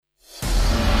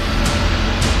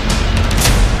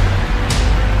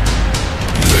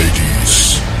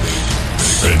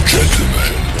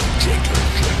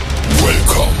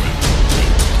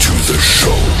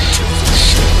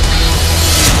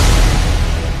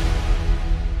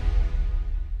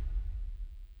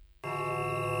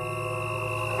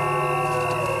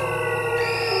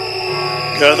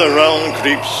Gather round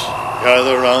creeps,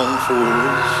 gather round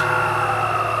fools,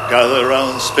 gather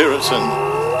round spirits and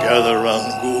gather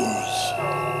round ghouls.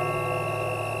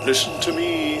 Listen to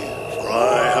me, for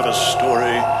I have a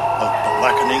story of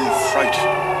blackening fright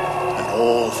and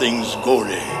all things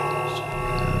gory.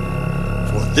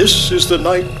 For this is the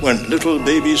night when little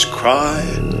babies cry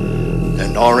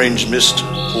and orange mist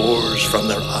pours from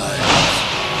their eyes.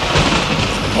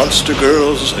 When monster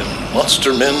girls and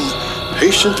monster men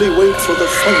patiently wait for the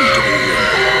fun to begin.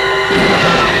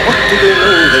 What do they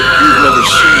know that you've never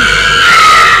seen?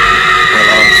 Well,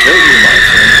 I'll tell you, my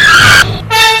friend.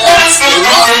 It's the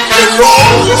rock and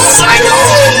roll cycle.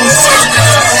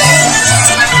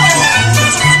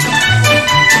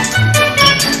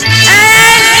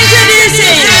 And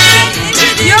introducing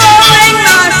your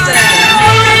ringmaster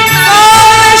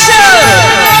for the show,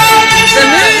 the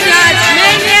Moonlight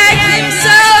Maniac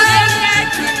himself,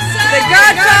 the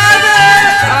Godfather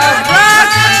of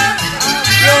rock,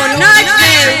 your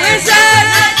nightmare wizard,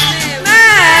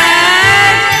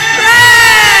 Mad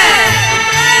Brad.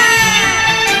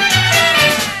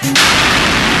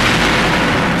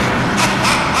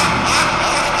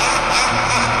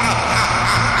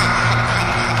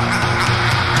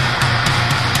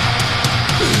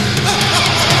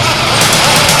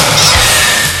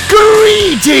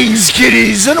 Greetings,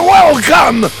 kiddies, and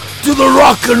welcome to the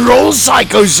Rock and Roll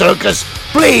Psycho Circus.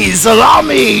 Please allow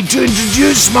me to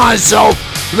introduce myself,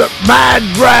 the Mad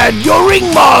Brad, your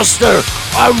ringmaster.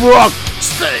 I rock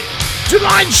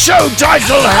tonight's show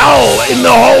titled Hell in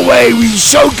the Hallway. We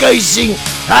showcasing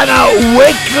Hannah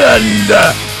Wakeland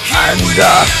and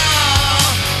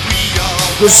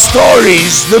the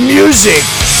stories, the music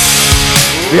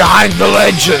behind the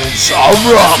legends of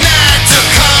rock.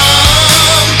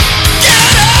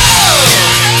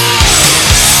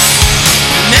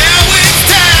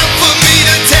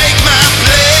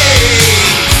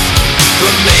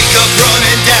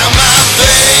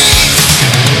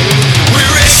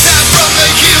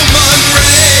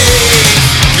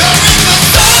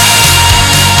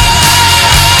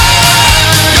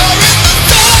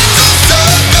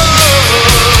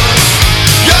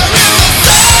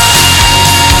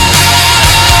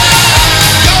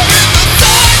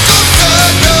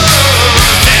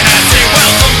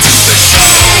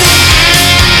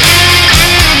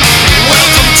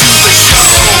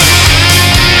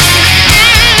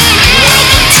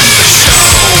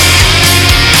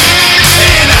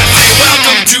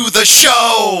 The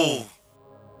show.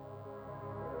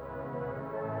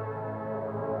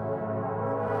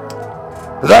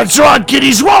 That's right,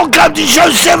 kiddies. Welcome to show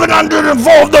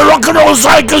 704 of the Rock and Roll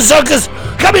Psycho Circus,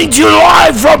 coming to you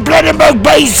live from Plettenberg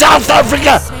Bay, South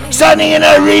Africa. Standing in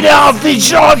her arena, our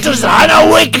featured artist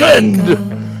Hannah Wakeland,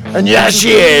 and yeah,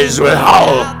 she is with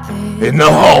Hell in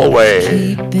the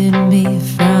Hallway. Keeping me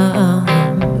from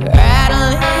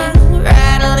rattling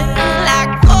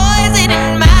like poison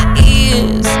in my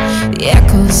ears. The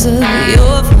echoes of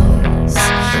your voice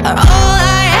are all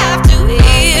I have to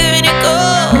hear, and it goes.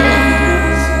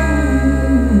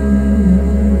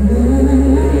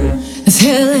 It's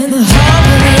hell in the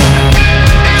hallway.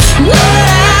 What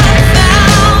I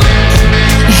found,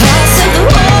 the house of the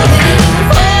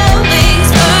always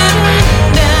burning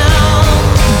down.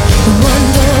 The one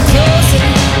door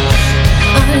closing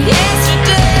on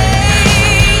yesterday.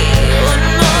 One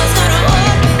more's gonna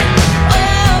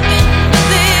open, but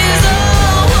there's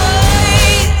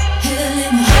always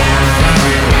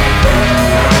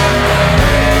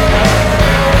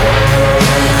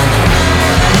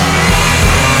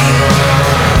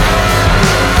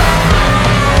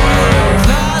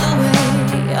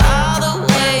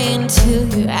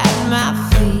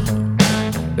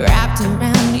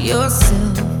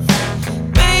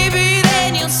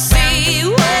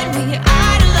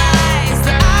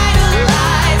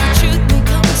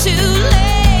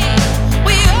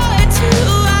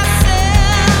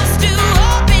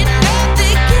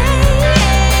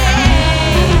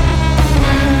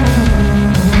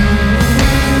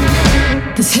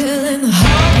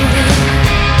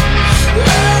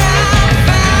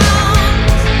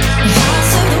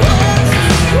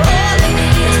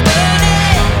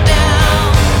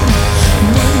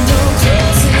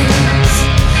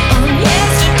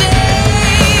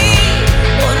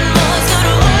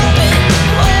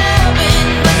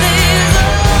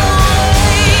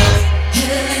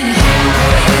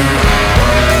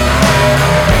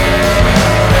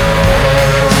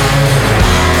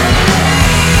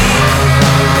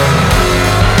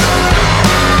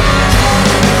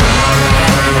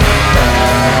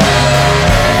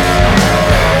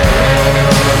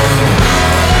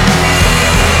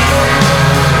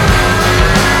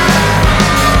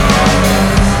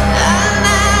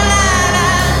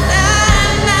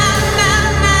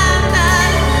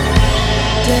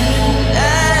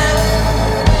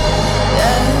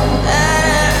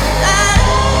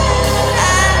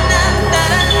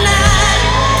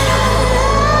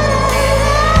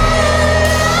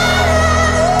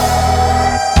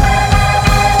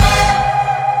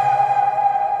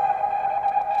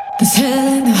The thrill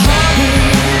in the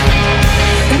heartbeat.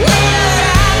 And what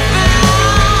I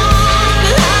found,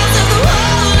 the lives of the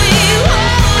holies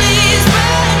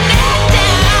burning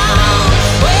down.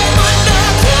 When one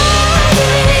door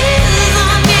closes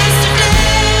on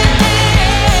yesterday,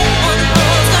 one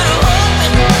door's gonna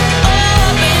open,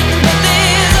 but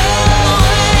there's always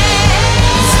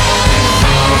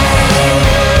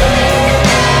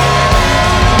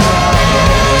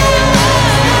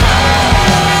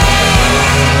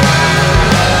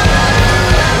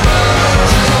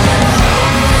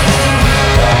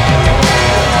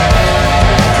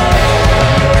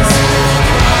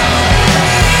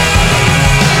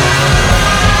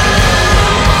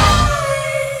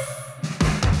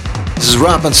This is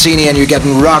Rob Mancini, and you're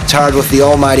getting rocked hard with the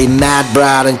almighty Mad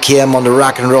Brad and Kim on the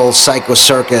Rock and Roll Psycho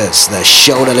Circus, the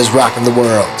show that is rocking the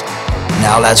world.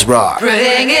 Now let's rock.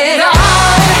 bring it on,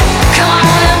 come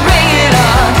on and bring it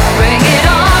on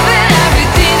with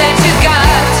everything that you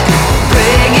got.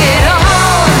 Bring it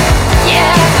on,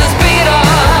 yeah, just bring it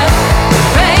on. The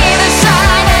rain, the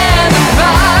shine, and the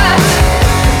rot.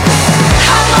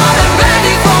 I'm on and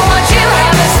ready for what you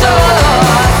have in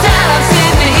store. Stand up,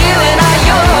 sitting here when I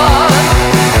yawn.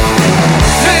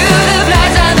 Through the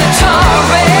blights and the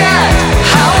torrent,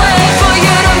 I'll wait for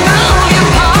you to move your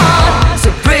pawn. So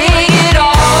bring it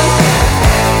on.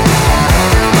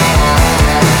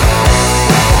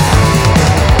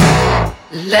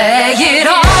 Lay it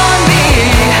on me,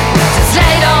 just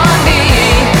lay it on me.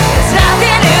 There's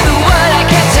nothing in the world I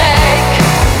can't take.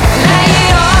 Lay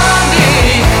it on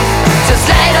me, just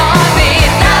lay it on me.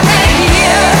 Nothing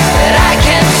here that I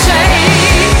can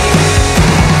shake.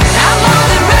 I'm more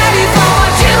than ready for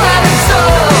what you have in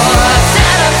store.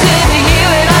 Stand up, sitting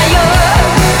here and I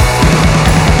yawn.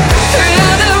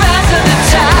 Through the rest of the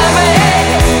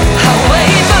tirade, I'll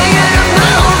wait for you to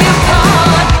move your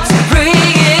pawn. So bring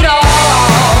it on.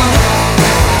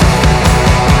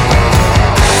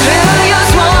 Through your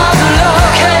small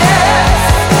locusts,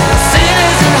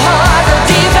 sinners and hearts of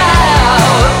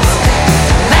devout,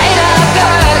 made of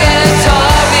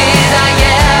purgatories I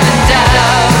am in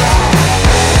doubt.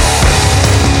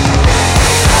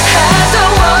 As to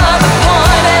what the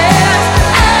point is,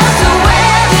 as to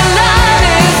where the line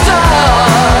is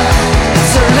drawn.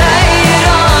 So lay it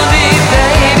on me,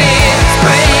 baby,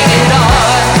 bring it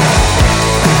on.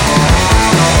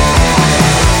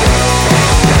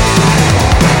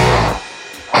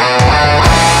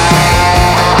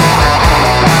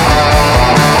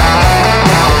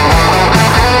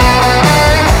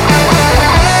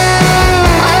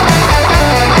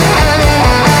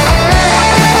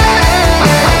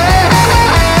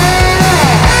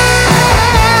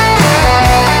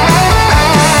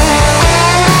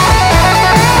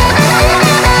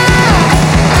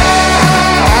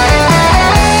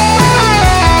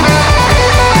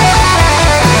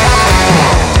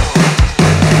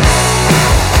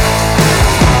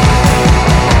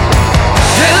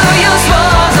 Through your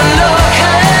swarms of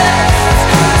locusts,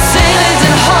 sinners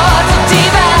and hearts of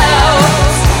devout,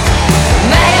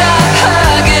 made of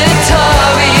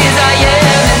purgatories I am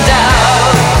in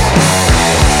doubt.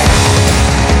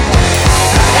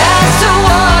 As to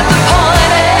what the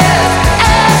point is,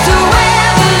 as to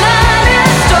where the line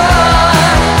is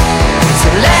drawn. So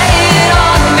lay it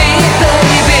on me,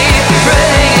 baby,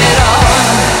 bring it on.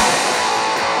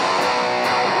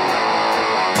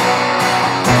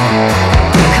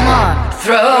 Come on,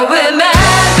 throw him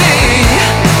at me,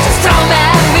 just throw him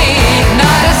at me.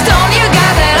 Not a stone you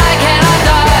got that I cannot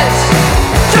dodge.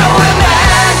 Throw him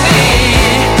at me,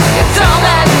 you throw him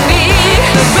at me.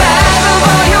 The wrath of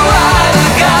all you are to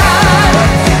God.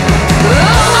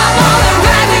 Oh, I'm more than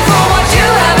ready for what you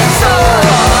have in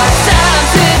store. Stand up,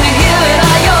 sitting here and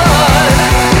I yawn.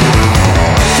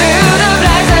 Through the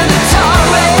blights and the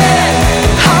torrent,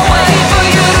 I'll wait for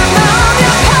you to move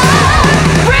your pawn.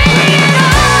 Bring it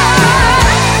on,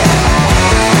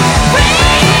 bring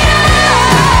it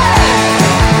on,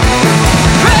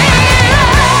 bring it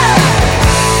on,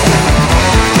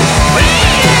 bring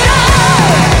it on.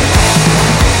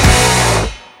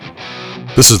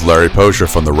 This is Larry Posher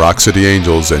from the Rock City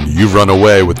Angels, and you've run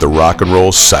away with the Rock and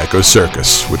Roll Psycho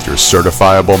Circus with your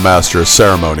certifiable master of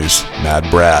ceremonies, Mad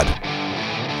Brad.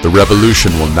 The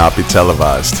revolution will not be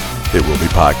televised. It will be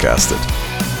podcasted.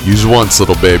 Use once,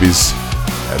 little babies,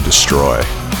 and destroy.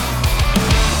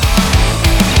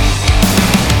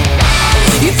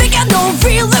 You think I don't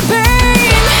feel the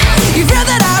pain? You feel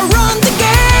that I run the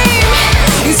game?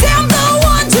 You say I'm the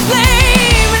one to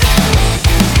blame?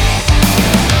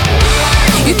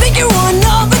 You think you're one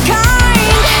of a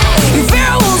kind? You fear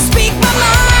I will speak my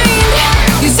mind?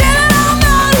 You say that I'm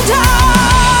out of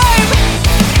time?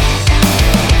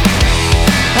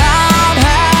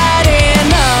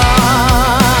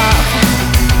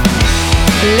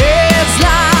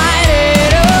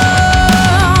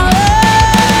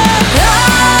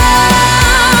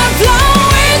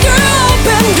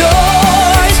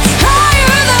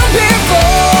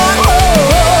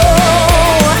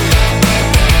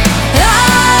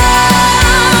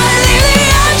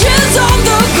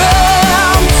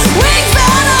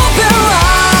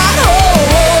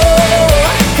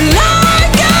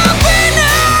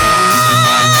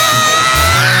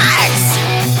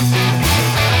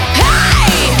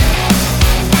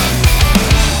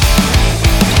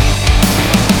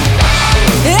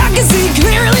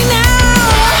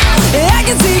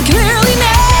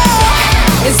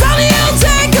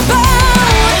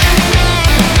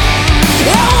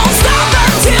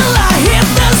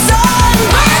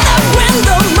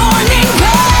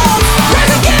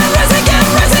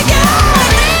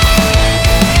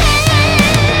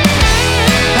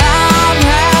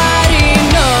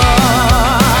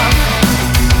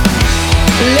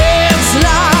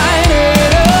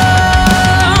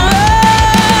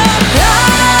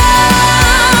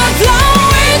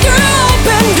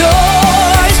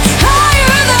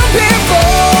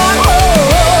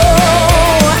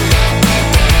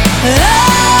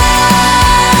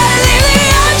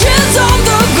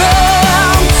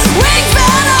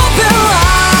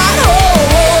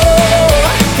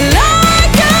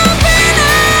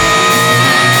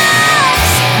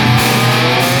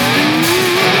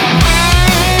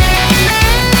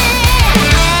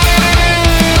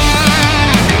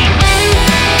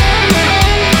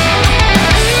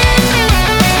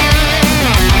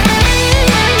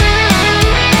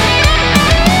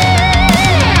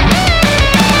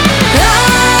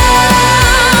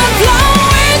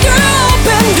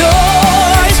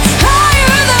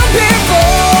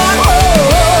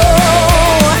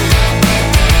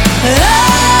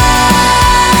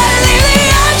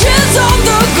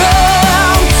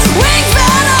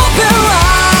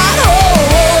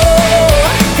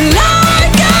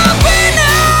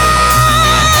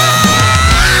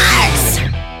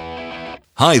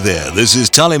 Hi there, this is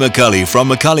Tully McCulley from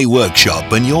McCulley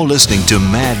Workshop, and you're listening to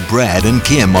Mad Brad and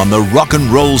Kim on the Rock and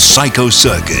Roll Psycho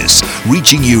Circus,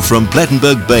 reaching you from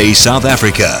Plettenberg Bay, South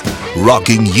Africa,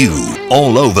 rocking you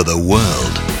all over the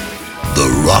world. The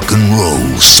Rock and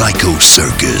Roll Psycho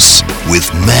Circus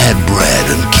with Mad Brad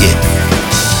and Kim.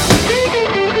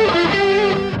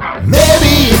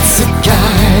 Maybe it's a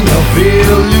kind of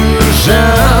illusion,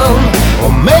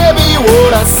 or maybe what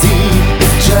I see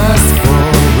is just for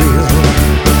real.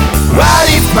 What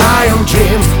if my own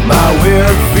dreams, my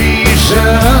weird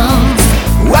visions,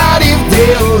 what if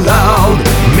they allowed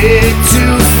me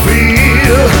to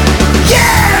feel?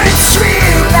 Yeah, it's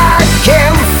real, I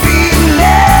can feel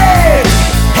it.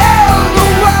 Hell,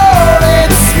 the world,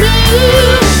 it's me.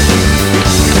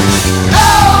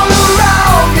 All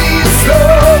around me is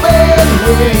love and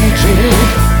raging.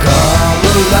 Come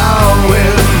along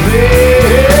with me.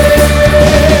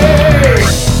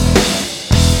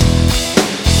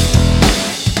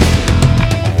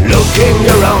 Looking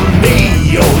around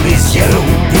me, all is yellow,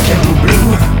 pink and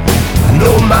blue.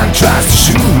 No man tries to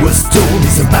shoot a stone,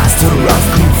 is a master of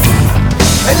kung fu.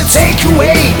 And the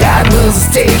takeaway that was a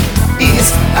stake is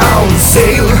on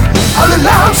sale. On the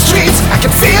long streets, I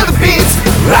can feel the beats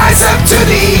rise up to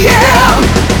the air.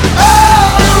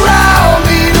 All around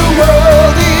me, the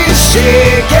world is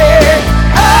shaking.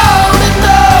 On and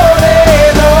on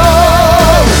and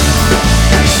on.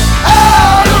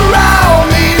 All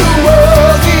around me, the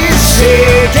world is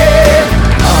shaking.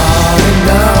 On and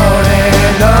on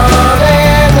and on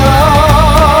and on.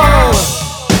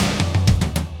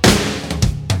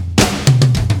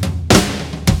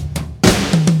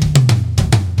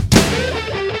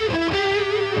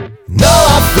 Now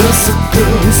I feel so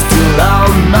good, still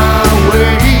on my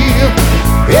way.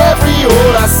 Every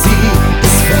all I see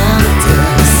is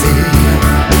fantasy.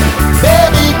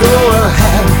 Baby, go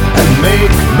ahead and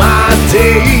make my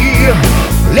day.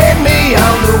 Let me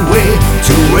on the way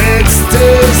to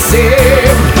ecstasy.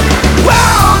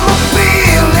 Wow, I'm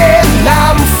feeling,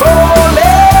 I'm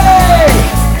falling.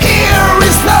 Here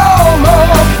is no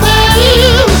more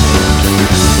pain.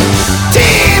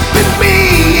 Deep in me,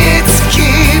 it's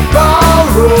keep on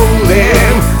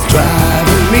rolling,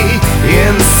 driving me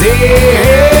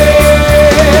insane.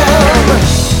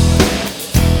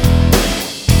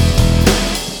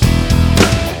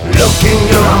 Looking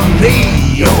around me,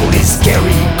 all is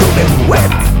scary, cold and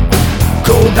wet.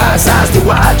 Cold eyes as they're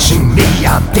watching me,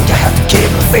 I think I have to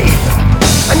keep my faith.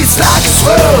 And it's like a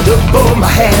swirl above my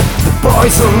head, the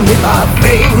poison in my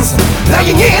veins.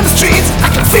 Lying in the streets, I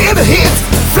can feel the heat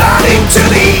flooding to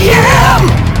the air.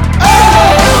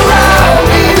 All around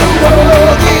me, the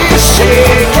world is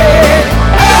shaking.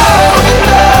 On and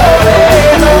on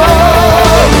and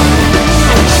on.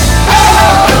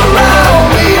 All around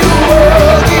me, the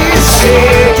world is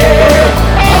shaking.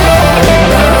 On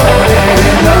and on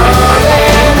and on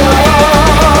and on.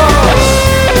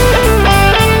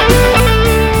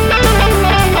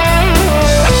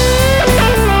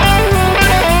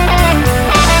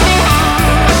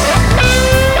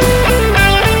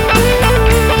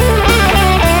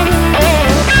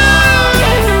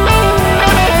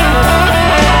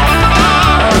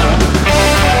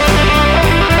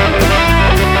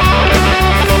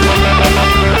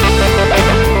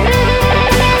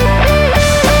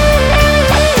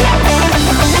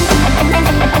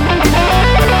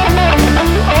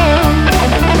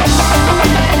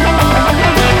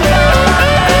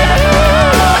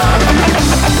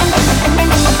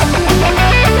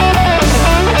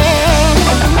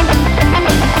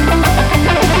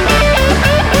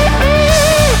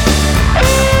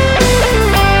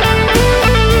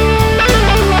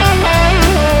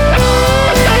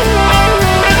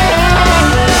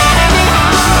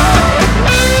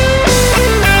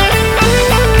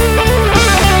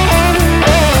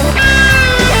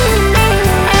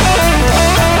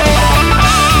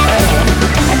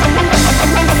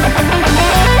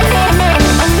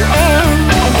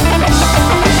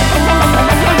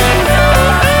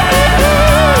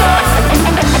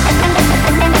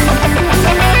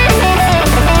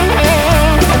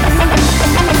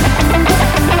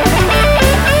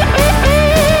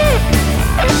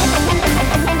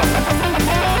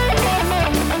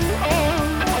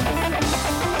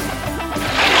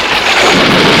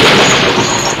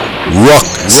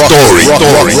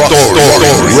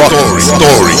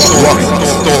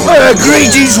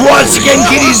 Greetings once again,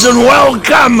 kiddies, and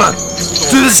welcome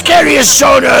to the scariest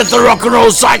show on earth, the Rock and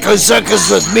Roll Psycho Circus,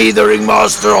 with me, the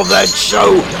ringmaster of that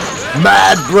show,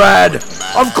 Mad Brad.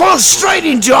 Of course, straight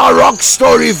into our rock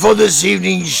story for this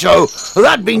evening's show,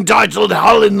 that being titled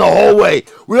Hell in the Hallway.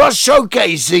 We are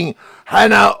showcasing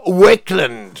Hannah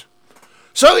Wickland.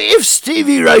 So if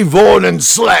Stevie Ray Vaughan and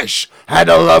Slash had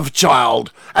a love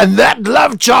child, and that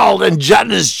love child and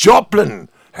Janis Joplin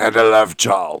had a love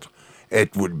child,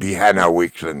 it would be Hannah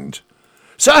Wickland.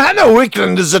 So Hannah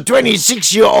Wickland is a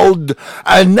 26-year-old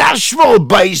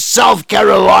Nashville-based South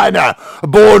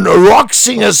Carolina-born rock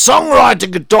singer, songwriter,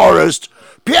 guitarist,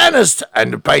 pianist,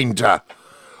 and painter.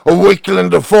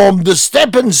 Wickland formed the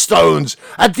Steppin' Stones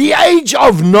at the age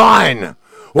of 9.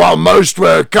 While most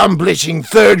were accomplishing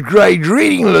third-grade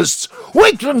reading lists,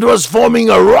 Wickland was forming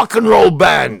a rock and roll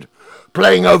band,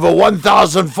 playing over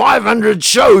 1,500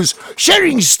 shows,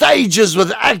 sharing stages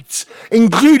with acts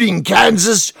including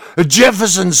Kansas,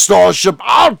 Jefferson Starship,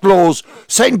 Outlaws,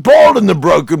 St. Paul and the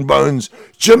Broken Bones,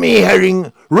 Jimmy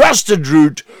Herring, Rusted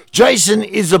Root, Jason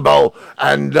Isabel,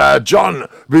 and John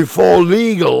before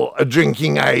legal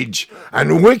drinking age.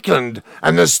 And Wickland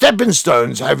and the Steppin'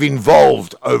 Stones have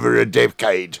evolved over a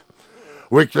decade.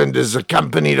 Wickland is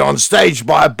accompanied on stage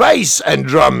by bass and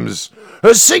drums.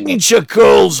 Her signature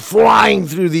curls flying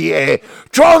through the air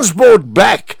transport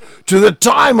back to the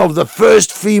time of the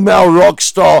first female rock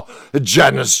star,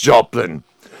 Janis Joplin.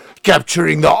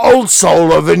 Capturing the old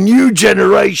soul of a new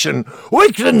generation,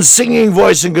 Wickland's singing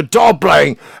voice and guitar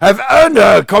playing have earned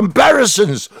her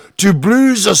comparisons to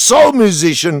blues or soul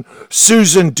musician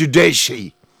Susan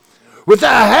Tedeschi. With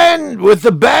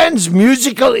the band's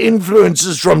musical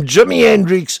influences from Jimi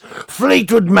Hendrix,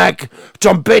 Fleetwood Mac,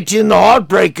 Tom Petty and the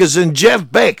Heartbreakers, and Jeff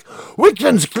Beck,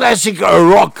 Wickland's classic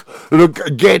rock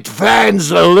get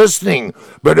fans listening,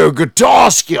 but her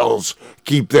guitar skills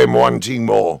keep them wanting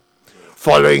more.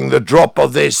 Following the drop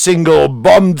of their single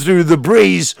Bomb Through the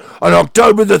Breeze on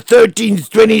October the 13th,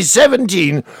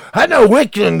 2017, Hannah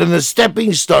Wickland and the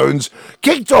Stepping Stones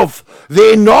kicked off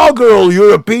their inaugural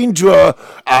European tour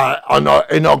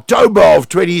in October of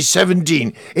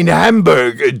 2017 in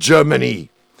Hamburg,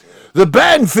 Germany. The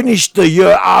band finished the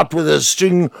year out with a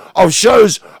string of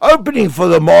shows opening for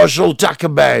the Marshall Tucker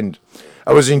Band.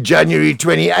 It was in January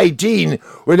 2018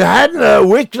 when Hannah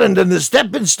Wickland and the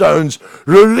Steppin' Stones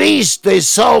released their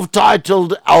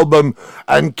self-titled album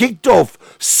and kicked off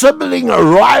Sibling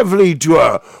Rivalry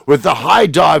Tour with the High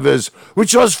Divers,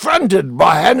 which was fronted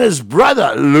by Hannah's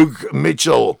brother, Luke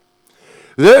Mitchell.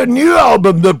 Their new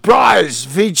album, The Prize,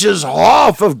 features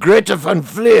half of Greta Van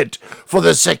Fleet for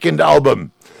the second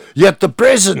album. Yet the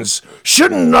presence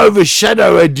shouldn't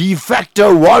overshadow a de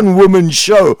facto one-woman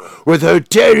show with her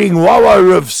tearing wah-wah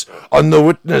riffs on The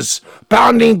Witness,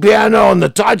 pounding piano on the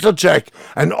title track,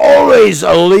 and always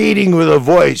leading with a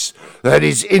voice that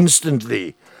is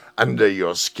instantly under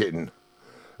your skin.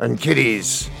 And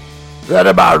kiddies, that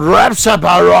about wraps up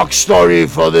our rock story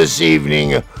for this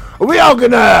evening. We are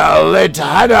gonna let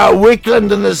Hannah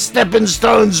Wickland and the Steppin'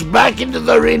 Stones back into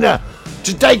the arena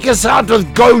to take us out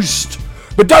with Ghost.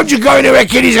 But don't you go anywhere,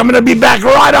 kiddies. I'm going to be back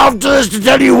right after this to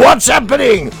tell you what's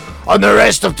happening on the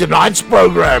rest of tonight's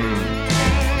program.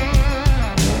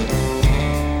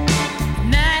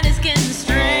 Night is getting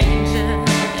stranger,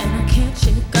 and I can't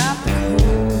shake off the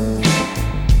cold.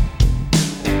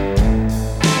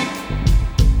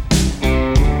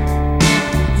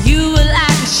 You were like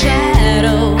a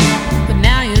shadow, but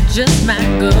now you're just my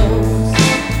ghost.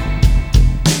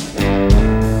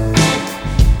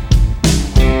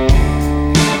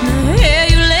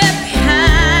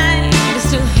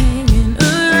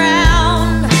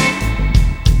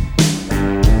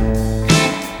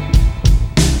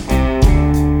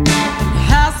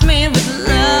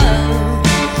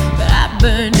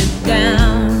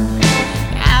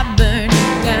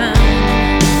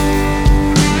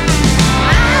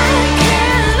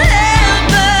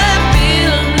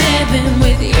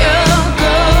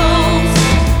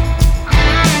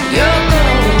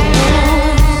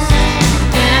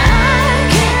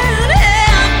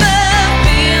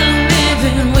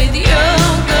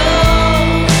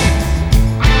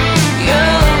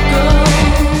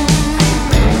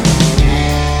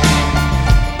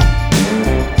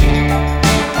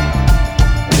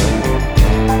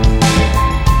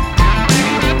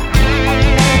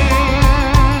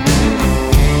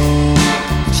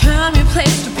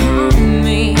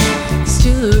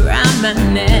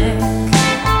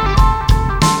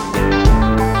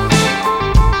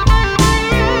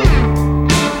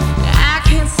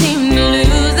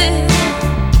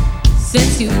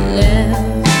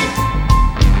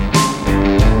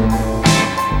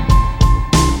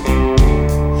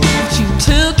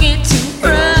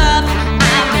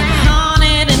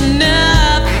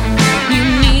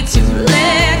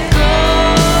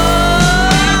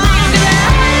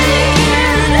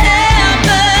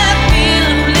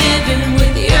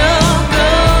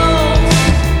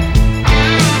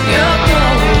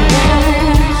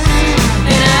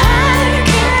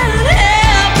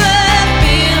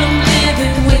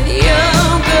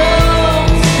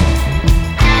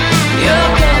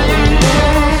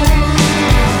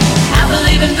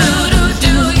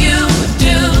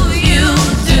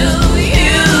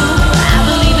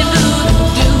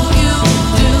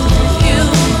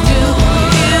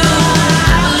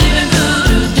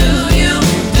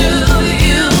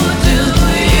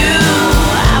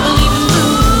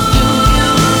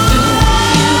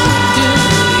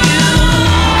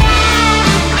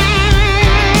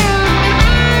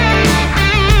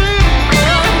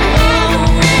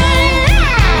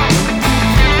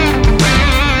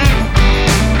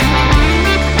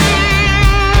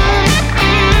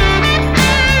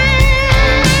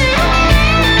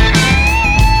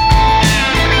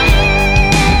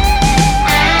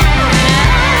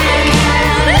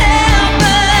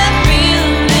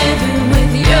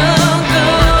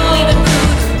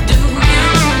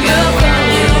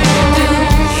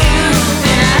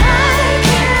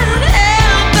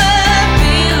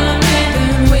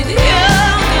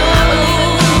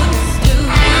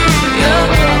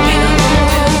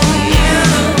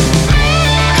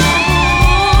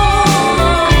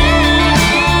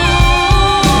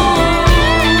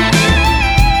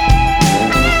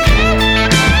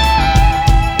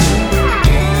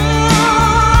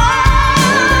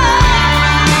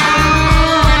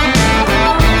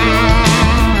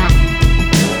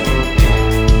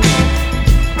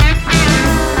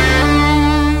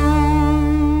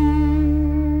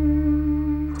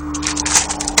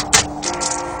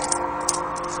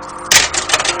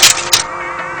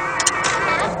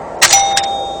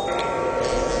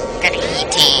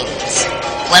 Greetings.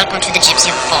 Welcome to the Gypsy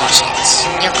of Fortunes.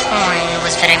 Your coin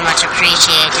was very much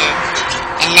appreciated,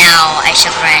 and now I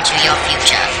shall grant you your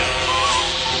future.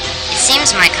 It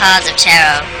seems my cards of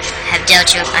tarot have dealt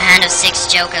you a hand of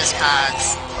 6 Joker's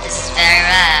cards. This is very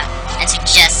rare, and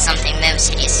suggests something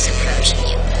most hideous is approaching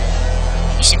you.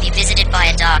 You should be visited by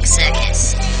a dark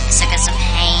circus, a circus of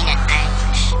pain and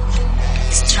anguish.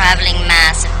 This traveling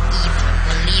mass of evil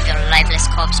will leave your lifeless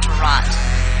corpse to rot,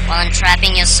 while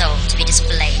entrapping your soul to be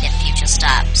displayed at future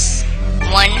stops.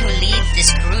 One who leads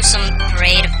this gruesome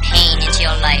parade of pain into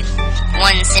your life.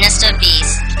 One sinister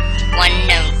beast, one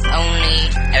known only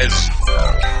as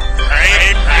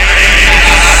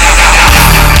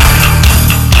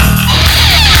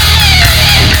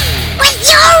With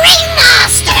your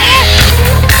ringmaster,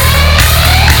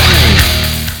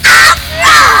 I'm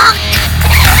Rock!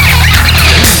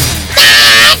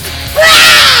 Mad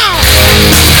Brad!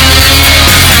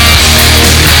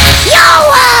 Your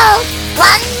world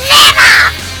will never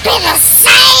be the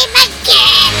same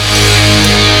again!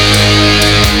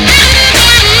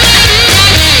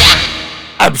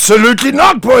 Absolutely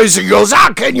not, boys and girls.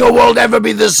 How can your world ever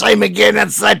be the same again?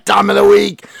 It's that time of the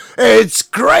week. It's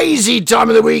crazy time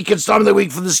of the week. It's time of the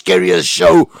week for the scariest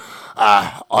show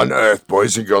on earth,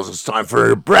 boys and girls. It's time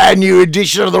for a brand new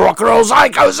edition of the Rock and Roll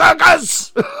Psycho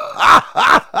Circus.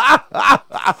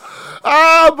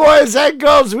 Boys and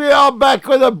girls, we are back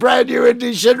with a brand new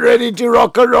edition, ready to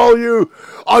rock and roll you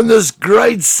on this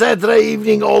great Saturday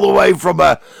evening, all the way from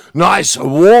a nice,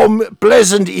 warm,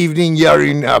 pleasant evening here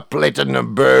in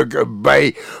Plettenberg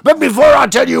Bay. But before I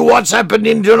tell you what's happened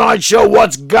in tonight's show,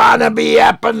 what's gonna be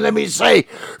happening, let me say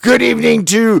good evening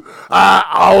to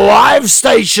our live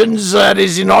stations. That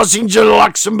is in Ossington,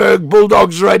 Luxembourg,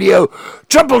 Bulldogs Radio,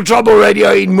 Triple Trouble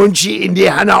Radio in Muncie,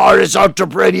 Indiana, RS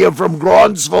Outtrip Radio from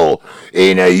Grantsville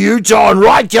in Utah, and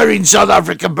right here in South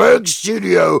Africa, Berg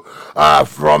Studio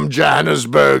from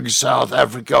Johannesburg, South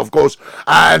Africa, of course,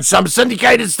 and some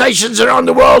syndicated stations around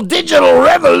the world: Digital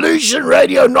Revolution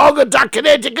Radio, Naugatuck,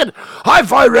 Connecticut,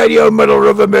 Hi-Fi Radio, Middle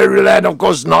River, Maryland, of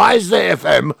course, Neisner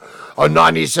FM on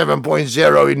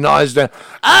 97.0 in Neisner,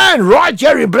 and right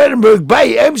here in Plettenberg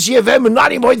Bay, MCFM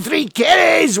 90.3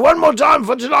 Kenny's. One more time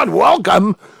for tonight.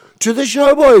 Welcome to the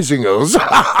show, boys and girls.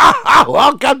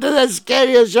 Welcome to the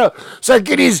scariest show. So,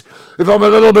 kiddies, if I'm a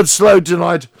little bit slow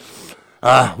tonight,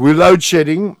 we're load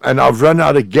shedding, and I've run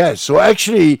out of gas. So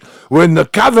actually, when the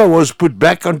cover was put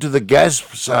back onto the gas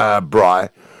bri,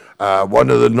 one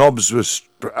of the knobs was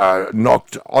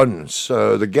knocked on.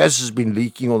 So the gas has been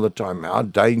leaking all the time. How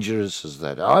dangerous is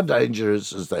that? How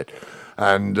dangerous is that?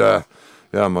 And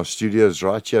yeah, my studio is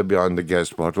right here behind the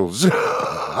gas bottles.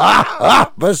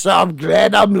 But so I'm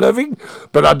glad I'm living,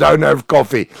 but I don't have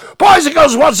coffee. Boys and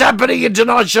girls, what's happening in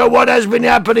tonight's show? What has been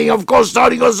happening? Of course,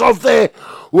 starting us off there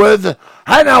with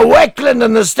Hannah Wakeland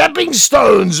and the Stepping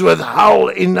Stones with Howl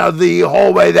in the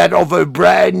Hallway, that of a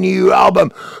brand new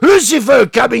album. Lucifer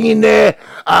coming in there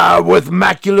with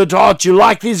Immaculate Heart. You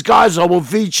like these guys? I will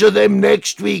feature them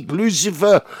next week.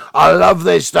 Lucifer, I love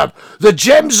their stuff. The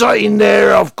Gems are in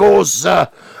there, of course, with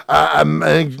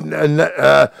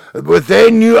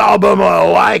their new album,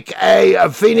 Like a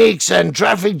Phoenix, and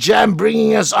Traffic Jam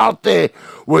bringing us out there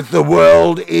with The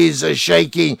World is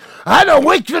Shaking. Hannah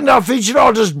Wakeland, our featured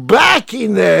artist, back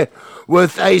in there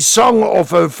with a song off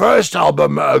her first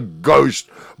album, Ghost.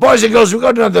 Boys and girls, we've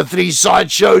got another 3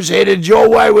 side shows headed your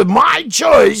way with my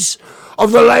choice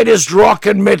of the latest rock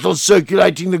and metal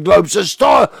circulating the globe.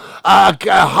 So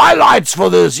highlights for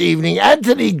this evening: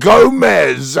 Anthony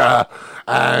Gomez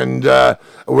and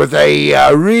with a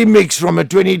remix from a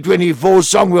 2024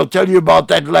 song. We'll tell you about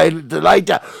that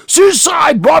later.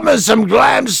 Suicide Bombers, some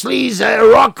glam sleaze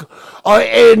rock are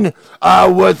in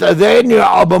with their new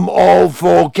album, All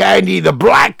for Candy. The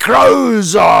Black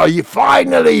Crows are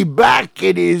finally back.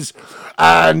 It is.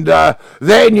 And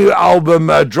their new album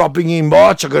dropping in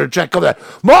March. I've got a track of that.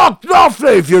 Mark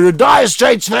Knopfler, if you're a Dire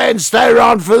Straits fan, stay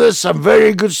around for this. Some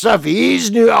very good stuff.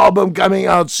 His new album coming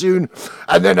out soon.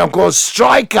 And then, of course,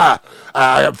 Striker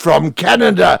from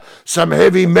Canada. Some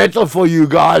heavy metal for you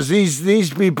guys.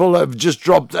 These people have just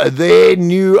dropped their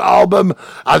new album.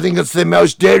 I think it's their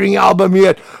most daring album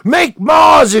yet. Mick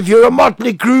Mars, if you're a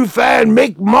Motley Crue fan,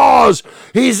 Mick Mars,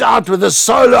 he's out with a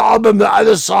solo album, The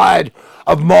Other Side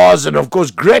of Mars. And of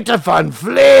course, Greta Van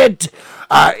Fleet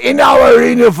in our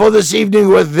arena for this evening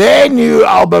with their new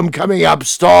album coming up,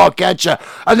 Starcatcher.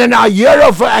 And then our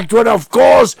Euro for Act 1, of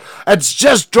course, it's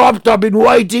just dropped. I've been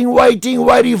waiting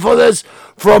for this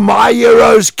from My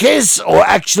Heroes Kiss, or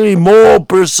actually more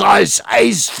precise,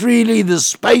 Ace Frehley, the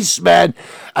spaceman,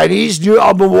 and his new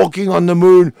album, Walking on the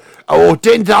Moon. or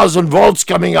 10,000 Volts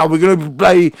coming up. We're going to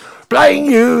be playing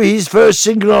you his first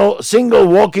single,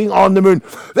 Walking on the Moon.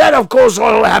 That, of course,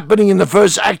 all happening in the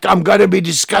first act. I'm going to be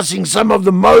discussing some of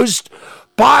the most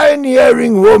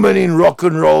pioneering women in rock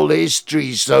and roll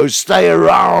history, so stay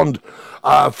around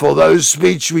for those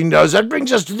speech windows. That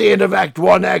brings us to the end of Act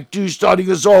 1. Act 2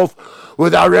 starting us off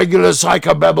with our regular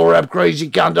Psychobabble Rap Crazy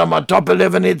Countdown, my top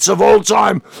 11 hits of all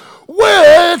time,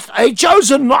 with a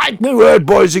chosen nightmare word,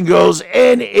 boys and girls,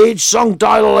 in each song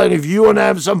title. And if you want to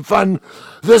have some fun,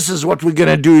 this is what we're going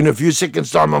to do in a few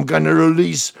seconds' time. I'm going to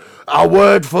release our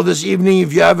word for this evening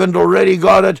if you haven't already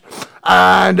got it.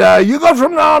 And you go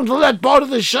from now until that part of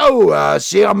the show.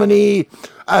 See how many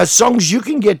songs you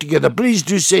can get together. Please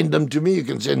do send them to me. You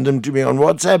can send them to me on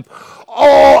WhatsApp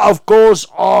or, of course,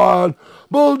 on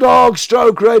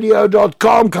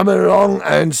bulldogstrokeradio.com. Come along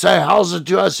and say how's it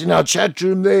to us in our chat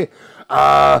room there.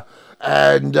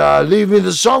 And leave me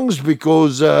the songs,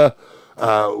 because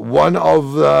one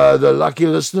of the lucky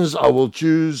listeners, I will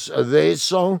choose their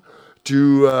song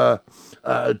to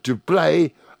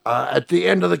play at the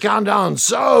end of the countdown.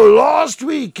 So last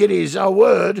week, kiddies, our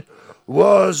word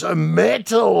was a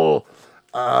metal.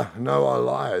 No, I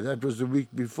lie. That was the week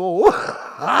before.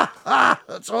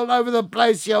 It's all over the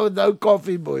place here with no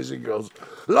coffee, boys and girls.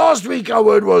 Last week, our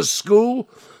word was school.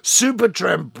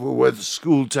 Supertramp with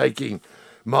School Taking,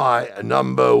 my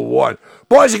number one.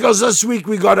 Boys and girls, this week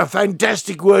we got a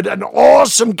fantastic word, an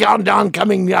awesome countdown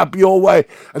coming up your way,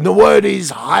 and the word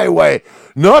is highway.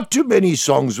 Not too many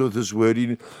songs with this word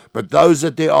in it, but those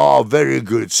that there are very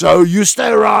good. So you stay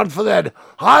around for that.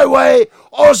 Highway,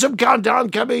 awesome countdown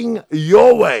coming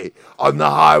your way on the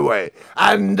highway.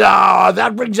 And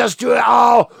that brings us to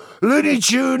our Looney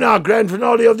Tune, our grand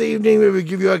finale of the evening, where we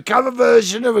give you a cover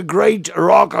version of a great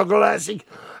rock classic.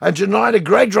 And tonight, a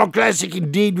great rock classic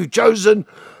indeed. We've chosen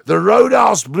the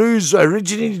Roadhouse Blues,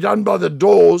 originally done by the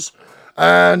Doors.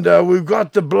 And we've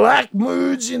got the Black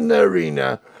Moods in the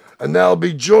arena. And they'll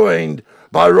be joined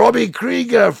by Robbie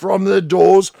Krieger from the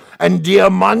Doors and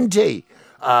Diamante,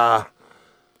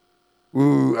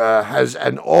 who has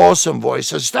an awesome voice.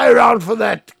 So stay around for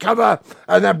that cover.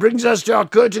 And that brings us to our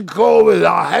curtain call with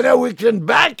our Hannah Wicklund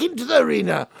back into the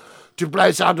arena to play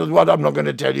us out with what I'm not going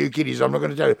to tell you, kiddies. I'm not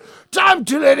going to tell you. Time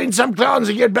to let in some clowns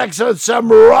and get back to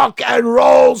some rock and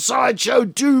roll. Sideshow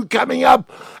 2 coming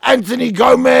up. Anthony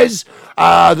Gomez.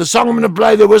 The song I'm going to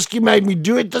play, The Whiskey Made Me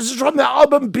Do It. This is from the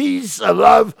album Peace,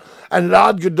 Love and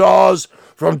Loud Guitars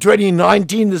from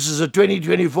 2019. This is a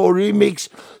 2024 remix.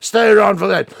 Stay around for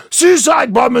that.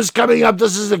 Suicide Bombers coming up.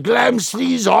 This is a glam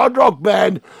sleaze hard rock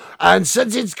band, and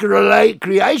since its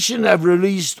creation have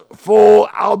released 4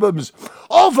 albums.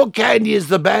 All for Candy is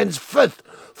the band's 5th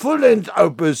full-length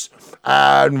opus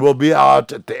and will be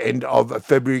out at the end of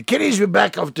February. Kiddies, we're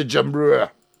back after Jim Brewer.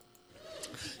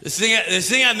 The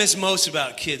thing I miss most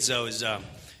about kids, though, is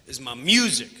my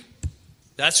music.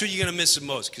 That's what you're gonna miss the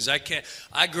most, because I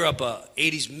grew up a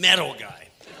 80s metal guy.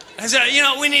 I said,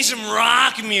 we need some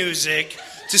rock music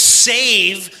to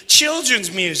save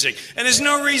children's music. And there's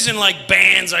no reason like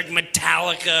bands like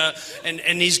Metallica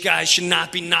and these guys should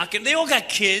not be knocking. They all got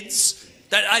kids.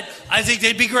 That I think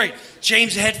they'd be great.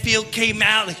 James Hetfield came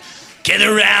out, like, get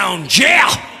around, yeah!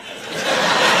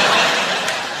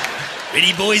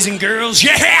 Ready, boys and girls?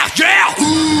 Yeah, yeah,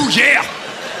 ooh, yeah!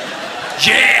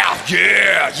 Yeah,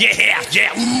 yeah, yeah,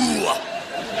 yeah, ooh!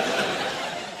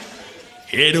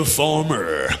 Had a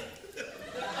farmer,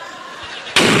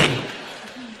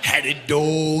 had a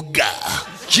dog,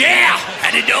 yeah,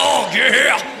 had a dog,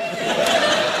 yeah!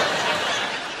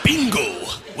 Bingo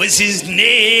was his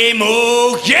name,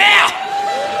 oh yeah!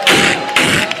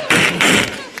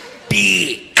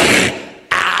 B-I-N-G-O,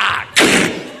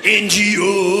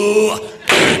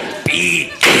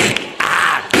 B-I-N-G-O,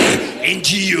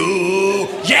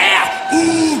 yeah,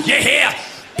 ooh, yeah,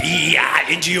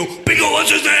 B-I-N-G-O, Bingo was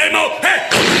his name, oh, hey!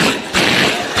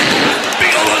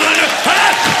 Bingo was his name, hey!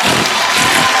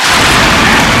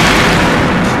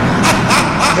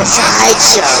 The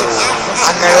Sideshow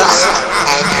on the Rock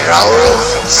and Roll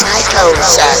Psycho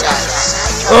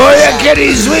Circus. Oh yeah,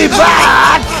 kiddies, we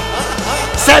back!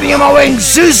 Standing in my wings,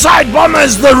 Suicide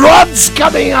Bombers, the Rods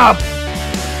coming up.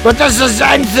 But this is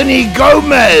Anthony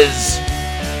Gomez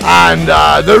and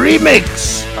the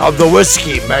remix of The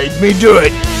Whiskey Made Me Do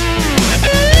It.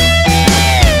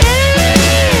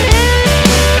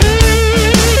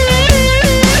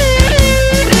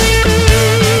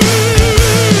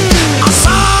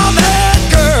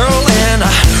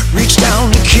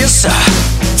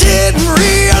 Didn't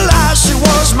realize she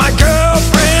was my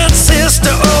girlfriend's sister.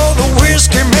 Oh, the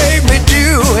whiskey made me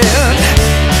do it.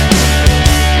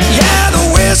 Yeah, the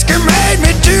whiskey made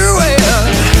me do it.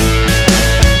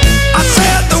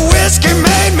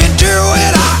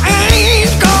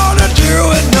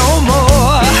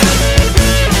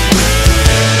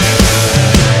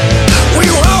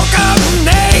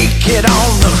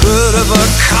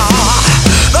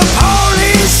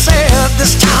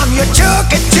 you took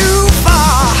it too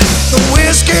far. The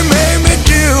whiskey made me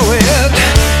do it.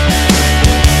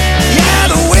 Yeah,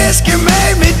 the whiskey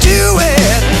made me do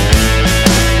it.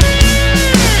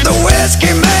 The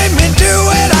whiskey made me do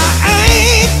it. I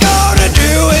ain't gonna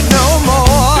do it no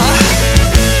more.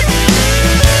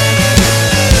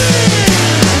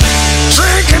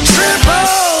 Drinking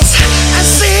triples and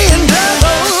seeing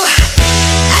double,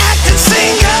 acting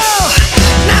single,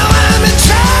 now I'm in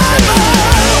trouble.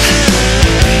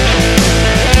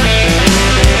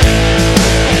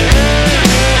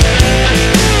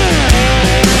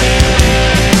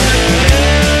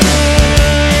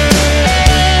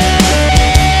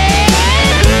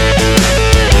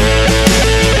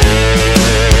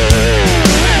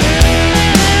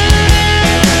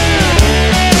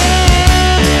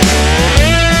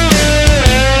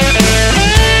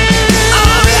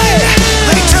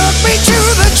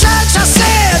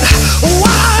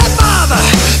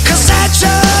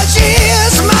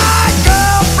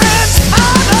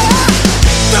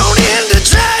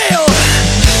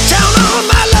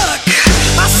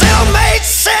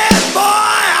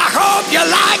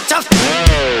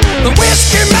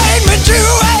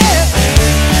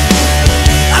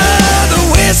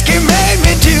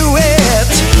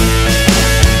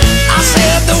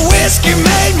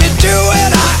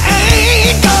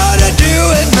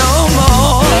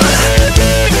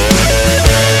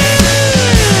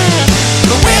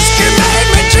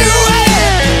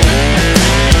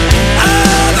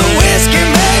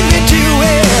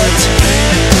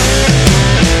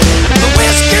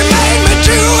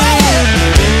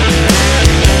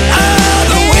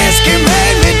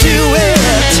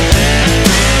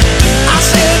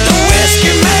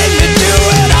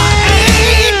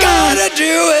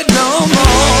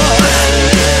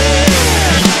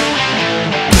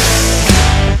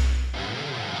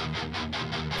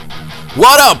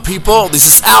 What up, people? This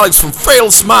is Alex from Fatal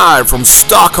Smile from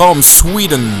Stockholm,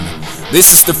 Sweden.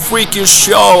 This is the freakiest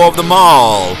show of them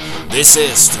all. This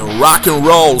is the Rock and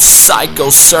Roll Psycho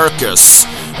Circus.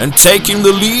 And taking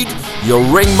the lead, your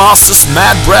ringmasters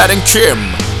Mad Brad and Kim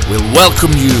will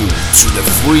welcome you to the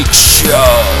Freak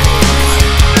Show.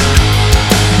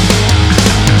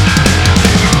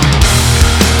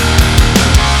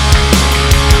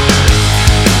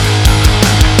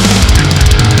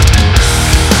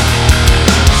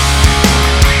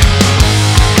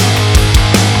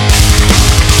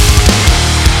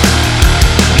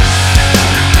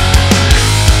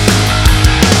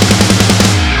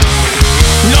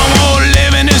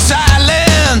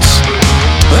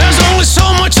 There's only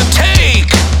so much to take.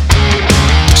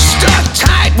 Stuck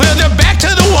tight with the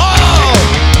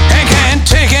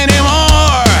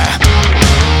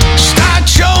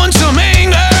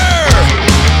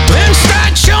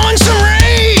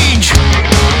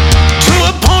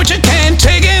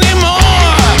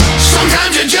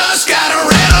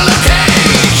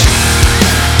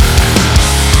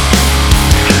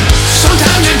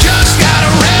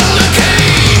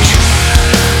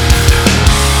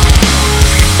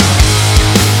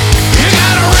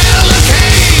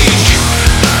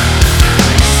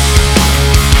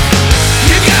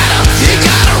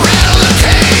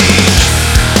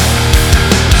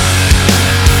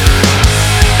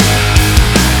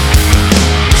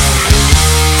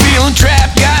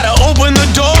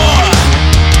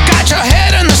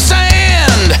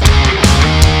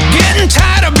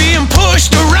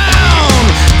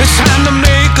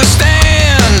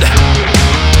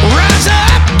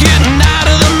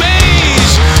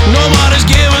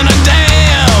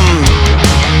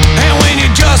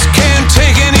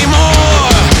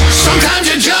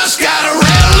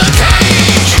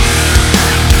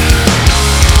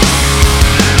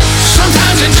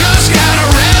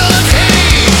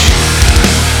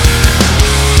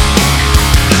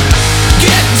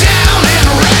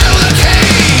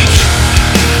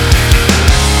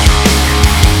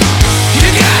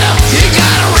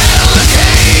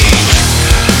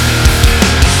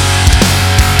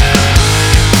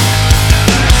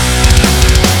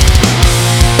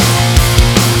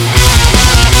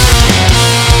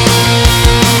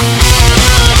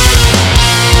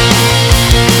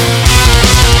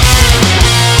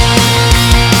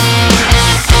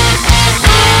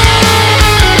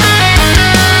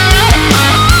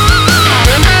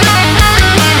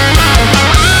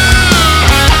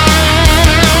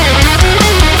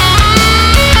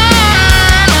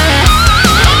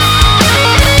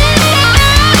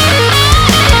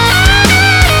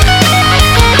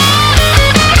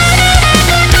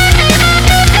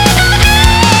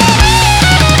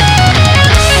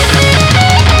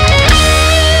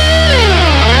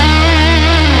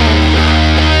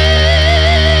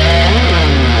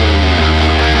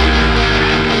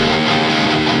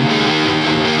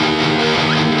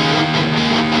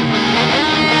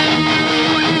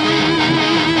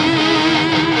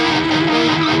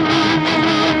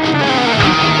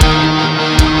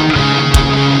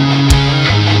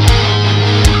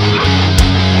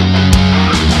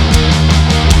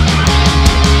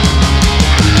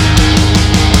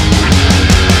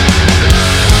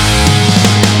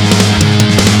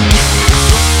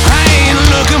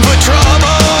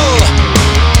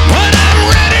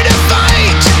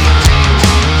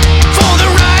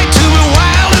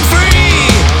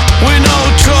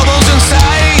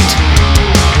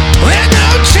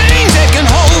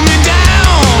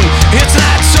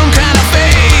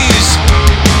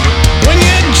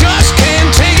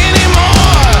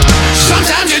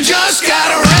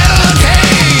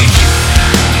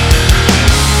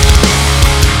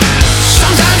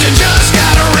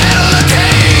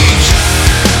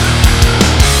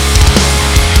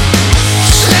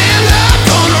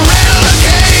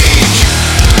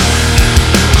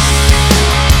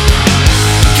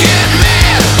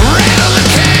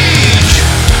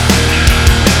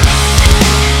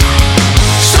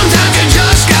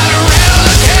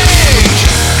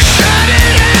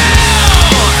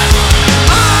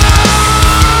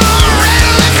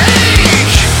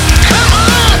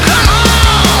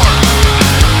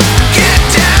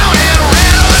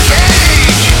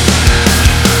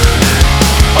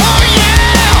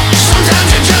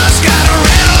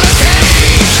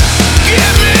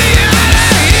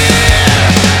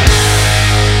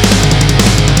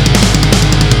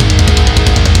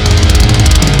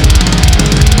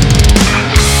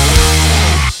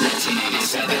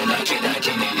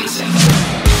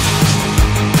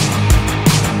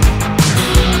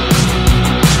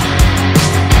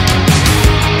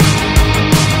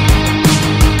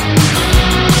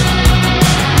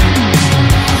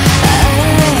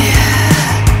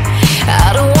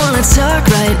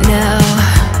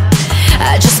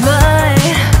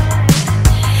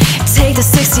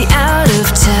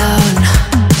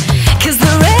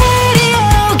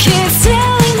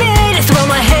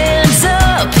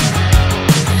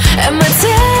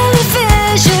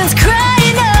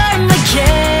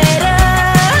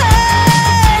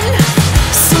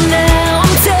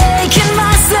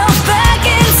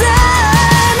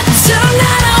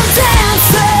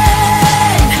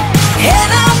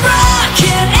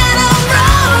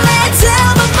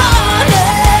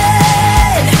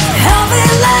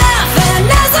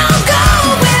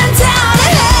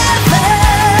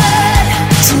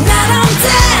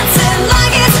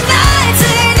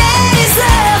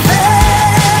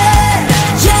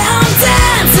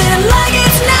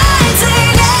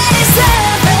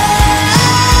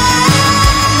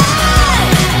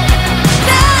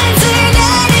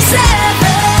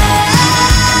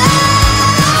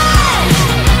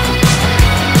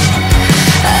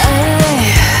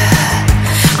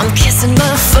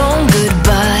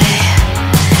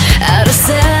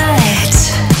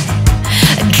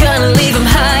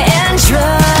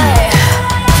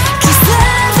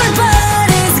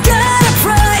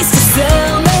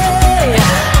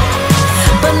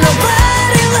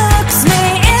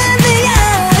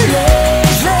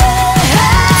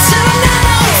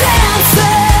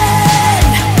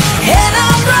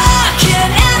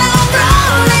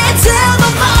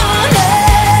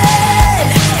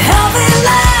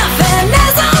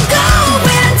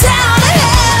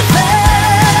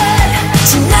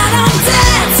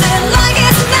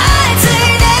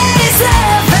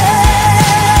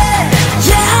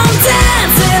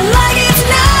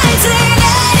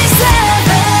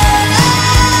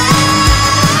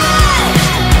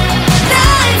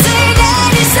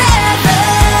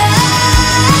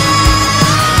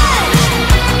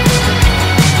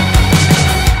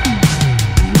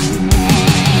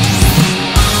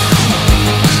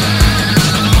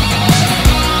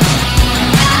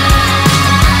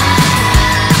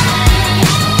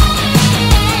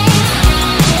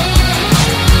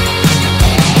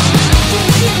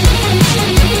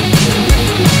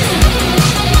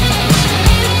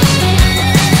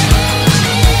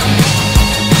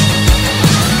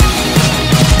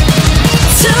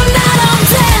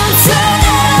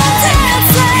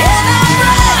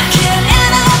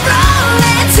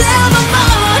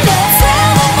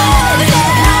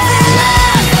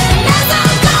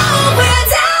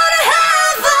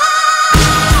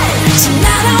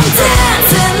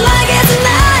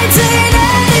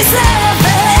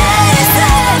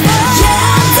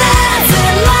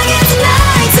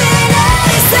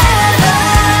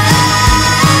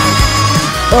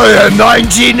Oh yeah,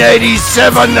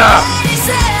 1987.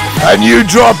 A new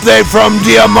drop there from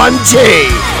Diamante.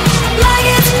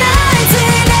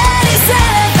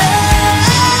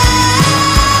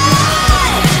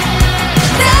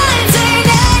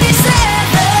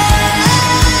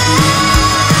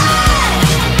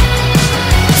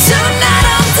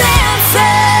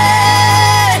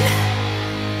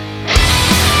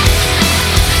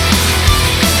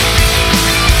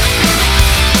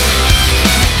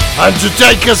 And to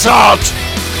take us out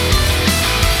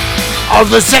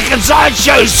of the second side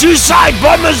show, Suicide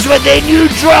Bombers with their new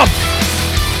drop,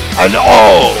 and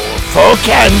all for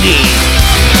candy.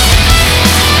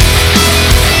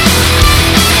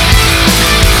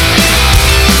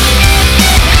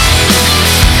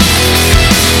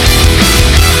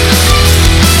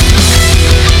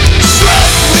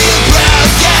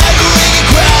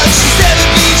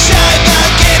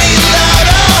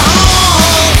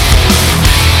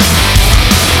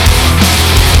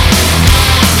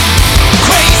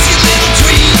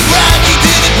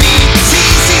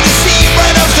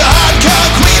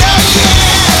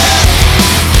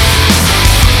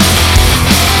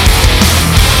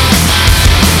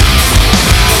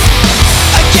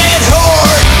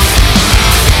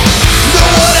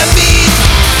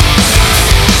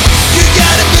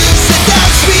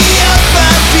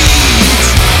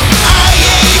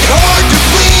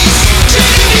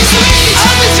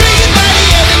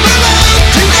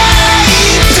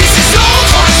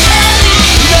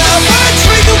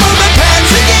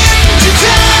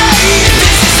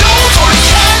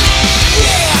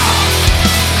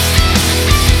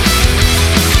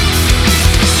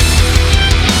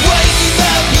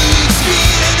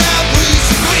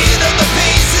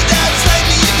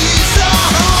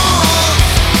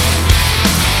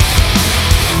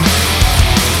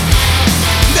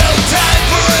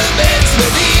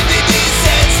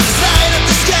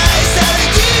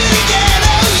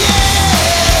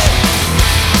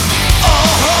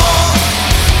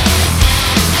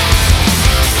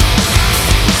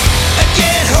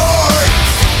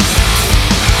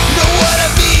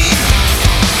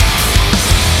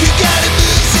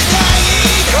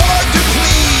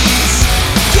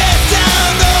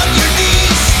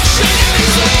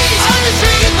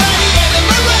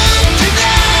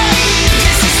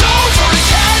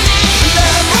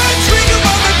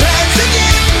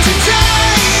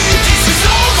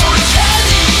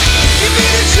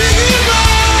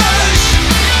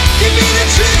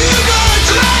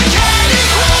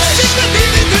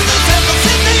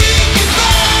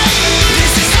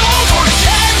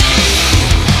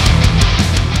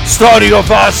 Starting off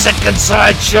our second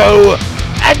side show,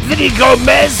 Anthony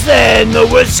Gomez there, and the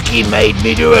Whiskey Made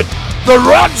Me Do It. The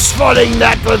Rods following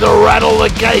that with a Rattle the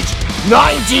Cage,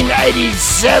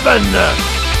 1987,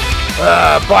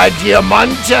 by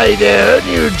Diamante there, her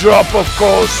new drop of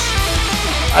course.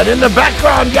 And in the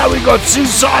background, yeah, we got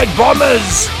Suicide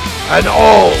Bombers and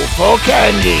All for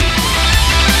Candy.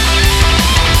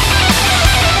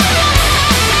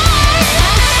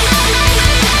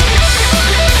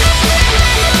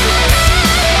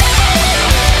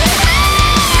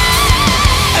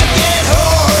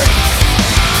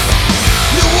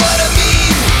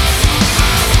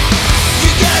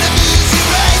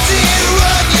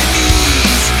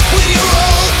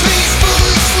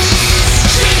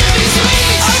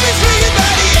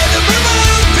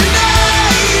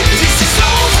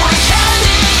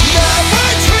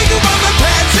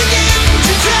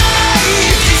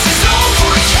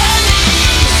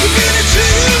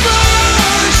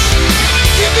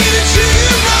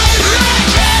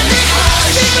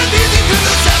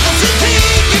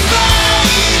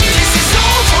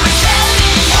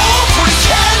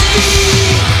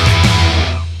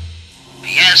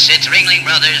 It's Ringling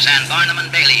Brothers and Barnum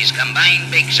and Bailey's combined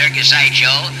big circus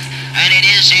sideshow, and it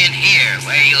is in here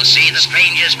where you'll see the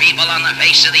strangest people on the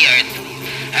face of the earth.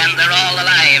 And they're all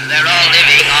alive, they're all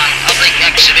living on public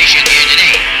exhibition here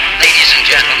today. Ladies and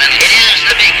gentlemen, it is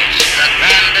the biggest, the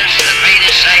grandest, the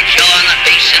greatest sideshow on the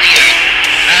face of the earth,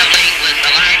 traveling with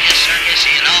the largest circus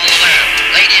in all the world.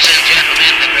 Ladies and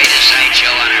gentlemen, the greatest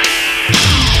sideshow on earth.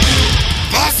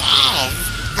 This is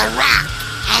the Rock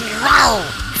and Roll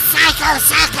Psycho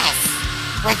Circus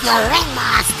with your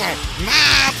ringmaster,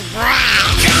 Mad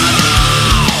Brad.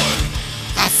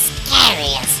 The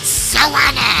scariest show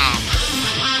on earth.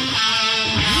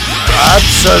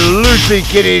 Absolutely,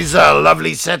 kiddies. A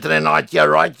lovely Saturday night here,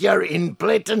 right here in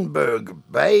Plettenberg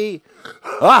Bay.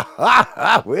 Ha ha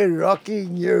ha! We're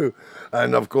rocking you.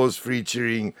 And of course,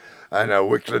 featuring and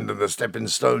Wickland and the Stepping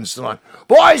Stones tonight.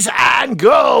 Boys and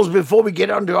girls, before we get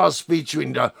on to our speech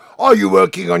window, are you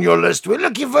working on your list? We're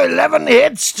looking for 11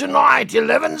 hits tonight,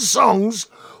 11 songs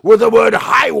with the word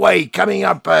highway coming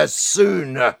up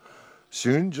soon.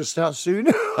 Soon? Just how soon?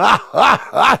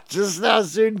 Just how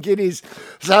soon, kiddies.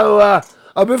 So,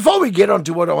 before we get on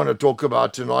to what I want to talk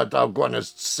about tonight, I want to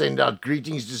send out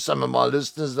greetings to some of my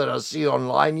listeners that I see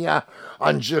online here.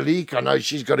 Angelique, I know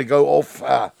she's got to go off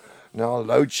now,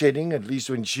 load shedding. At least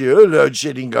when her load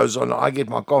shedding goes on, I get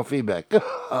my coffee back.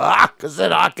 Because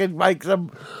then I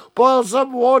can boil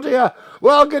some water here.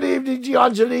 Well, good evening to you,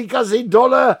 Angelique. I see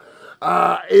Dollar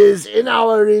is in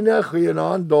our arena.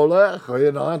 Goeienaand, Dollar.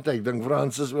 Goeienaand. Ek dink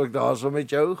Francis ook daar so met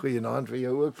jou. Goeienaand vir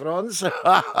jou ook, Frans.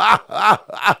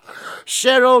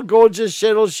 Cheryl, gorgeous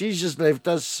Cheryl, she's just left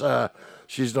us.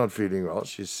 She's not feeling well.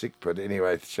 She's sick. But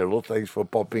anyway, Cheryl, thanks for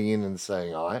popping in and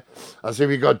saying hi. I see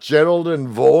we got Gerald and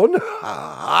Vaughan.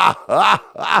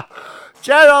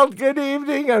 Gerald, good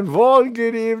evening. And Vaughan,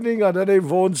 good evening. I don't know if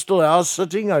Vaughan's still house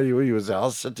sitting. He was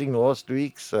house sitting last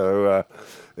week. So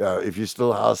if you're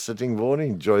still house sitting, Vaughan,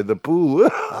 enjoy the pool.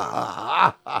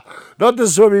 Not the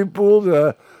swimming pool,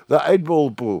 the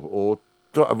 8-ball pool. Or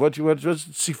what was it?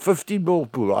 15-ball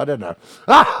pool. I don't know.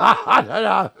 I don't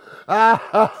know.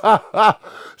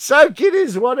 So,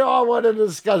 kiddies, what do I want to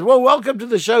discuss? Well, welcome to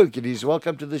the show, kiddies.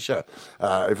 Welcome to the show.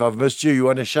 If I've missed you, you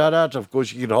want a shout out, of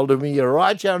course, you can hold of me. You're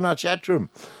right here in our chat room.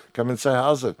 Come and say,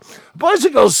 how's it? Boys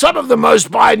and girls, some of the most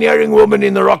pioneering women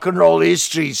in the rock and roll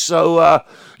history. So,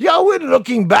 we're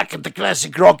looking back at the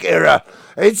classic rock era.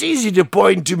 It's easy to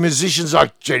point to musicians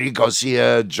like Jerry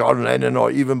Garcia, John Lennon,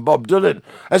 or even Bob Dylan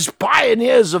as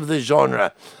pioneers of the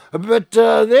genre. But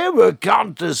there were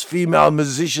countless female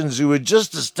musicians who were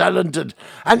just as talented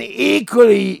and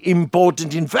equally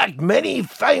important. In fact, many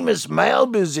famous male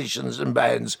musicians and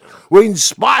bands were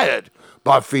inspired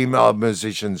by female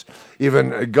musicians,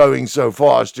 even going so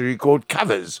far as to record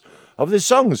covers of their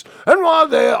songs. And while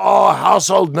there are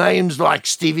household names like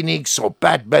Stevie Nicks or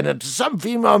Pat Bennett, some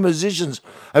female musicians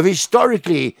have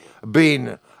historically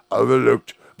been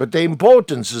overlooked, but their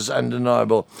importance is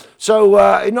undeniable. So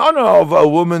in honor of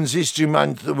Women's History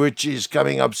Month, which is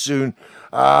coming up soon,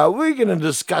 we're going to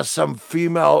discuss some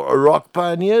female rock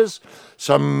pioneers,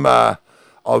 some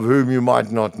of whom you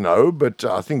might not know, but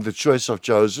I think the choice I've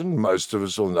chosen, most of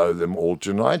us will know them all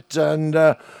tonight,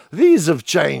 and these have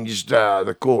changed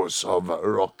the course of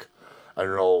rock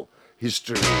and roll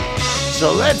history.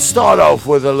 So let's start off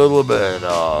with a little bit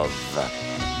of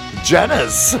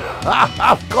Janis.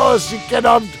 Of course, you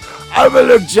cannot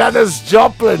overlook Janis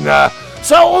Joplin.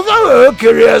 So although her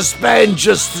career spanned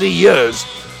just 3 years,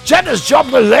 Janis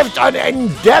Joplin left an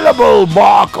indelible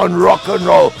mark on rock and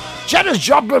roll. Janis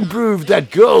Joplin proved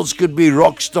that girls could be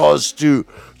rock stars too.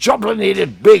 Joplin hit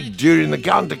it big during the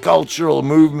countercultural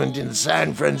movement in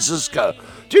San Francisco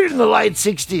during the late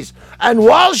 60s. And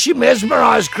while she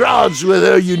mesmerized crowds with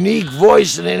her unique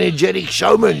voice and energetic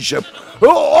showmanship, her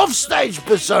offstage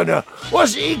persona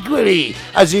was equally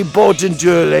as important to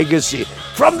her legacy.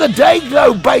 From the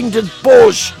Dayglow-painted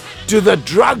Porsche to the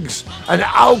drugs and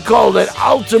alcohol that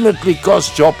ultimately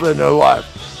cost Joplin her life,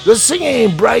 the singer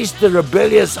embraced the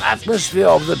rebellious atmosphere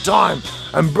of the time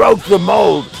and broke the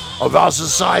mold of our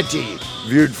society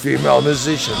viewed female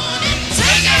musicians.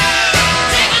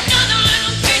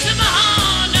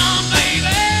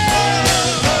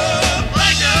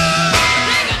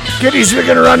 Kiddies, we're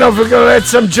going to run off. We're going to let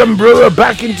some Jim Brewer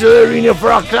back into the arena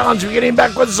for our clowns. We're getting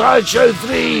back with Sideshow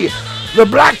 3. The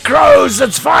Black Crows,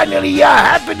 it's finally here.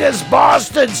 Happiness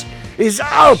Bastards is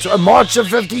out on March the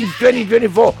 15th,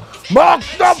 2024. Mark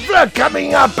Knopfler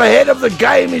coming up ahead of the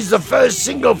game is the first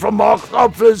single from Mark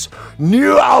Knopfler's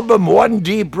new album, One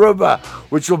Deep River,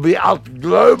 which will be out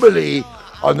globally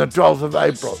on the 12th of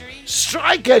April.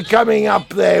 Striker coming up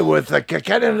there with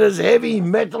Canada's heavy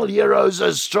metal heroes.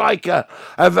 Striker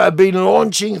have been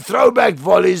launching throwback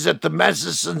volleys at the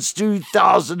masses since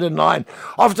 2009.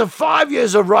 After 5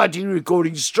 years of writing and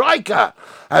recording, Striker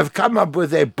have come up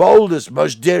with their boldest,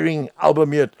 most daring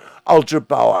album yet, Ultra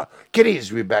Power.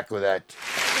 Kiddies, we're back with that.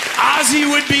 Ozzy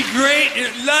would be great.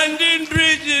 London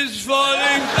Bridge is falling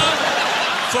down,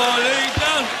 falling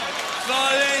down,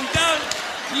 falling down.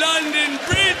 London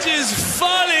Bridge is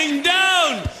falling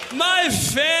down, my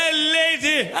fair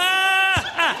lady.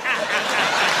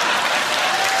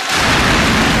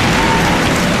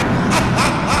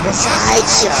 The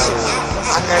Sideshow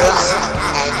on the Rock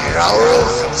and Roll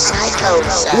Psycho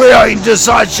Circus. We are into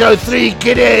Sideshow 3,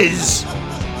 kiddies.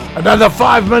 Another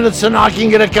 5 minutes and I can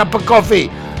get a cup of coffee.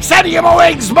 Standing on my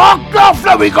wings, Mark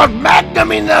Knopfler. We got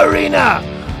Magnum in the arena.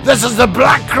 This is the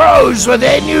Black Crows with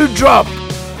their new drop,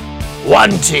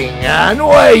 wanting and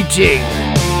waiting.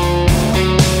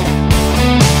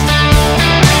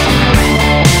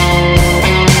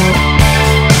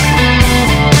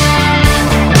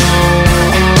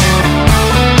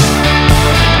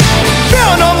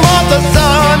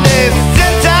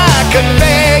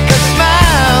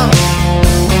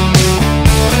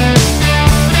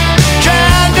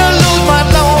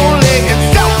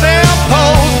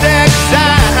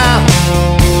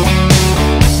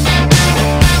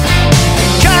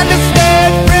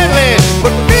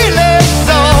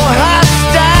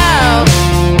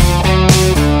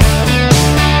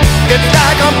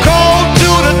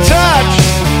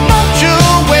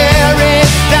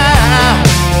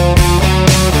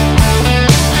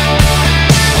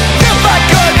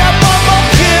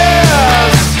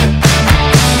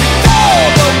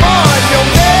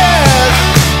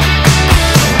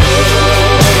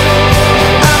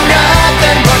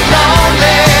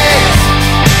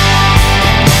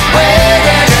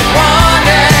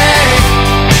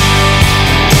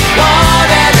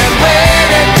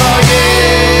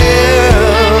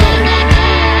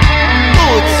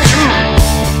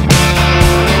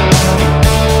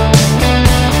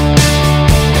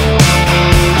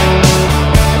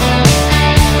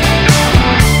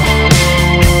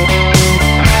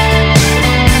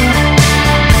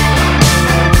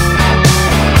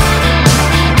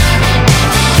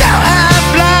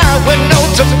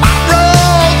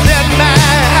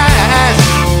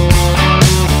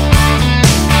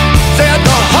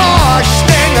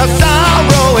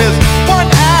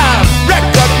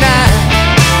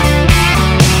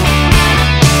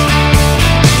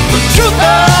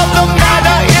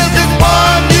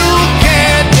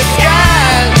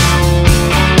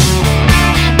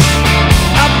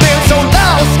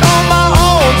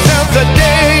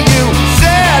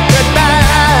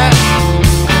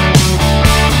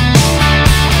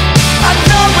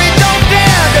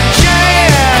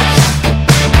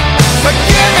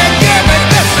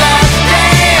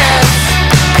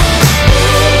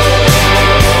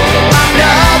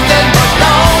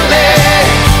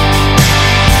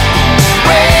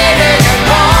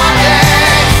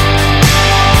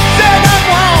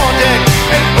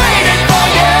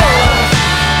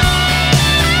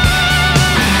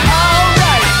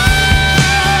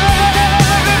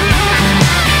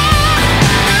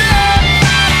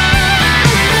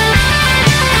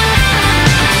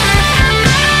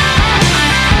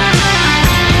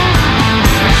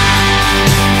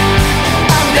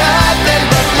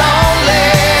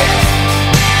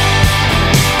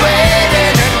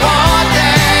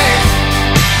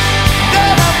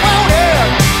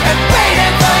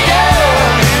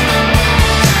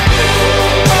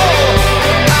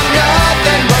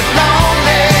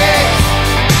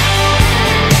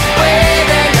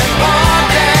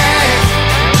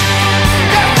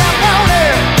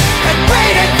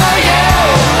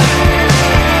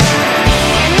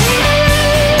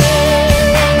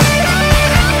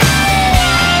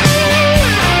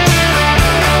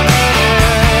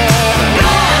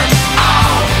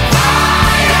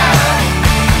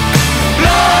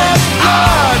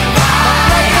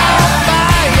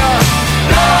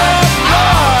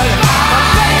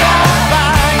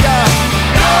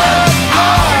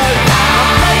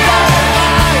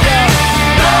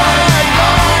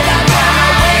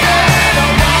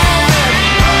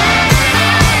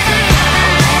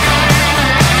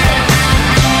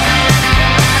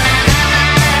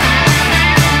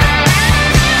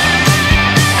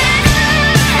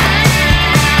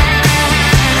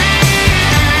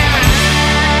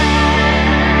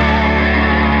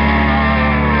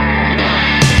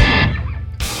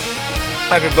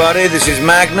 Hi everybody, this is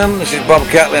Magnum, this is Bob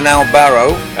Catlin, Al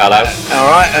Barrow. Hello.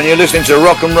 Alright, and you're listening to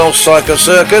Rock and Roll Psycho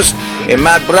Circus in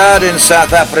Mad Brad in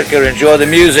South Africa. Enjoy the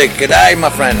music. Good day, my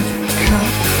friend.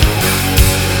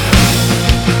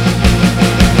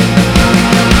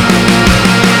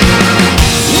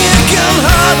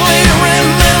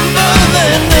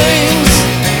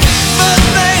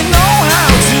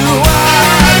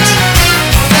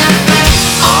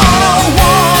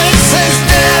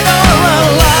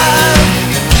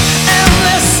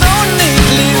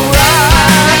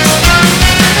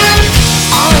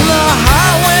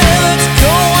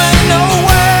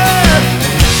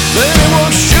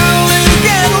 Surely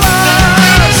get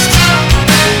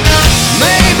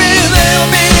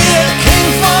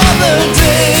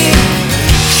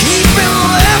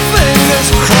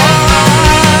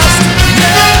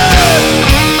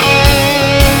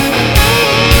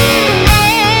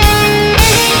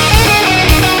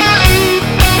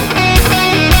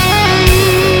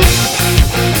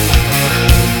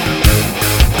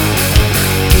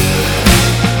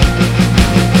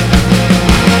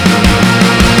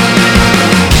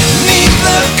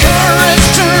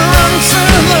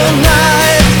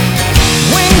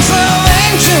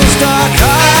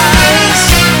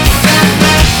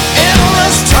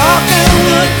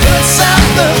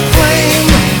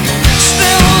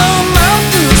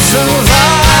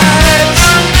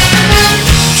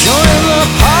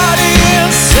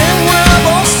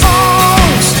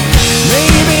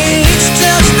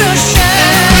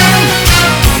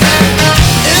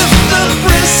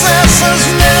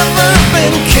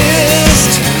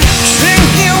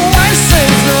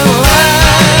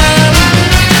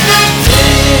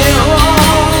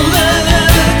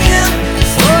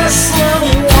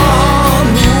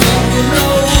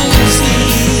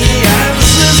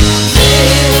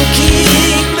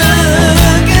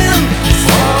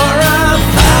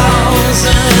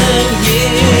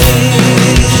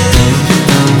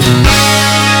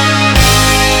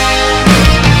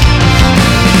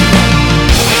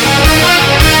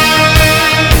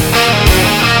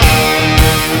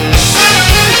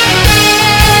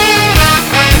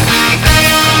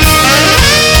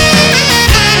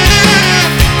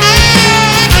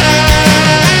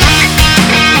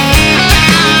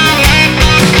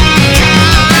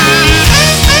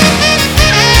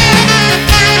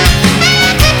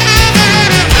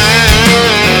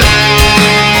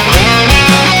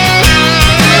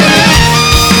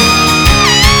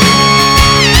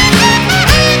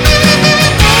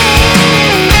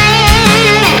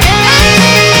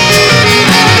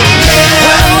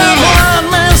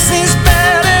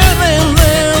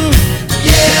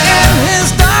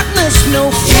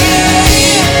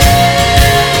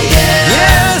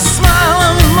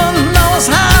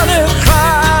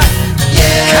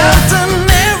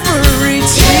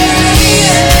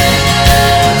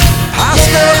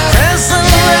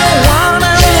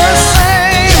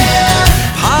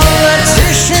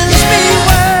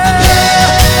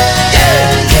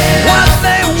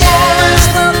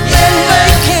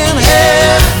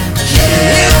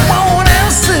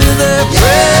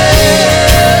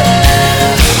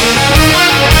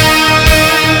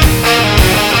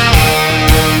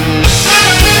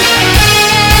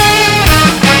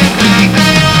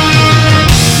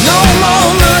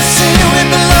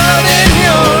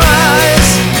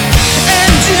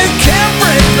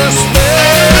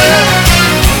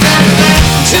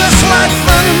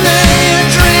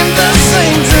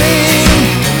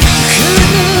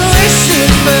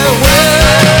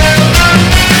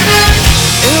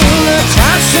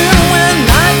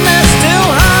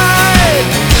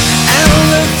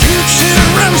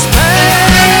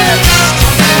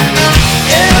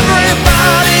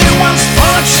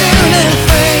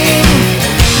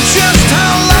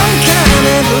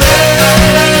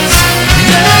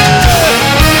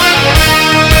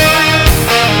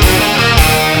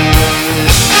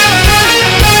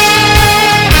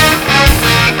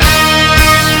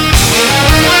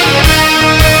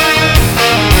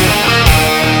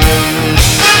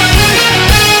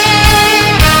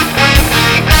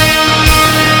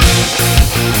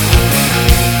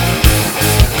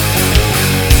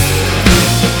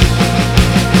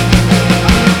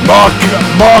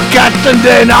Mark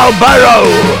Atlenden Albaro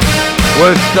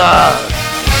with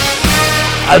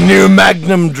a new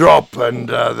Magnum drop, and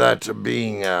that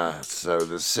being so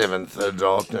the Seventh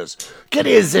Darkness.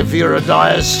 Kiddies, if you're a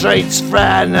Dire Straits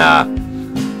fan,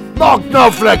 Mark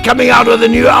Knopfler coming out with a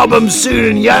new album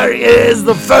soon. Here is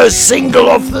the first single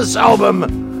off this album,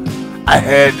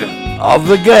 Ahead of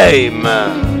the Game.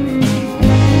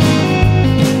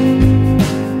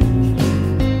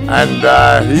 And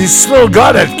he's still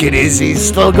got it, kiddies, he's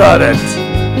still got it.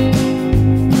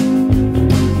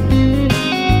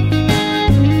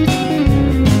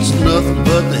 It's nothing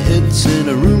but the hits in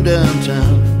a room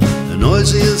downtown. The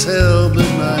noisy as hell but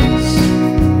nice.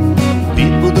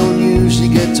 People don't usually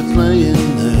get to play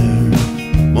in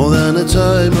there more than a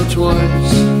time or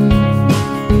twice.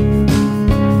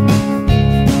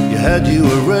 You had you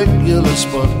a regular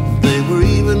spot, they were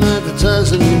even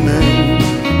advertising your name.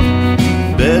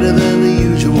 Better than the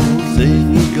usual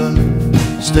thing you got,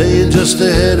 staying just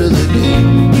ahead of the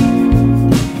game.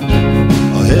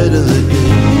 Ahead of the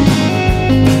game.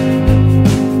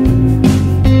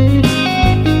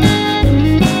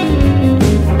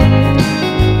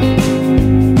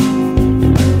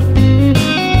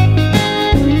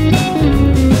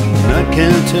 And I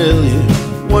can't tell you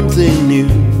one thing new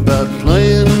about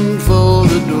playing for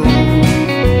the door.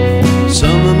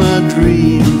 Some of my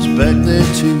dreams back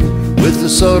there too, with the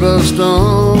sawdust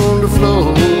on the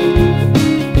floor.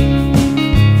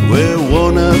 We're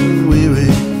worn out and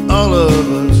weary, all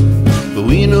of us, but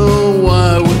we know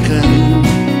why we came.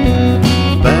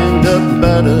 Banged up and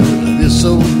battered like this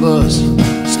old bus,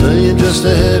 staying just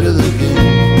ahead of the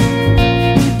game.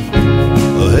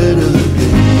 Ahead of the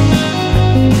game.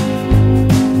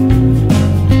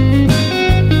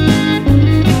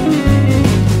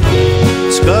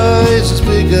 Skies as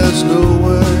big as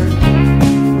nowhere,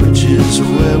 it's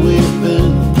where we've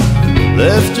been.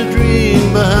 Left a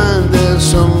dream behind there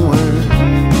somewhere.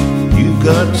 You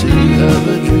got to have a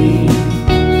dream.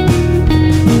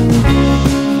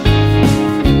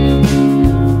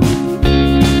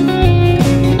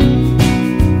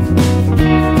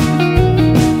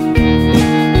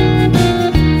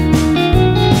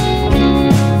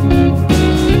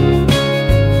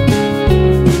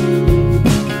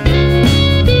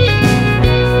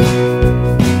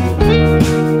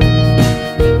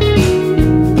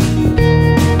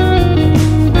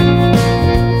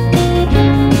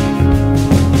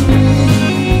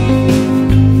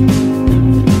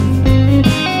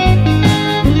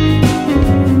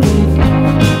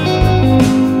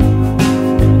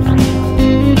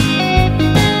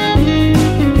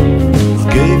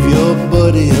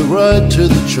 To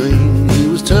the train, he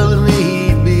was telling me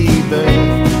he'd be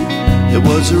back. There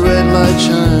was a red light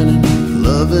shining,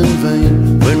 love in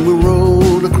vain, when we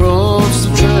rolled across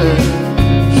the track.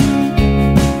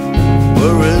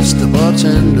 Whereas the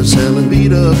bartender selling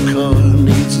beat up car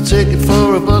needs a ticket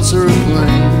for a bus or a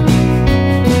plane.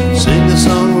 Sing the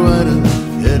songwriter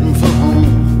heading for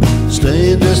home,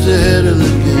 staying just ahead of the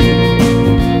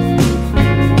game.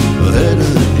 Ahead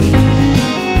of the game.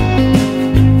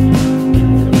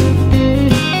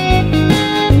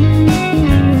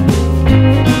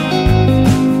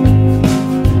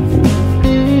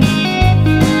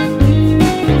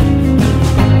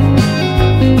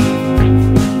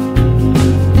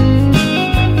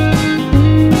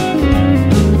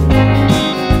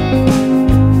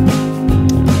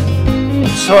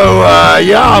 So,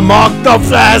 yeah, Mark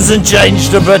Knopfler hasn't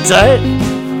changed a bit, eh?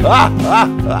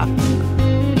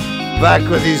 Back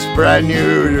with his brand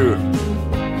new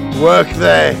work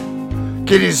there.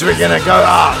 Kiddies, we're gonna go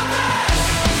up.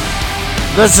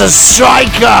 This is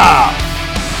Striker.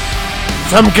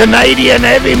 Some Canadian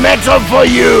heavy metal for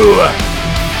you.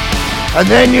 And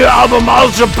then your album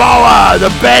Ultra Power,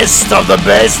 the best of the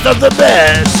best of the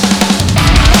best.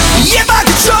 If I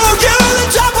could show you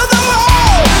the top of the wall,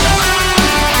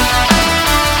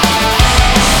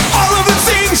 all of the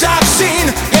things I've seen,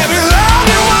 every long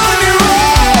and winding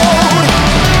road,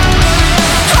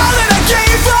 all that I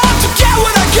gave up to get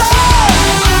what I got,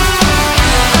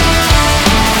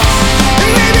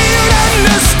 and maybe you'd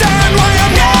understand why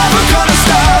I'm never gonna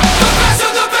stop. The best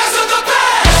of the best of the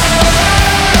best.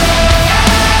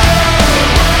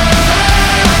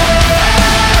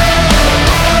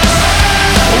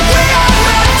 We are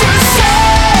meant to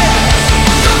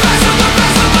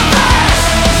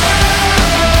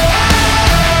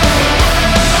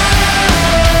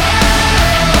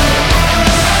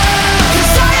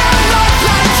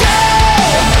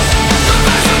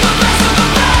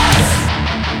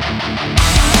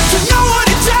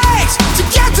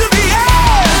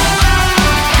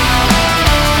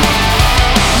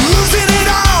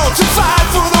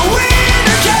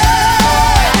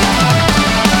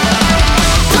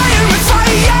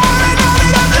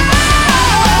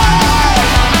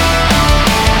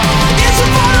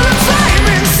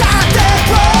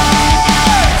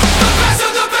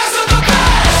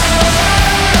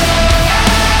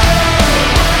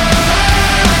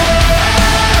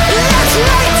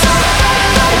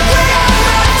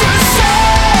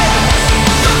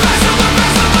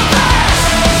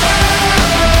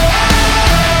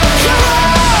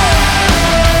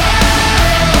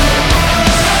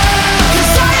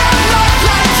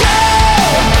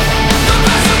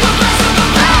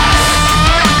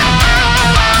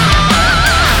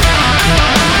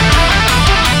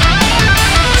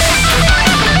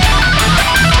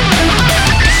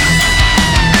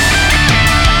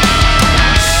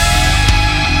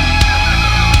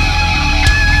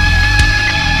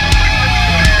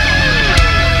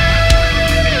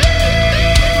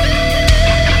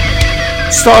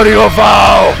starting off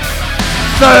our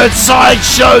third side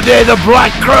show there, the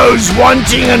Black Crowes,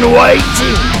 Wanting and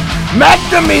Waiting.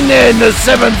 Magnum in there in the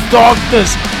Seventh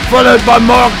Darkness, followed by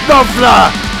Mark Knopfler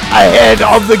ahead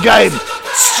of the game.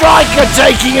 Striker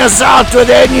taking us out with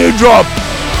their new drop.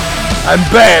 And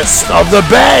best of the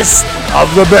best of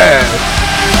the best.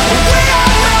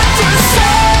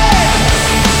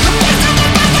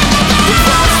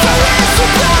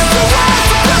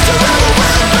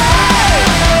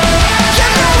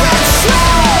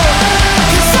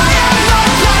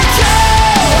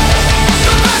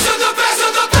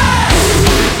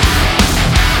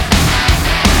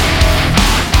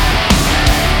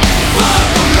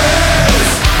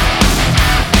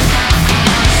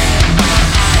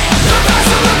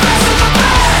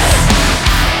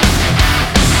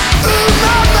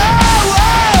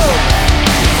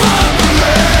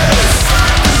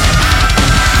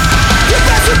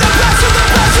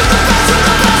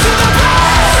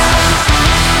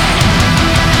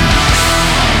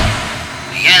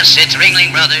 It's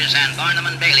Ringling Brothers and Barnum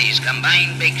and Bailey's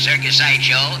combined big circus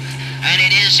sideshow, and it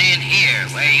is in here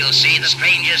where you'll see the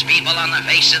strangest people on the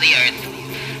face of the earth.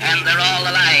 And they're all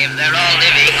alive, they're all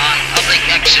living on public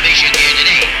exhibition here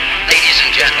today. Ladies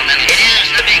and gentlemen, it is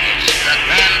the biggest, the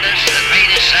grandest, the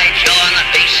greatest sideshow on the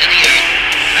face of the earth,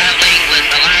 traveling with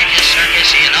the largest circus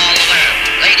in all the world.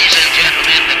 Ladies and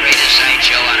gentlemen, the greatest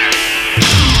sideshow on earth.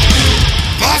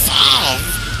 This is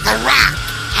the Rock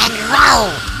and Roll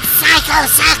Psycho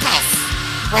Circus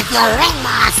with your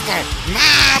ringmaster,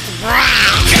 Mad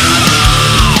Brad.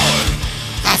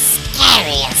 The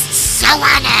scariest show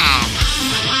on earth.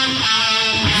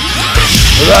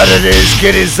 That it is,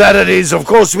 kiddies, that it is. Of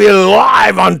course, we're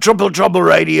live on Triple Trouble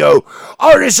Radio,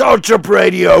 RSL Trip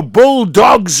Radio,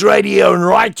 Bulldogs Radio, and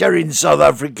right here in South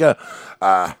Africa,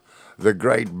 the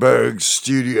Great Berg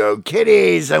Studio.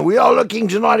 Kiddies, and we are looking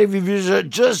tonight, if you've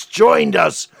just joined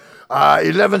us,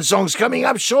 11 songs coming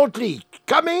up shortly,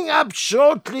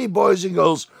 boys and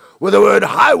girls, with the word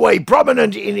highway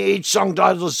prominent in each song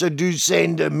title. So do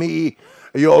send me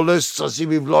your lists. I see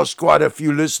we've lost quite a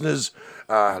few listeners.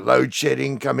 Load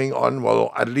shedding coming on.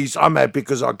 Well, at least I'm happy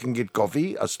because I can get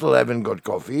coffee. I still haven't got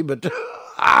coffee, but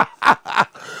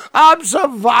I'm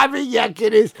surviving. Yeah,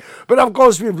 it is. But of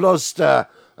course, we've lost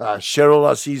Cheryl.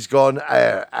 I see, he's gone.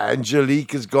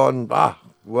 Angelique is gone.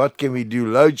 What can we do?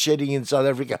 Load shedding in South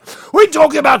Africa. We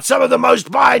talk about some of the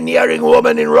most pioneering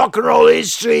women in rock and roll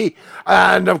history.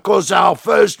 And of course, our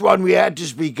first one we had to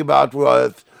speak about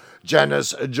was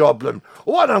Janis Joplin.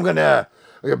 What I'm going to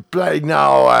play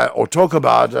now, or talk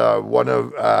about, one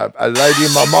of a lady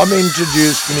my mom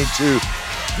introduced me to.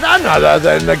 None other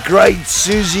than the great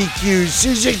Susie Q.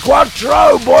 Susie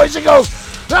Quattro, boys and girls.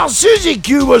 Now, Susie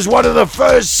Q was one of the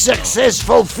first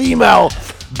successful female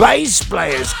bass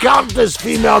players. Countless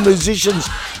female musicians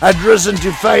had risen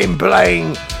to fame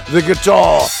playing the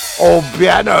guitar or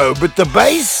piano, but the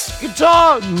bass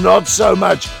guitar, not so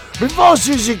much. Before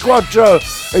Susie Quattro,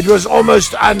 it was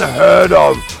almost unheard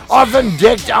of, often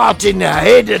decked out in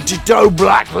head-to-toe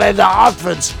black leather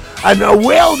outfits and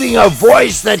wielding a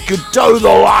voice that could toe the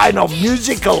line of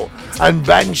musical and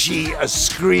banshee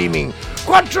screaming.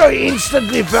 Quattro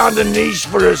instantly found a niche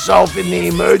for herself in the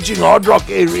emerging hard rock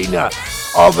arena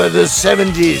of the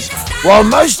 70s. While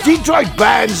most Detroit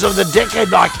bands of the decade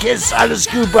like Kiss, Alice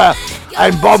Cooper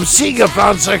and Bob Seger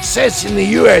found success in the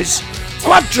US,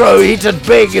 Quattro hit it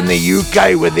big in the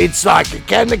UK with hits like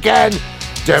Can the Can,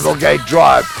 Devilgate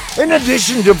Drive. In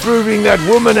addition to proving that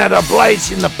women had a place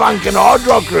in the punk and hard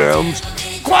rock realms,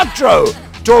 Quattro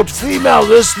taught female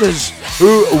listeners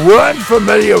who weren't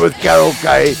familiar with Carol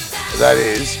Kaye, that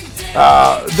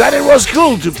it was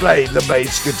cool to play the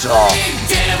bass guitar.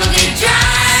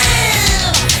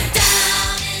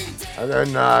 And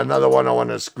then another one I want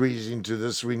to squeeze into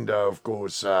this window, of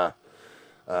course,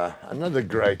 another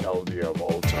great oldie of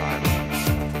all time.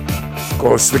 Of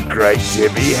course, the great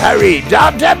Debbie Harry.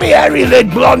 Now, Debbie Harry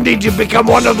led Blondie to become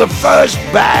one of the first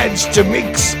bands to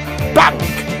mix punk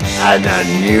and a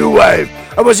new wave.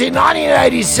 It was in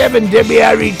 1987 Debbie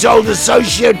Harry told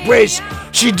Associated Press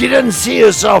she didn't see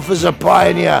herself as a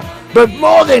pioneer. But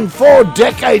more than 4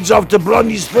 decades after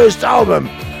Blondie's first album,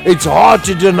 it's hard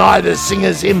to deny the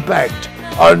singer's impact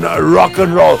on rock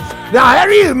and roll. Now,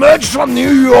 Harry emerged from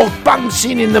New York punk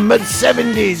scene in the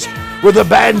mid-70s with the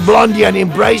band Blondie and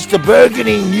embraced the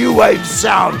burgeoning new wave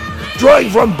sound. Drawing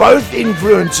from both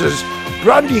influences,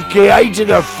 Blondie created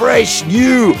a fresh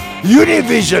new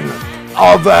unison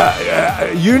of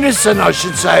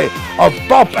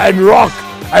pop and rock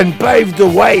and paved the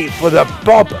way for the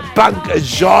pop-punk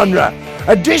genre.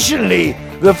 Additionally,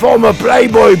 the former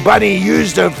Playboy bunny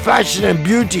used her fashion and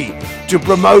beauty to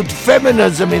promote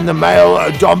feminism in the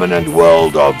male-dominant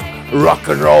world of rock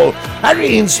and roll, and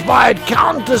he inspired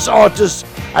countless artists,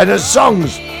 and his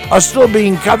songs are still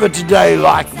being covered today,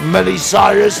 like Miley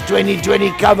Cyrus' 2020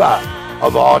 cover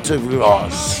of Heart of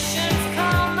Glass.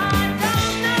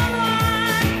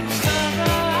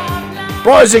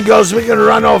 Boys and girls, we're going to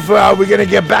run off. We're going to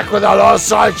get back with our last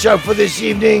sideshow for this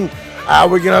evening.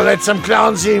 We're going to let some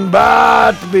clowns in,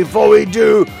 but before we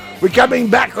do, we're coming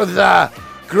back with a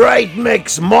great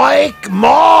mix. Mike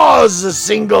Mars, a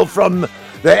single from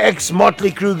the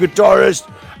ex-Motley Crue guitarist,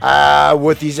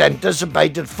 with his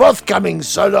anticipated forthcoming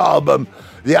solo album,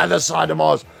 The Other Side of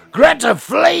Mars. Greta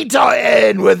Fleet are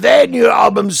in with their new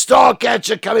album,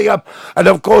 Starcatcher, coming up. And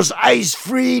of course, Ace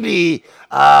Frehley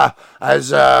has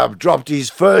dropped his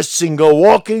first single,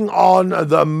 Walking on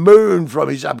the Moon, from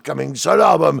his upcoming solo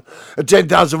album,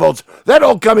 10,000 Volts. That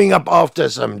all coming up after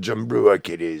some Jim Brewer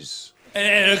kiddies.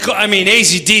 And I mean,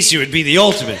 AC/DC would be the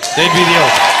ultimate. They'd be the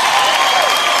ultimate.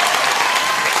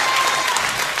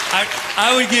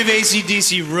 I would give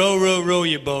AC/DC row, row, row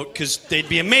your boat, because they'd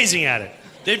be amazing at it.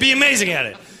 They'd be amazing at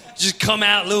it. Just come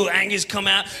out, Lou Angus come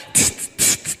out.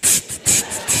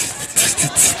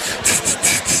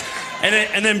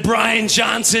 And then Brian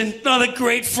Johnson, another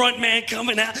great front man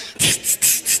coming out.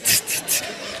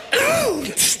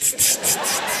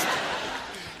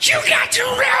 You got to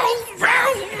roll,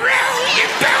 roll, roll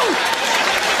your boat.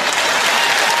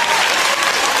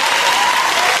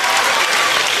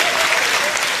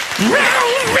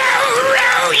 Roll, roll,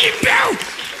 roll your boat.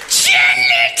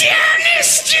 Gently down the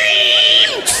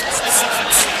stream.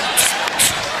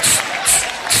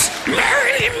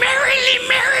 Merrily, merrily,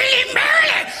 merrily,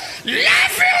 merrily.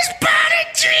 Life is but a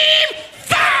dream.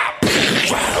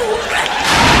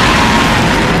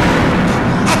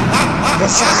 The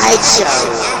sideshow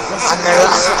on the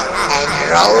Rock and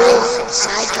Roll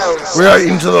Psychos. We are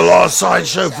into the last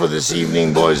sideshow for this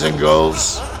evening, boys and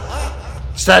girls.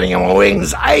 Standing on my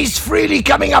wings, Ace Frehley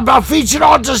coming up, our featured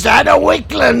artist Hannah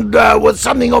Wickland with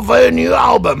something of her new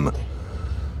album.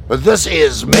 But this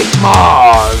is Mick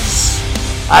Mars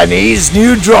and his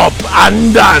new drop,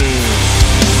 Undone.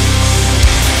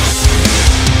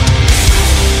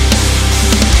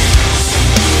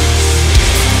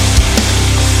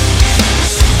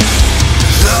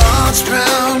 Thoughts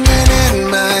drowning in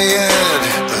my head,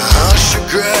 the harsh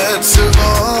regrets of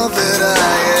all that I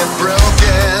had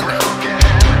broken.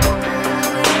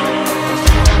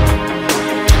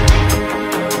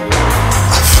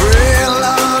 My frail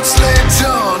hearts lay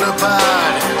torn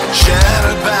apart,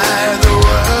 shattered by the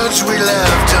words we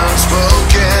left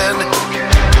unspoken.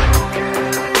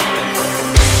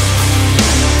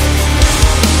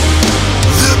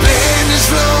 The pain is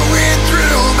flowing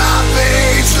through my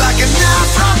veins like a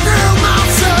knife right through my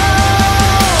soul.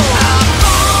 I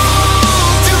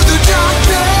fall to the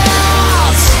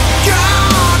darkness,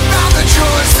 gone by the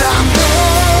choice I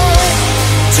made.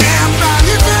 Damned by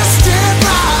your misted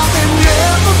love that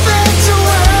never fades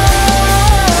away.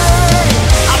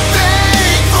 I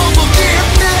beg for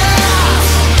forgiveness,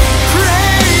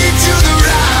 pray to the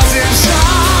rising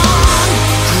sun.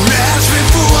 Grasping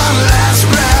for one last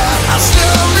breath, I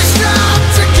slowly start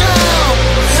to go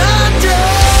under.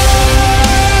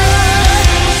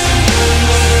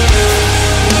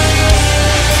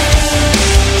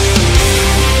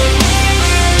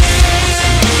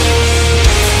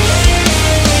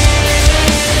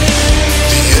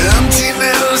 The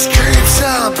emptiness creeps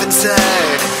up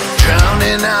inside,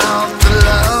 drowning out the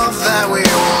love that we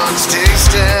once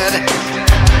tasted.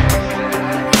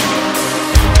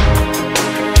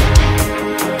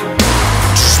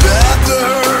 Despite the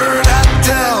hurt, I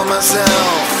tell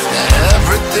myself that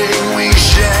everything we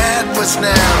shared was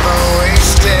never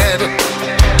wasted.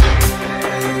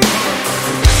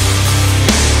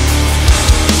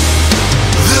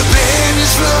 The pain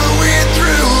is flowing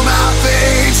through my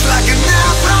veins like a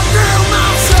knife right through my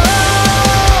soul.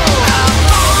 I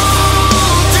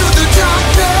fall to the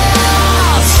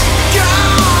darkness,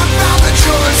 gone by the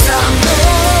choice I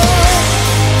made.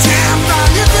 Damned by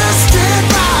your misted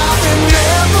love that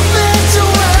never fades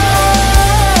away.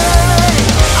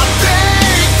 I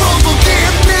beg for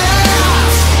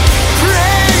forgiveness, pray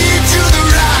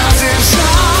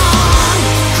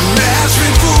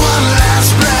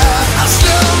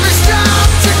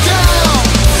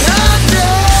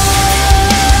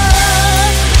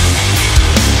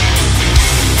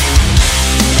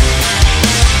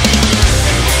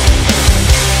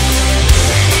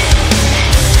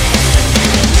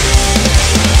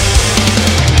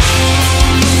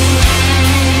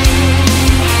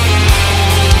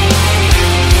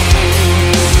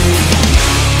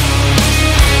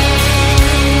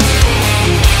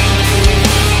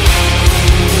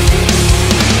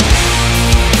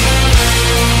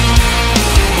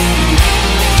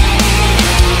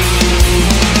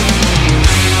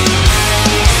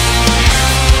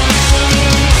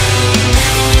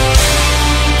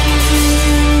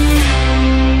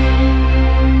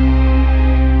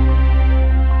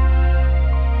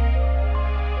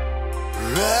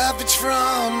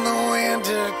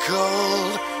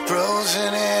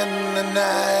dancing in the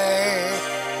night,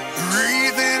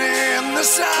 breathing in the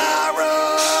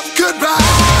sorrow of goodbye.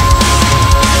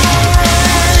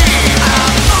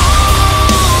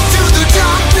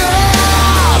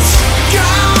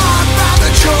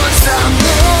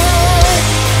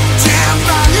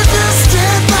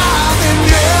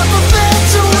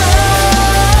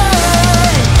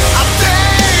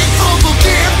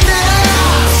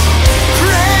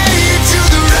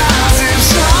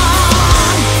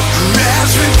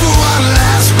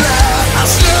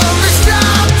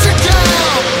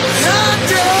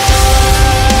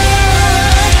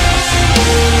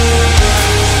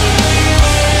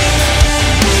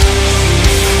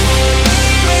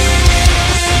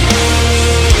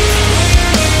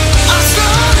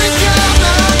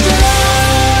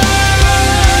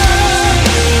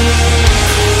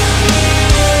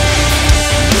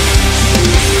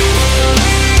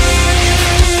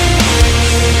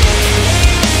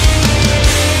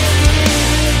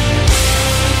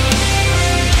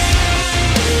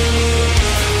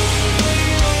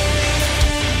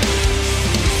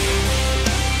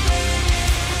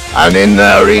 And in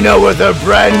the arena with a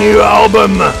brand new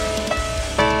album,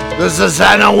 this is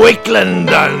Anna Wickland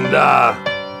and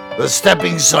the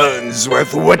Stepping Stones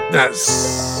with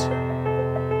Witness.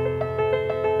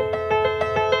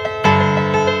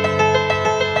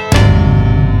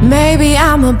 Maybe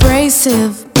I'm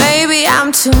abrasive, maybe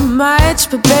I'm too much,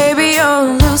 but baby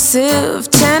you're elusive,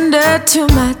 tender to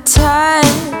my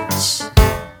touch.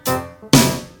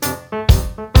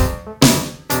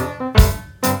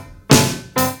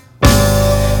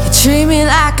 Treat me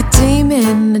like a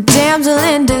demon, a damsel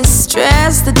in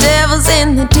distress. The devil's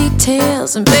in the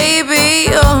details, and baby,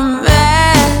 you're a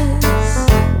mess.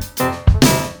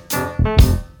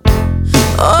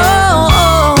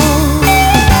 Oh,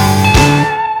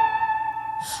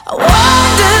 I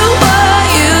wonder what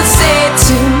you'd say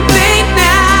to me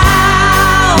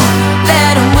now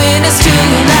that I'm witness to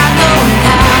you not going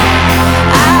out.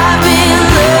 I've been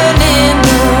learning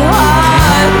the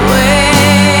hard way.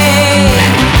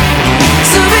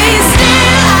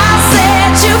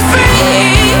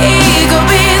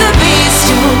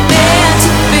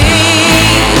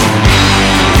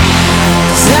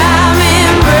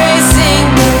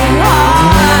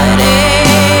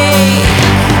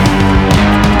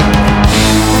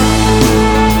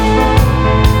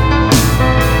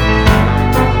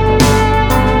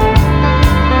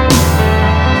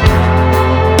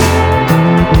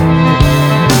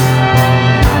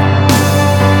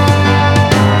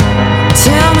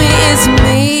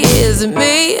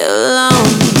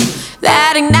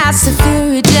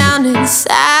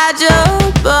 Inside your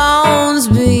bones,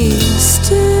 be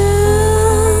still.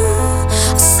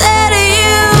 Set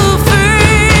you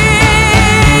free.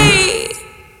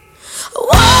 I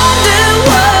wonder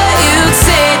what you'd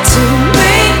say to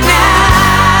me now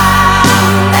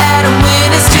that I'm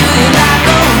witness to you not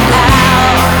going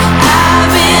out. I've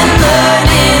been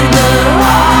learning the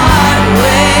hard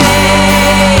way.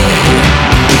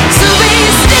 So be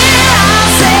still, I'll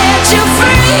set you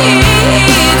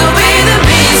free. Go be the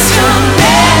beast you're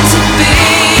meant to be.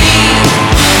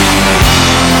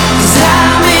 'Cause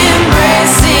I'm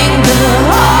embracing the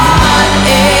heartache.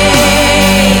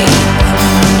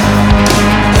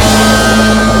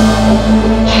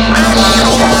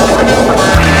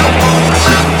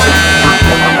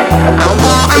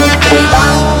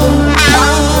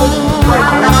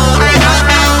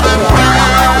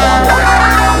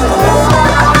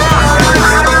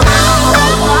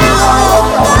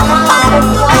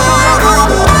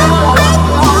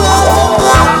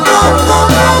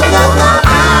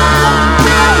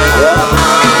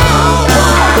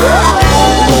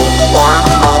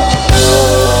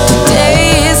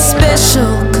 Today is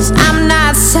special 'cause I'm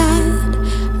not sad.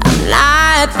 I'm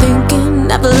not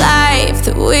thinking of a life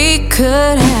that we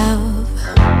could have.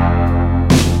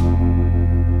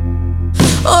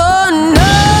 Oh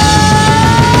no.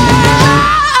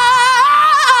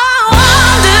 I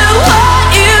wonder what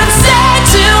you'd say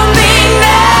to me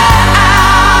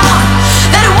now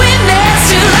that I witnessed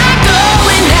you like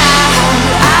going out.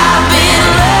 I've been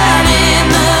learning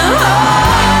the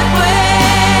hard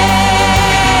way.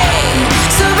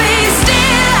 So be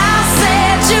still, I'll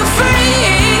set you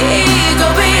free. Go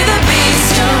be the beast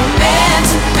you're meant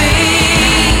to be.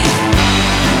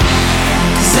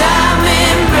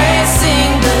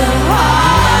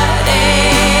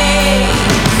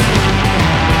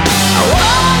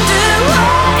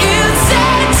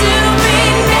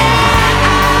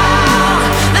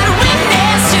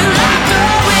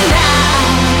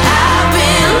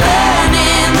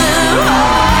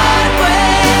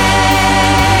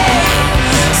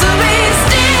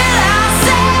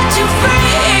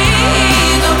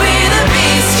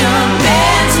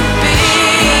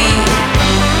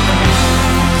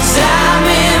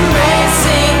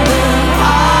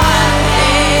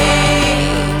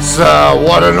 Jeez,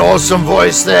 what an awesome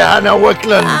voice there, Hannah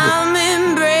Wickland. I'm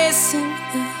embracing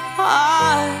the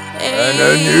heartache. And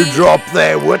a new drop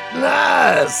there,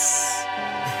 Witness.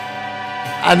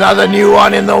 Another new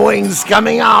one in the wings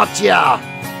coming out here.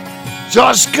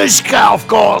 Josh Kushka, of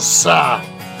course,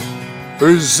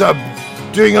 who's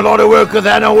doing a lot of work with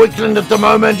Hannah Wickland at the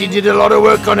moment. He did a lot of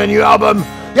work on a new album.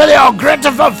 Yeah, they are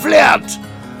Gretifer Flirt.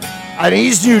 And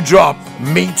his new drop,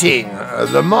 Meeting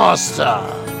the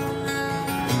Master.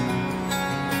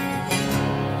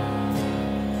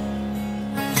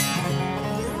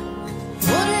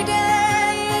 What a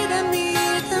day to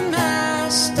meet the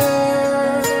master.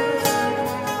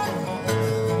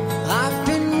 I've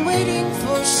been waiting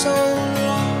for so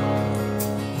long.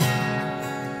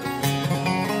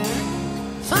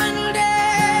 Final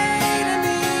day to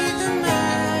meet the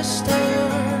master.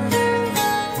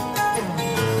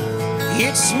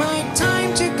 It's my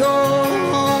time to go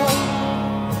home.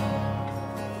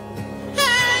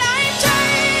 And I'm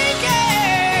taken,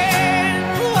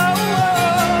 whoa,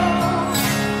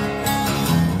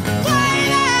 by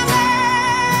the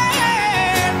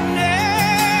madness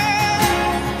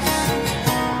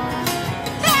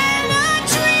and the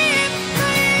trip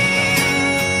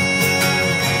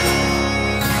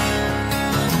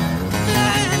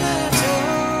and the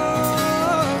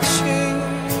touching.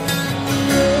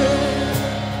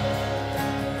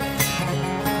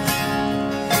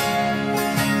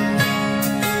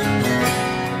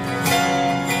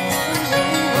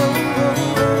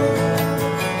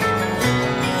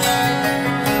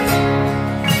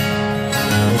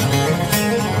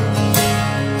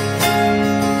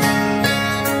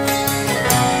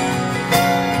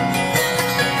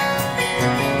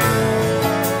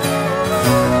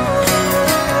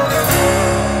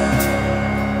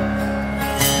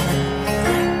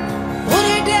 What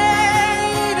a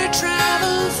day to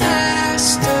travel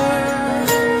faster.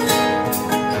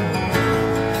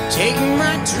 Taking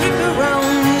my trip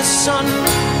around the sun.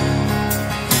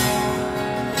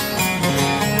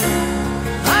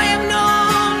 I have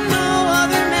known no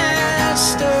other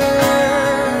master.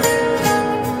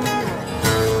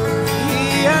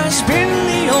 He has been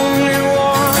the only one.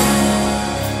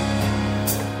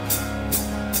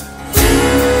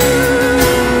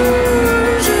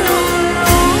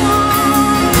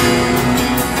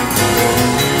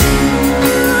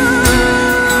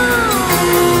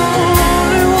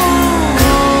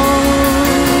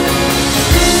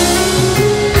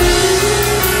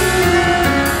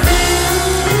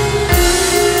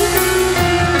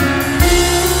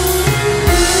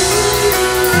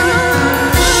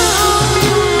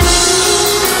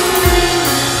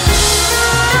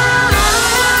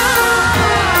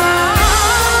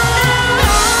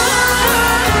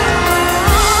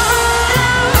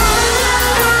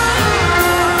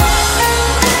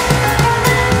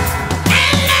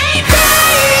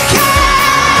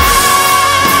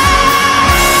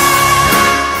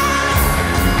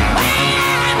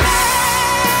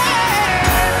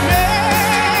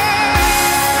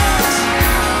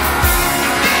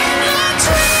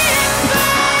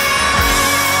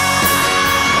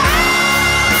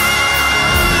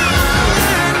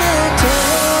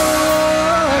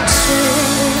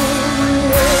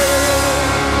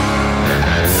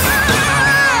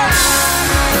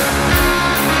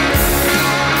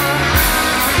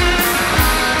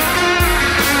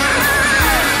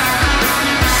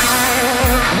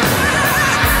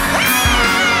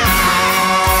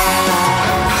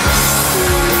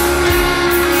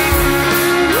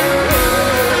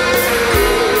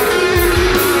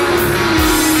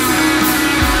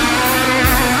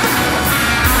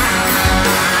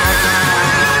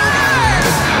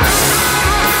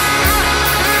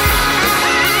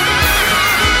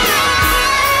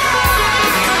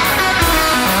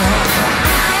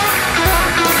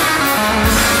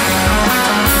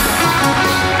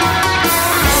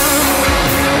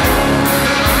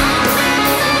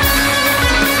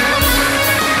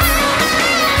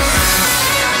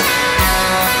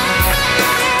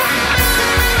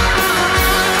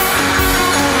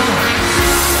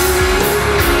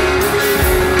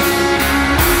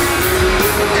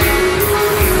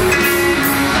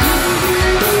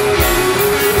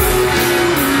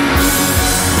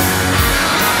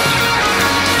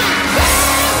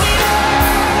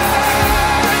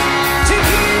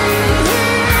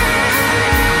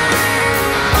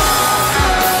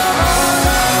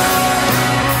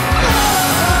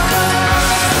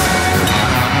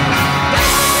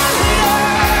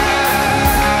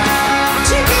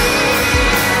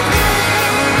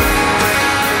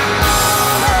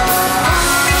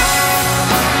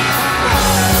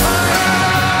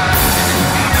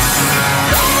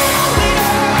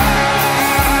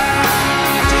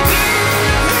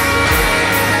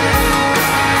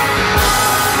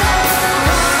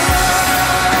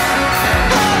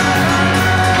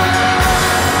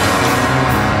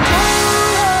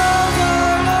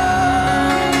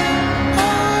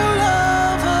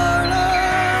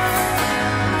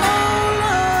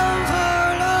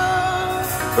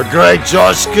 The great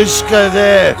Josh Kishka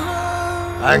there.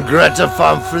 And Greta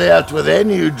Van Fleet with their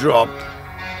new drop.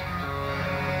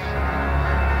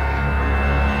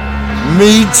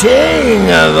 Meeting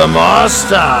the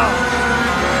Master.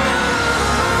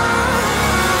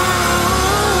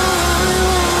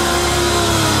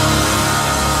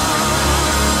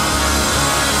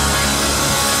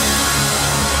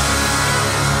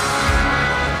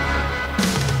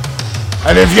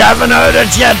 And if you haven't heard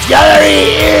it yet, here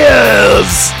he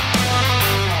is!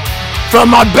 From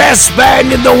my best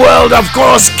band in the world, of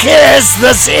course, Kiss,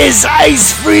 this is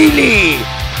Ace Frehley.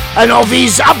 And of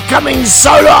his upcoming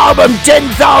solo album,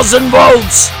 10,000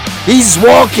 Volts, he's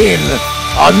Walking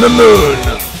on the Moon.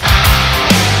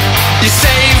 You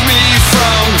saved me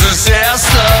from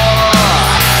disaster.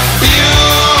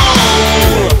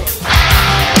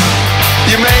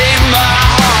 You made my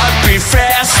heart beat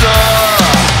faster.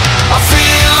 I'm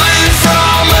feeling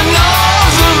from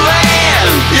another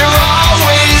land. You're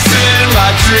always in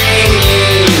my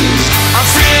dreams. I'm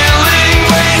feeling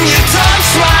when you touch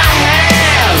my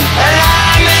hand, and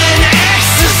I'm in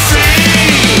ecstasy.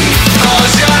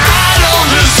 'Cause you're out of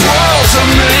this world to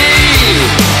me,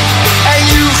 and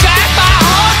you got my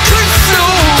heart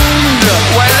consumed.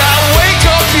 When I wake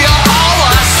up, you're all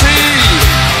I see.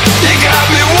 You got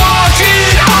me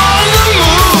walking on the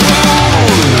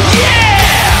moon. Yeah.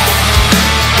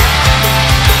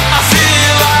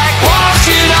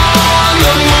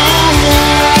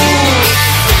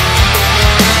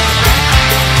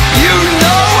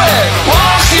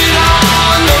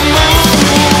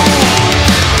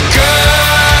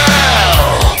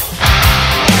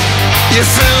 You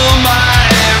fill my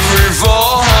every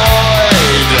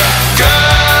void,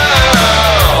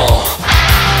 girl.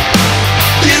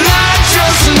 You're not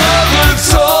just another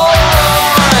toy.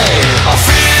 I'm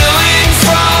feeling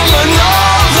from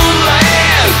another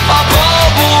land. Our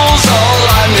bubble's all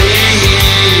I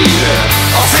need.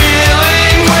 I'm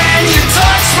feeling when you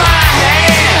touch my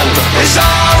hand. It's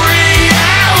our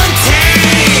reality.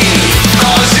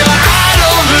 'Cause you're out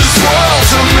of this world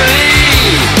to me.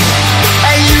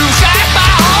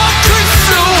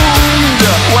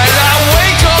 When I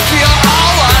wake up, you're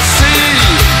all I see.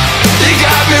 You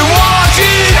got me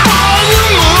walking on the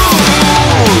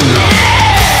moon.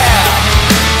 Yeah.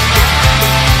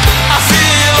 I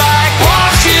feel like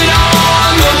walking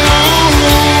on the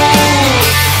moon.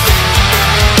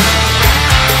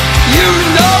 You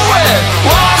know it,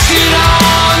 walking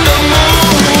on the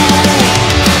moon.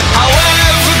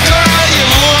 However, girl, you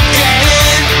look at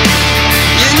it,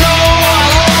 you know our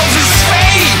love is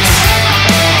fate.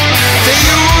 The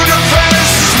universe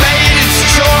has made its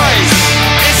choice.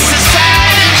 It's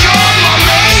decided you're my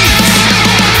mate.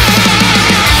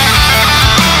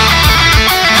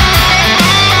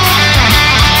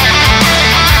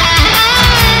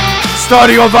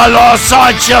 Starting off our last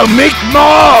sideshow, Mick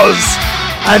Mars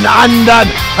and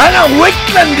Undone. And a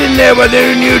Wickland in there with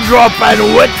their new drop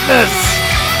and Witness.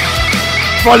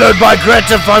 Followed by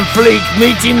Greta Van Fleet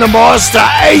meeting the Master,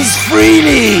 Ace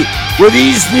Frehley, with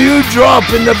his new drop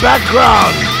in the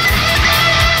background.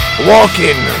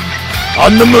 Walking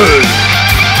on the Moon.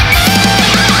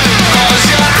 'Cause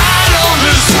you're out of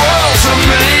this world to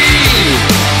me,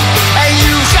 and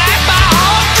you got my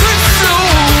heart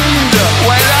consumed.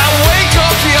 When I wake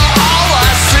up, you're all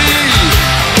I see.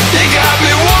 You got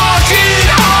me walking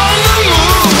on the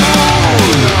moon.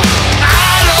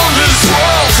 Out of this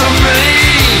world to me,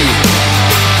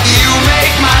 you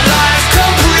make my life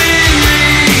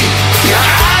complete. You're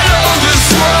out of this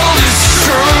world, it's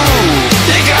true.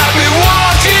 You got me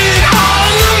walking on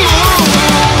the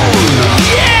moon.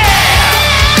 Yeah.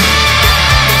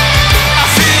 I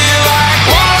feel like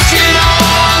walking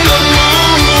on the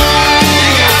moon.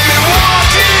 You got me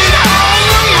walking on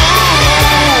the moon.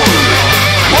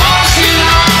 Walking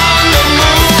on the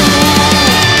moon.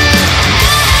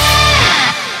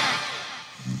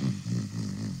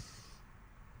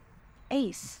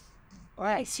 Ace.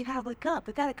 Ace, you gotta wake up.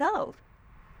 We gotta go.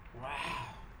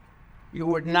 You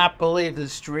would not believe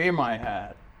this dream I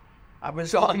had. I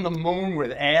was on the moon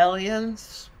with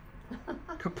aliens.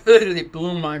 Completely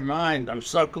blew my mind. I'm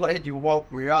so glad you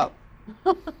woke me up.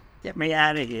 Get me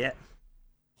out of here.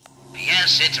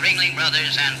 Yes, it's Ringling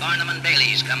Brothers and Barnum and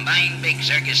Bailey's combined big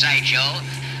circus sideshow,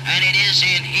 and it is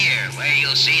in here where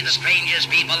you'll see the strangest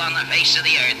people on the face of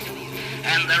the earth.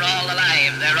 And they're all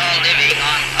alive, they're all living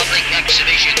on public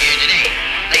exhibition here today.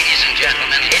 Ladies and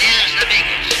gentlemen, it is the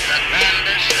biggest, the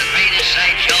grandest, the greatest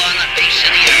sideshow on the face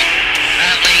of the earth,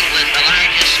 traveling with the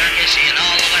largest circus in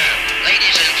all the world.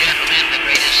 Ladies and gentlemen, the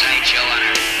greatest sideshow on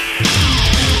earth.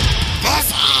 This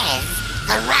is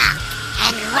the Rock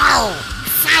and Roll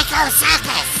Psycho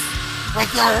Circus.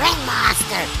 with your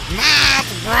ringmaster, Mad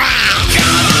Brad.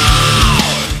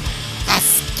 The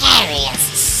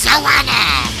scariest show on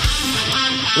earth.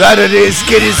 That it is,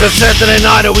 kiddies. A Saturday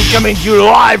night, and we coming to you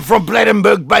live from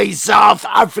Plettenberg Bay, South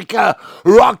Africa,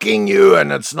 rocking you,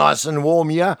 and it's nice and warm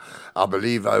here. I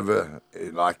believe over,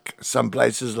 like, some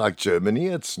places like Germany,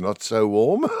 it's not so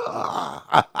warm.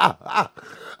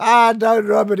 Don't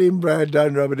rub it in, Brad,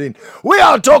 don't rub it in. We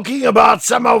are talking about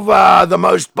some of the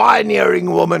most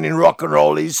pioneering women in rock and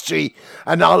roll history,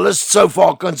 and our list so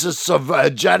far consists of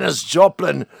Janis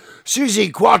Joplin, Susie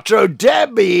Quattro,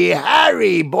 Debbie,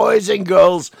 Harry, boys and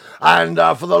girls, and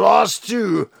for the last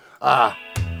two,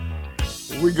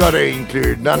 we gotta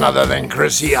include none other than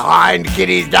Chrissie Hynde,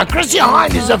 kiddies. Now, Chrissie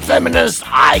Hynde is a feminist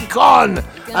icon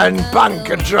and punk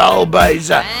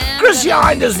trailblazer. Chrissie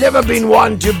Hynde has never been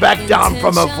one to back down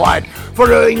from a fight. For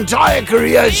her entire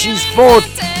career, she's fought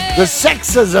the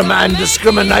sexism and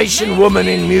discrimination women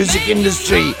in music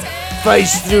industry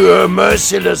face through her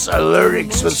merciless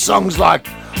lyrics with songs like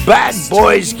Bad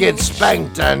Boys Get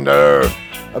Spanked and her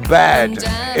bad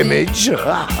image.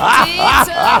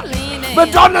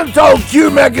 Madonna told Q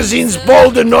Magazine's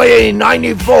Paul de Noyer in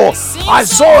 94, I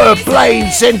saw her play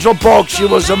in Central Park, she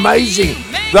was amazing.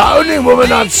 The only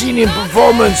woman I've seen in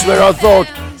performance where I thought,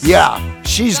 yeah,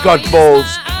 she's got balls,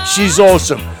 she's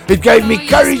awesome. It gave me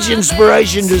courage,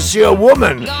 inspiration to see a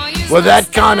woman with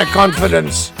that kind of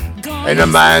confidence in a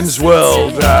man's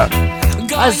world.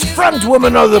 As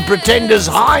frontwoman of the Pretenders,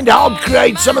 Hynde helped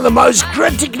create some of the most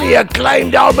critically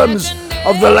acclaimed albums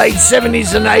of the late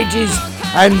 70s and 80s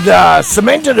and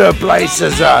cemented her place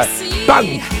as a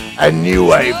punk and new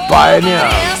wave pioneer.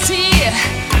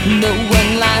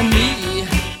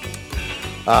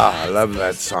 I love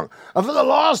that song. And for the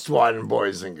last one,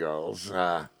 boys and girls,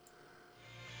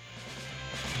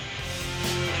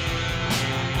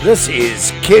 this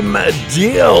is Kim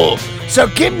Deal. So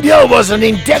Kim Deal was an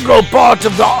integral part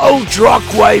of the alt rock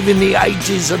wave in the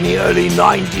 80s and the early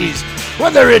 90s,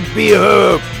 whether it be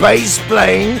her bass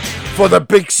playing for the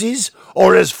Pixies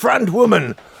or as front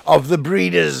woman of the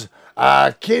Breeders.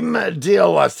 Kim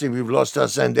Deal, I think we've lost our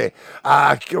sound there.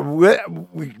 For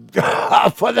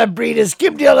the Breeders,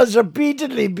 Kim Deal has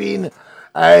repeatedly been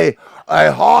a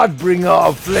hard bringer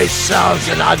of fresh sounds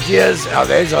and ideas. Oh,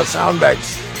 there's our sound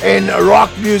bags. In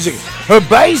rock music. Her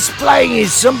bass playing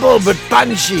is simple but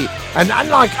punchy, and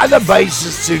unlike other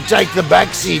bassists who take the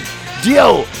backseat,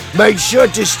 Deal makes sure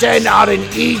to stand out in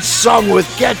each song with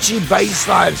catchy bass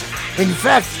lines. In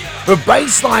fact, her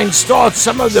bass line starts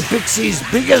some of the Pixies'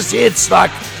 biggest hits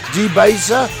like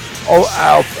Debasser or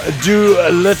Do a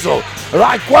Little.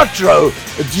 Like Quattro,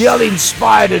 Deal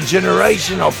inspired a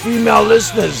generation of female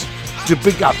listeners to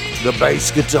pick up the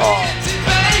bass guitar.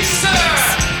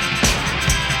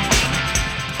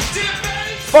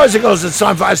 Boys and girls, it's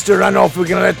time for us to run off. We're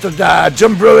going to let the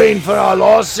Jim Brewer in for our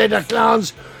last set of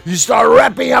clowns. You start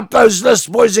wrapping up those lists,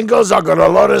 boys and girls. I've got a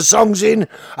lot of songs in.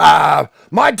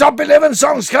 My top 11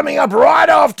 songs coming up right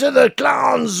after the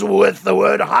clowns with the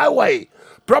word highway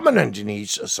prominent in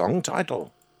each song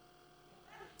title.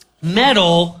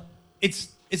 Metal,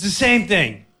 it's the same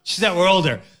thing. It's just that we're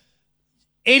older.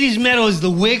 80s metal is the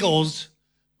Wiggles,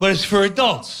 but it's for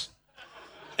adults.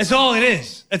 That's all it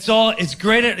is. That's all. It's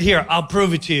great. Here, I'll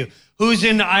prove it to you. Who's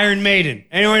in Iron Maiden?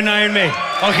 Anyone in Iron Maiden?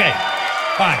 Okay,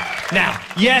 fine. Now,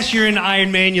 yes, you're in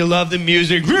Iron Maiden. You love the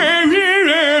music. Yeah,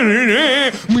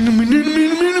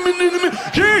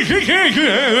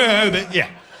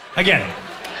 I get it.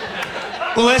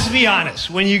 Well, let's be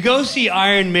honest. When you go see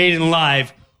Iron Maiden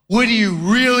live, what are you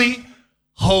really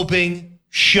hoping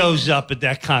shows up at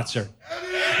that concert?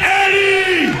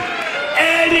 Eddie!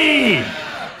 Eddie!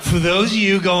 For those of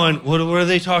you going, what are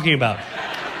they talking about?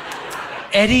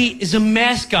 Eddie is a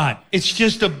mascot. It's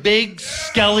just a big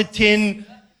skeleton.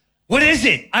 What is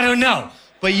it? I don't know.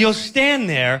 But you'll stand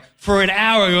there for an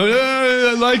hour and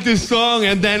go, I like this song,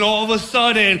 and then all of a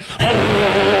sudden,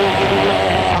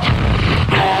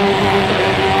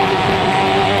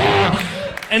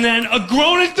 and then a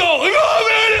grown adult, like, oh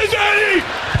man, it's Eddie!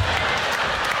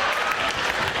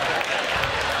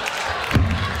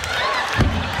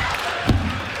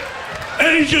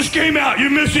 Eddie just came out.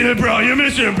 You're missing it, bro. You're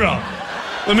missing it, bro.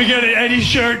 Let me get an Eddie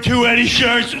shirt, 2 Eddie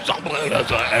shirts. It's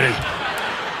Eddie.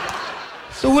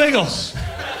 It's the Wiggles.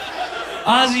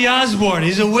 Ozzy Osbourne.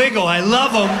 He's a Wiggle. I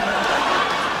love him.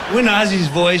 Wouldn't Ozzy's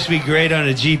voice be great on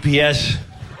a GPS?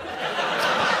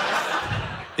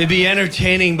 It'd be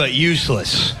entertaining but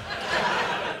useless.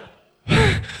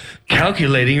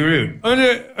 Calculating route.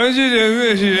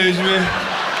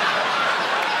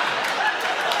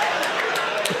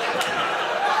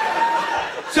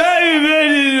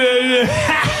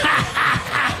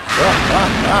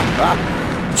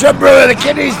 Jump over the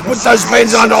kiddies, put those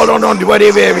pens on, hold on to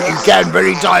whatever you can,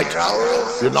 very tight.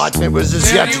 Good night, members, is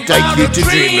here to take you to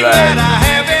dreamland.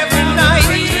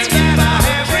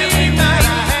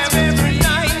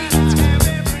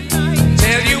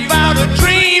 Tell you about a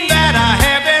dream that I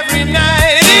have every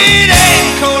night. It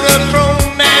ain't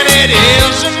Kodachrome and it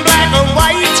isn't black or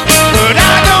white, but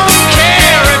I don't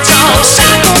care, it's all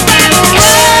psycho battle.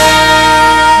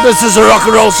 This is a rock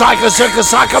and roll psycho circus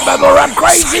psycho battle rap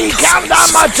crazy. Count down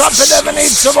my top 11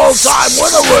 hits of all time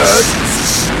with a word.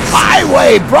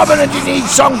 Highway, prominent in each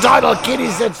song title.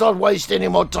 Kiddies, let's not waste any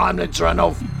more time, let's run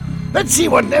off. Let's see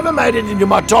what never made it into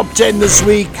my top 10 this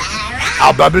week.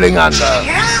 Our Bubbling Under.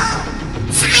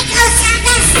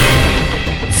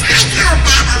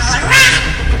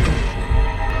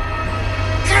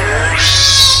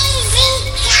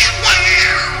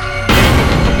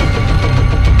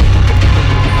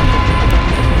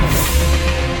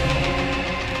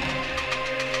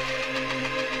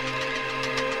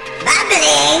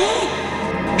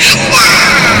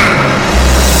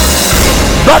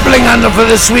 Bubbling Under for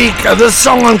this week. This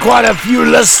song on quite a few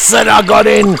lists that I got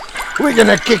in. We're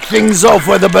gonna kick things off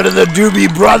with a bit of the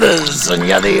Doobie Brothers, and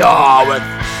here they are with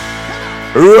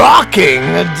Rocking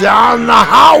Down the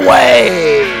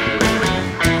Highway.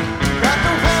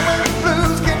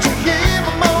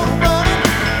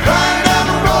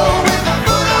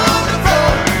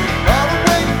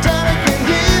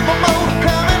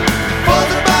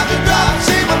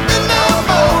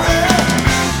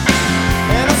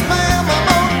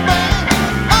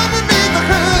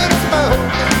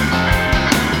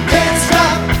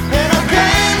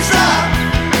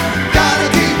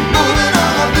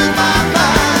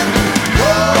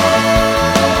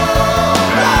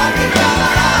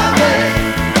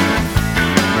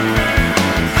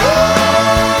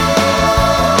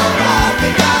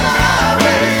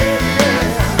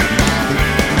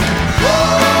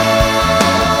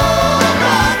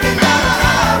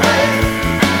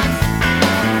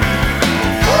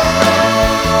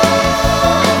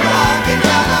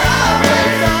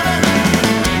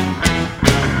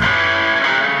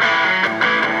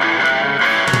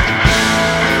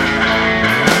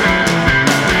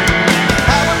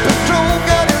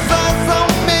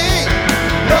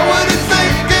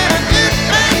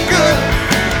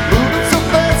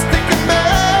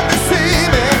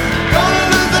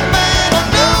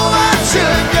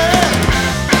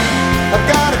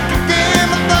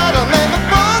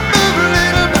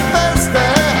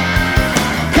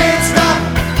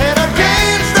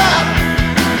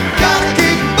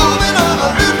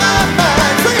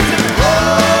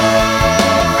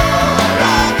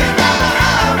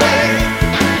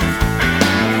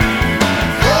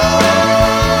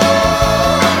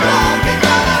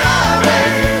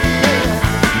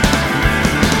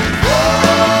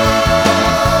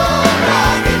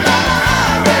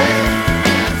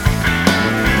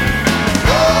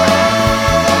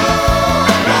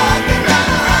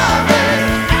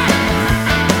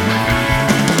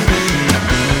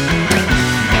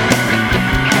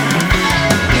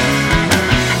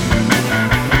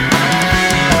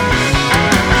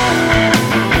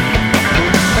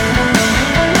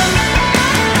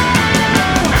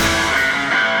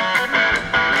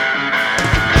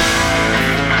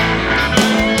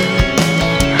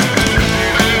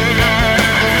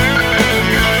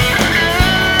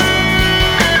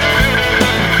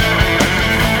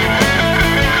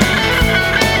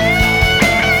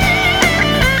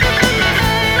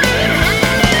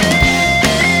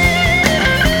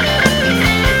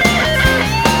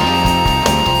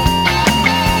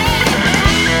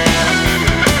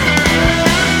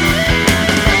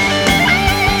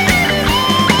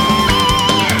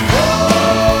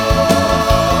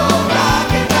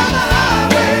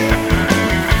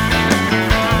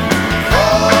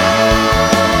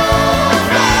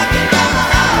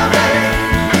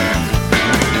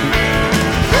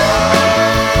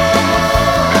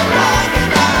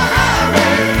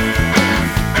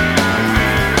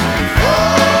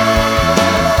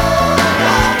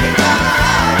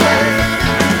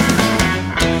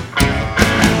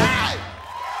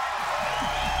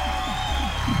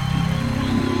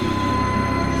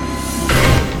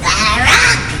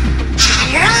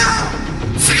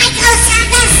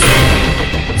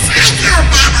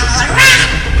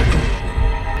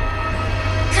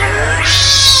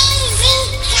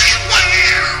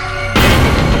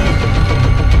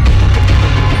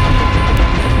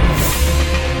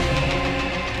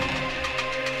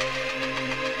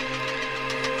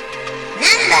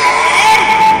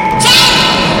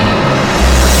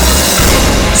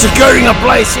 Securing a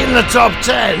place in the top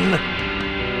 10.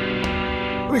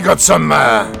 We got some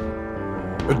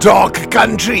dark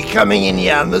country coming in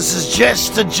here, and this is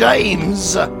Jester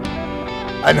James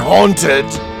and Haunted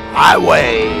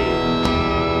Highway.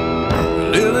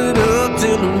 Live it up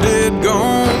till I'm dead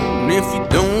gone. If you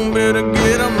don't, better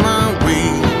get on my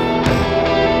way.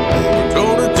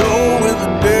 Toe to toe with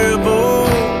the devil.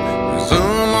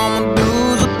 Some I'ma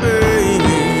do to pay.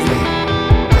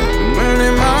 Too many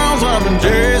miles I've been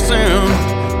chasing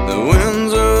the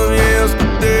winds of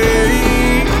yesterday.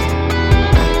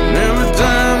 And every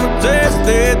time I taste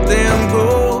it, them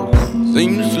goals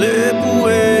seem to slip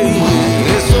away.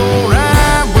 It's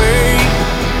alright, wait.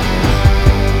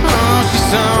 Oh,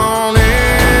 she's on it.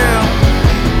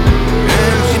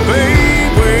 And she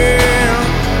paid well.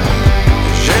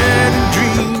 Shattered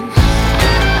dreams.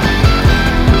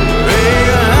 Pay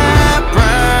a high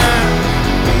price.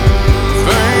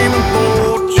 Fame and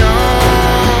fortune.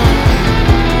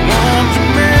 Won't you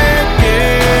make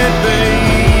it,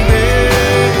 baby?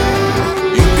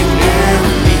 You can never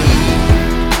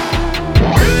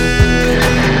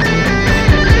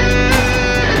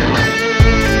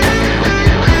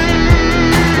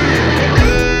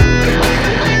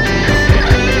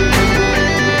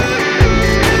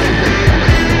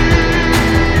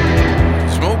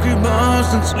Smoky bars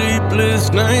and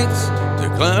sleepless nights,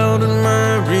 they're clouding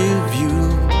my review.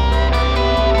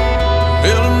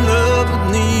 Fell in love with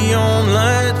neon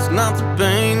lights, not the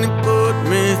pain that put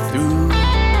me through.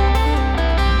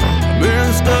 I've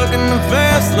been stuck in the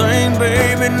fast lane,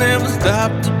 baby, never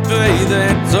stopped to pay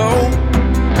that toll.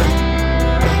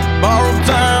 Borrowed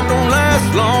time don't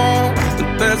last long,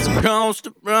 but that's the cost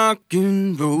of rock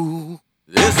and roll.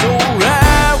 This old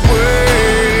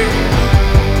highway,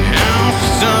 how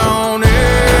she's on it,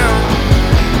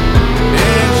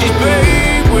 and she's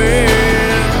paid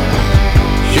well.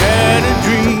 Shattered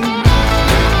dreams,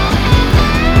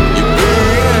 you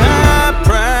pay a high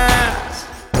price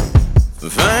for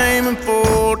fame and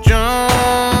fortune.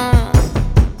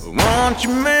 Won't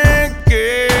you make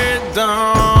it,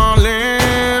 darling?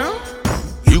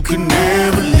 You can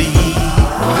never leave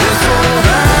this old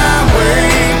highway.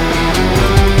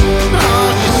 Oh,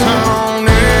 she's on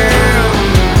it,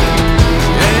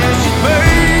 and she's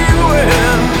paid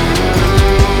well.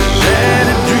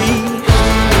 Shattered dreams,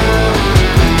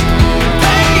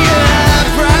 pay a high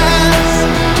price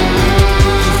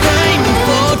for fame and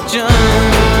fortune.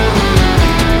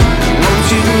 Won't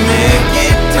you make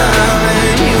it,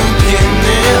 darling? You can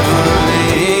never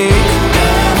leave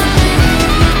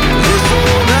this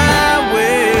old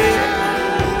highway.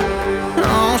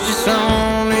 Oh, she's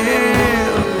on it.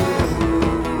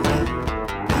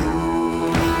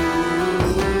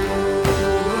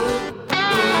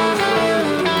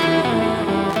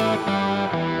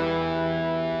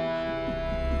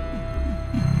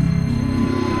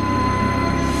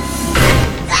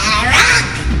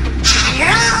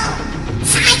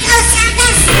 Psycho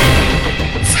Circus!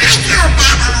 Psycho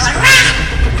Battle Rock!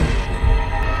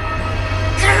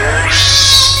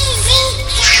 Crazy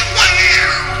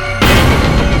Countdown!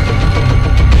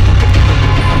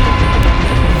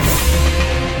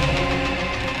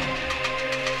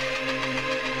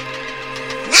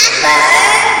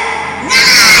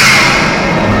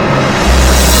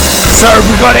 So have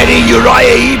we got any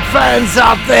Uriah Heep fans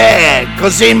out there?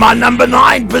 Cause in my number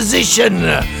 9 position,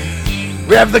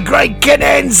 we have the great Ken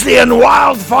Hensley and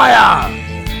Wildfire.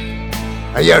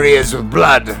 And here he is with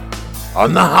Blood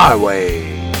on the Highway.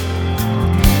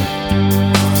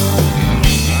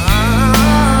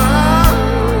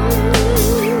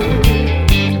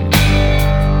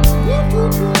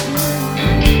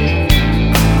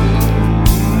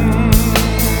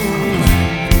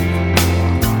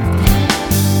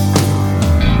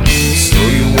 So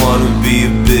you wanna be a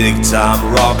big time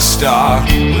rock star?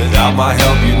 Without my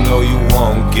help you know you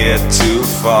won't get too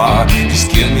far.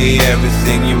 Just give me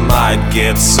everything, you might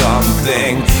get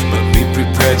something, but be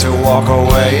prepared to walk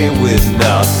away with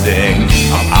nothing.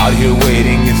 I'm out here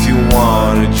waiting if you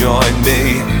wanna join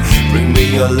me. Bring me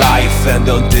your life and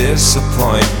don't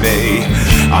disappoint me.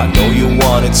 I know you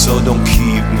want it, so don't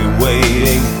keep me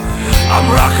waiting. I'm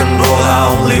rock and roll,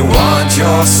 I only want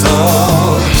your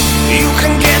soul. You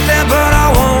can get there, but I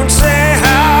won't say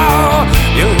how.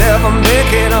 You'll never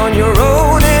make it on your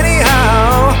own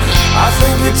anyhow. I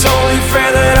think it's only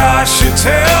fair that I should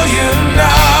tell you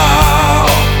now.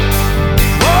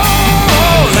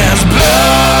 Oh, there's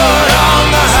blood on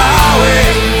the highway.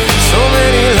 So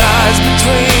many lies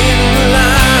between the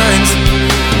lines.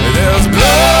 There's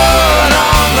blood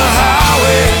on the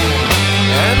highway,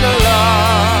 and the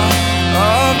law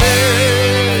of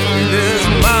it is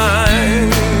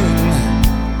mine.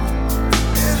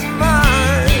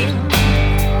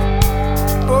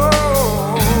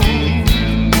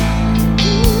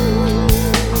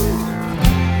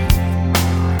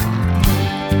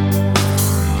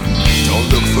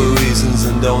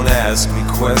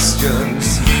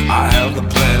 questions. I have the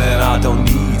plan and I don't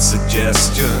need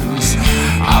suggestions.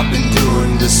 I've been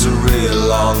doing this a real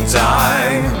long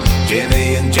time.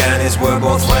 Jimmy and Janice were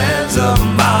both friends of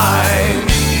mine.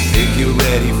 Think you're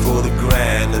ready for the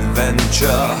grand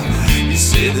adventure? You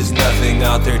say there's nothing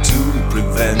out there to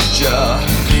prevent ya.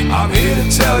 I'm here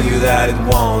to tell you that it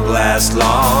won't last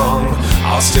long.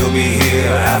 I'll still be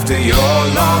here after you're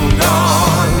long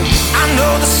gone. I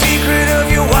know the secret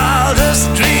of your wildest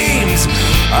dreams.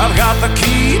 I've got the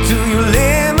key to your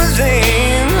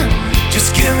limousine.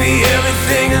 Just give me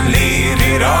everything and leave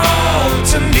it all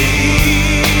to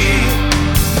me.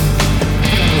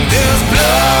 There's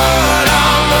blood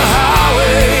on the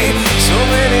highway, so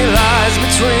many lies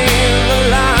between the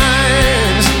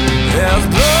lines. There's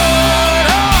blood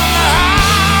on the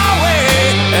highway,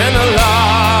 and a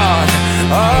lot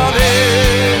of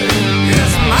it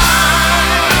is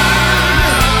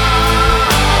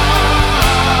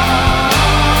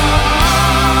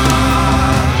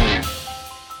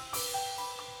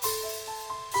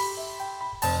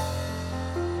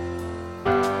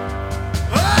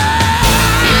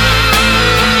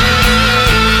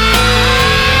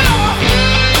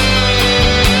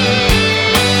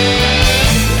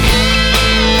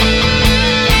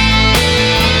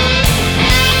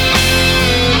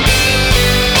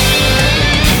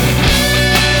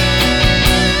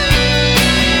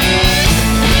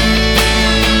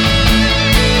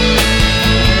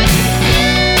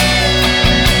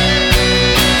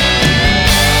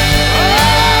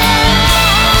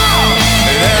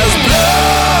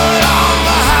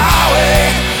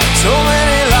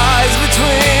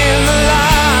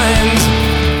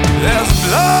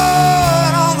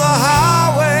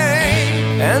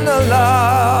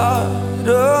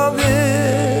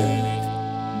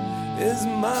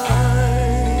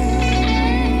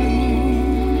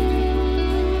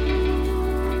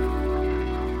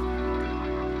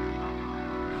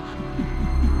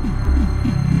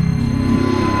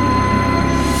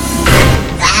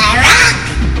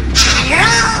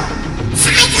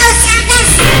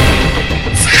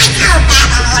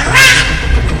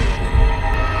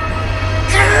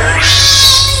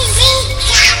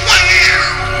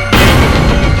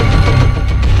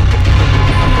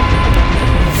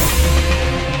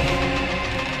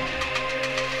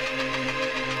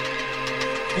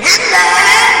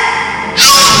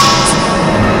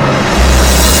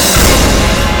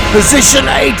Position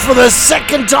 8 for the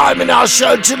second time in our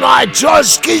show tonight,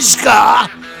 Josh Kiszka,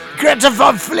 Greta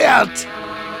Van Fleet.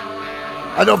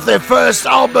 And off their first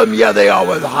album, yeah, they are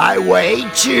with Highway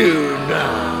Tune.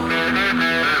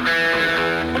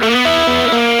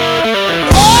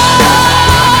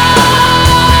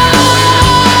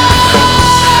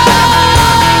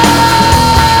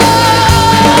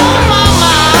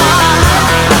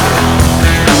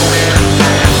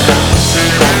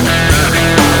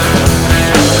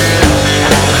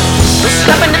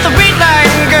 Stopping at the red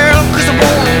line, girl, 'cause I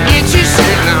wanna get you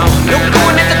sick now. No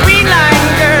going at the green line,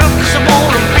 girl, 'cause I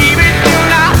wanna be with you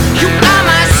now. You are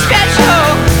my special,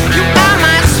 you are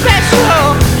my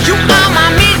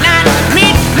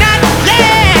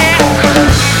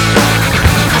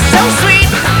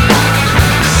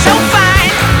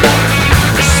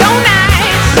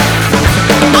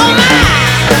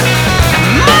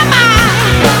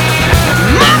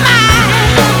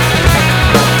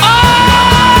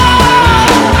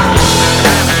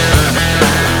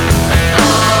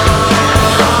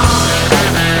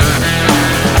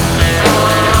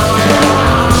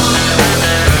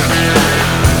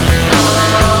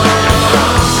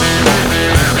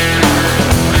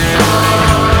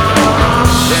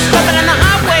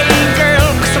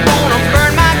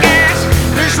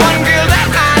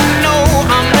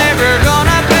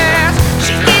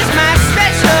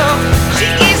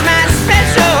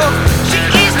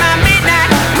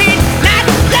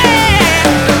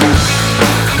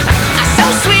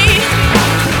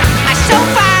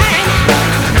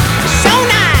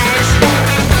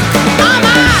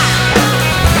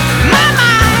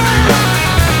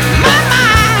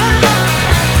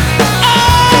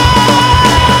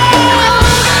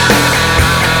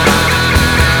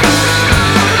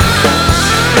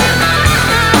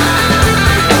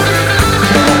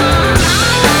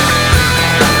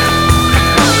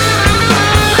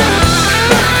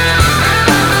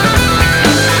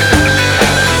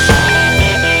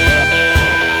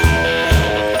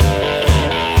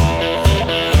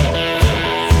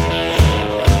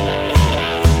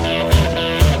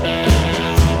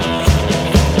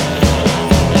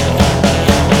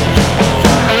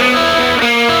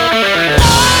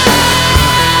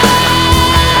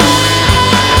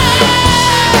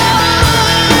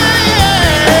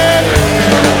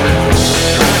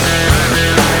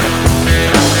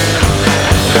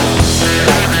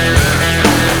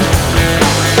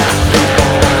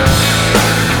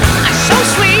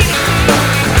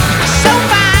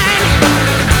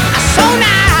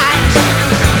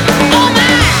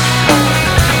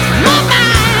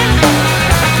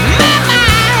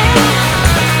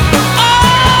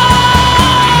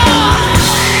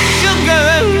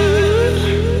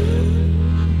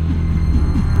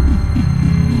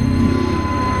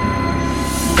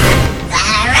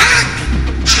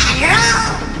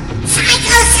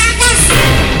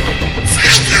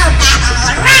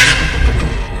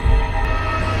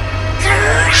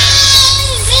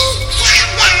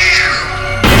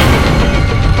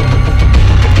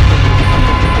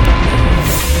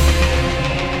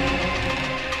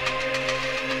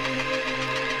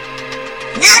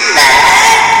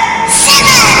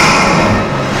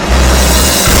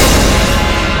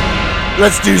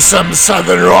let's do some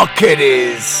Southern rock it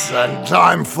is, and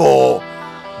time for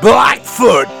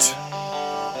Blackfoot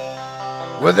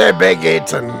with their big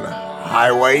hit and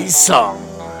Highway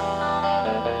Song.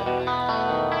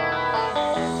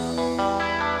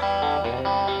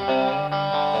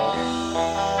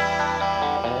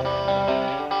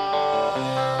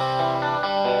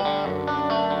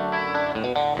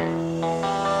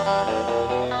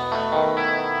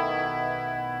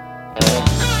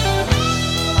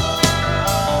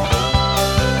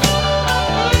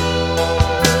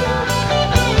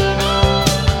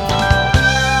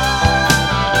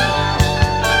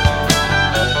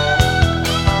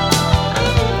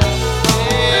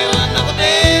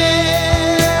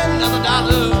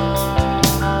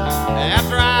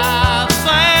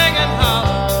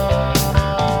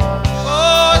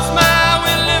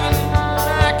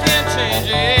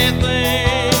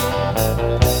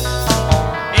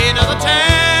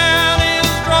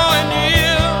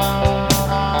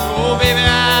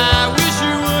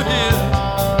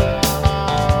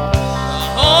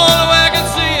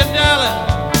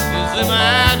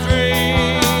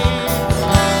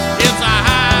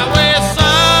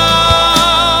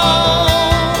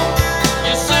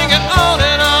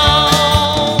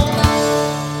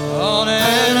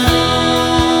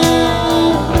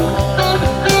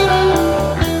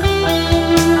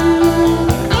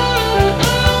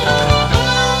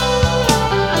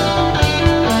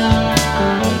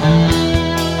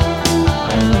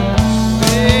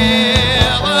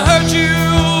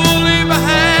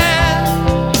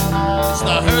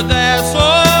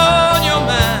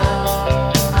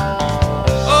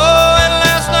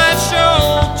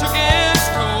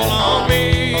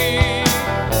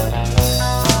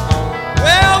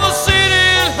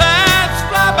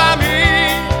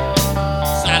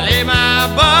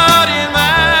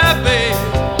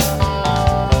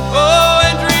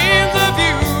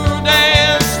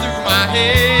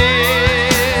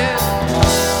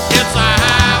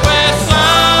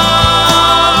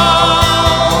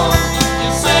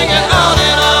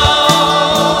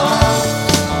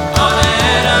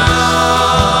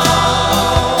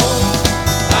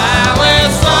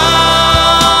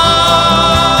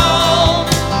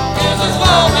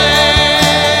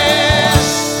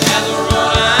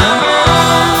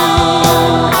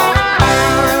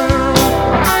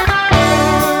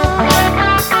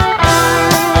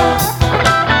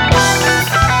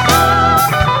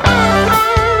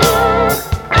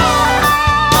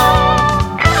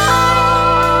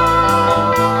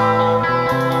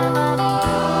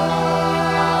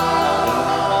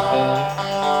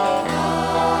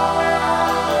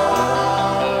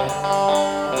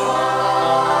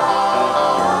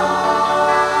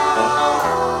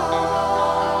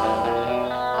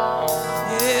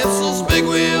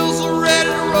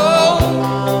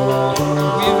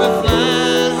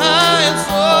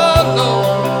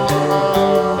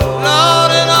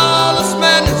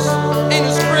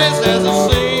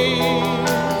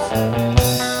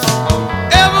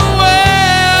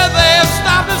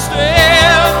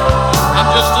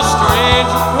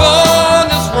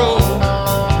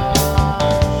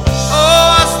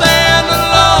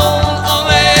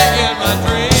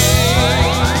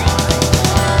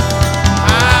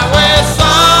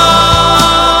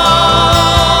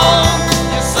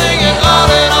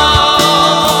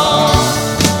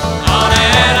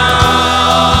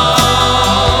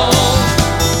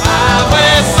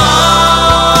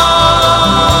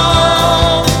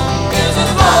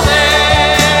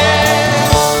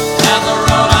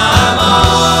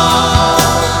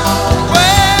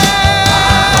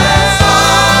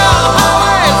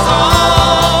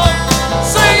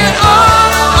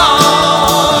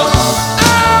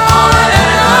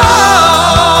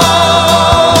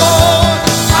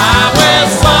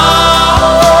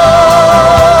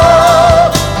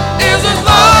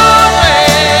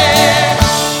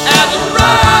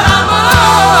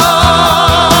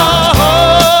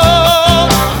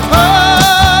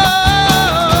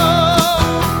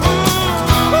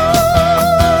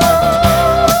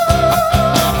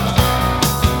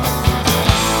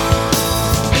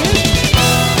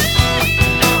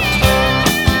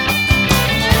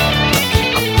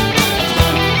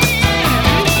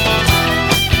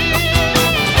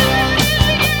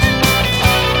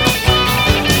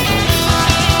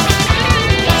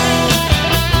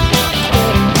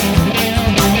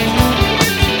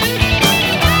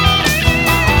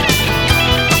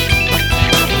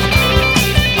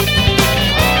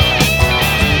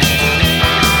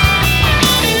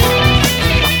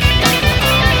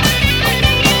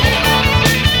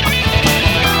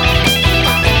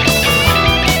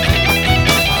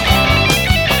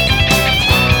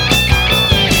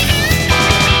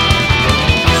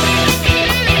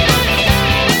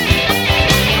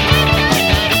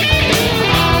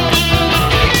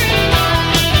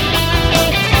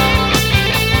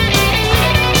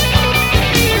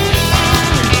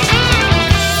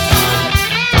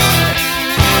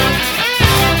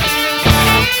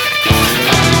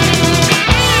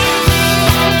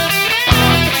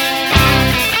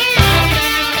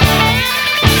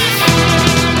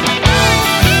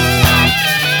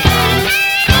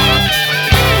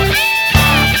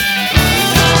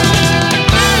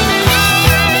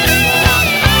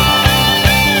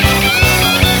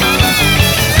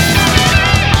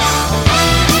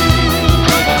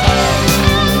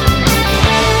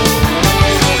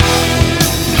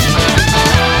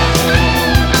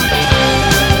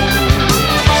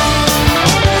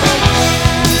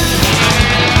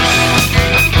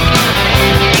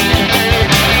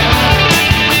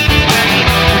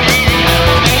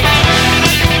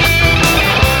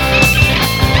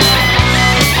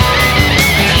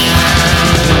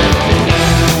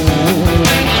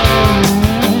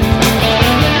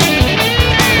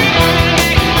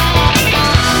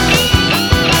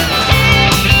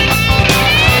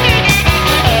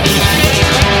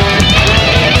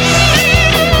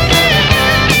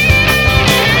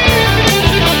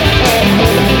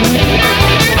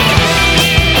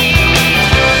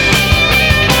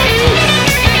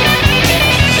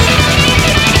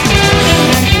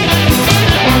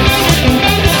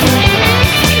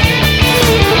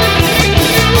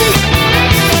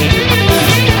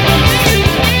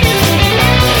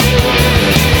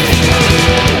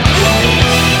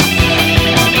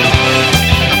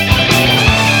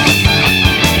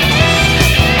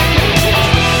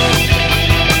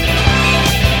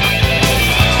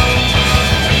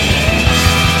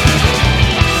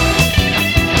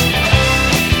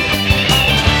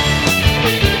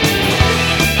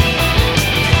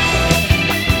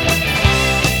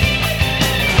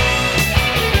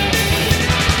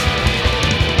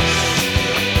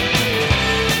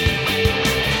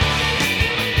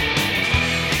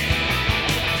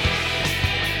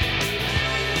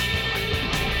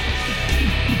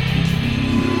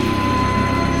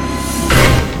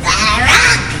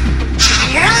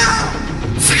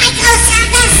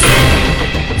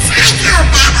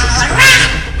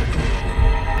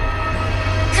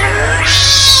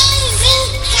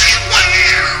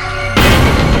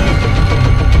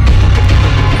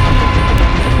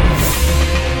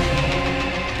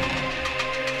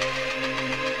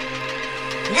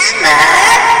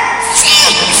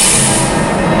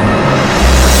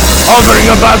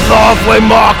 about the halfway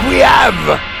mark, we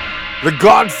have the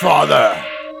godfather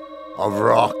of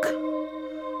rock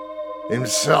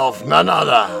himself, none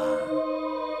other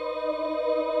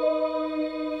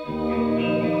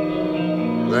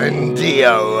than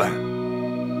Dio.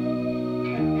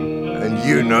 And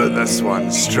you know this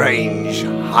one, Strange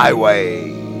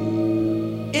Highway.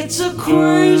 It's a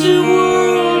crazy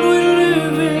world we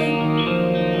live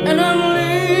in, and I'm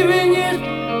leaving it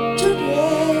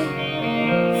today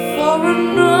for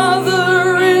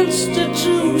another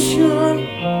institution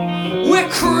where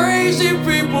crazy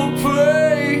people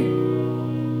play.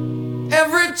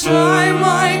 Every time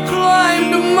I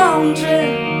climbed a mountain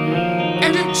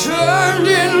and it turned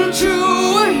into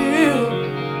a hill,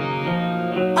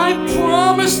 I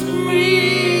promised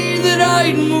me that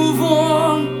I'd move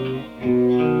on.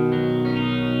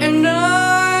 And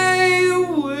I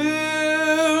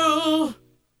will.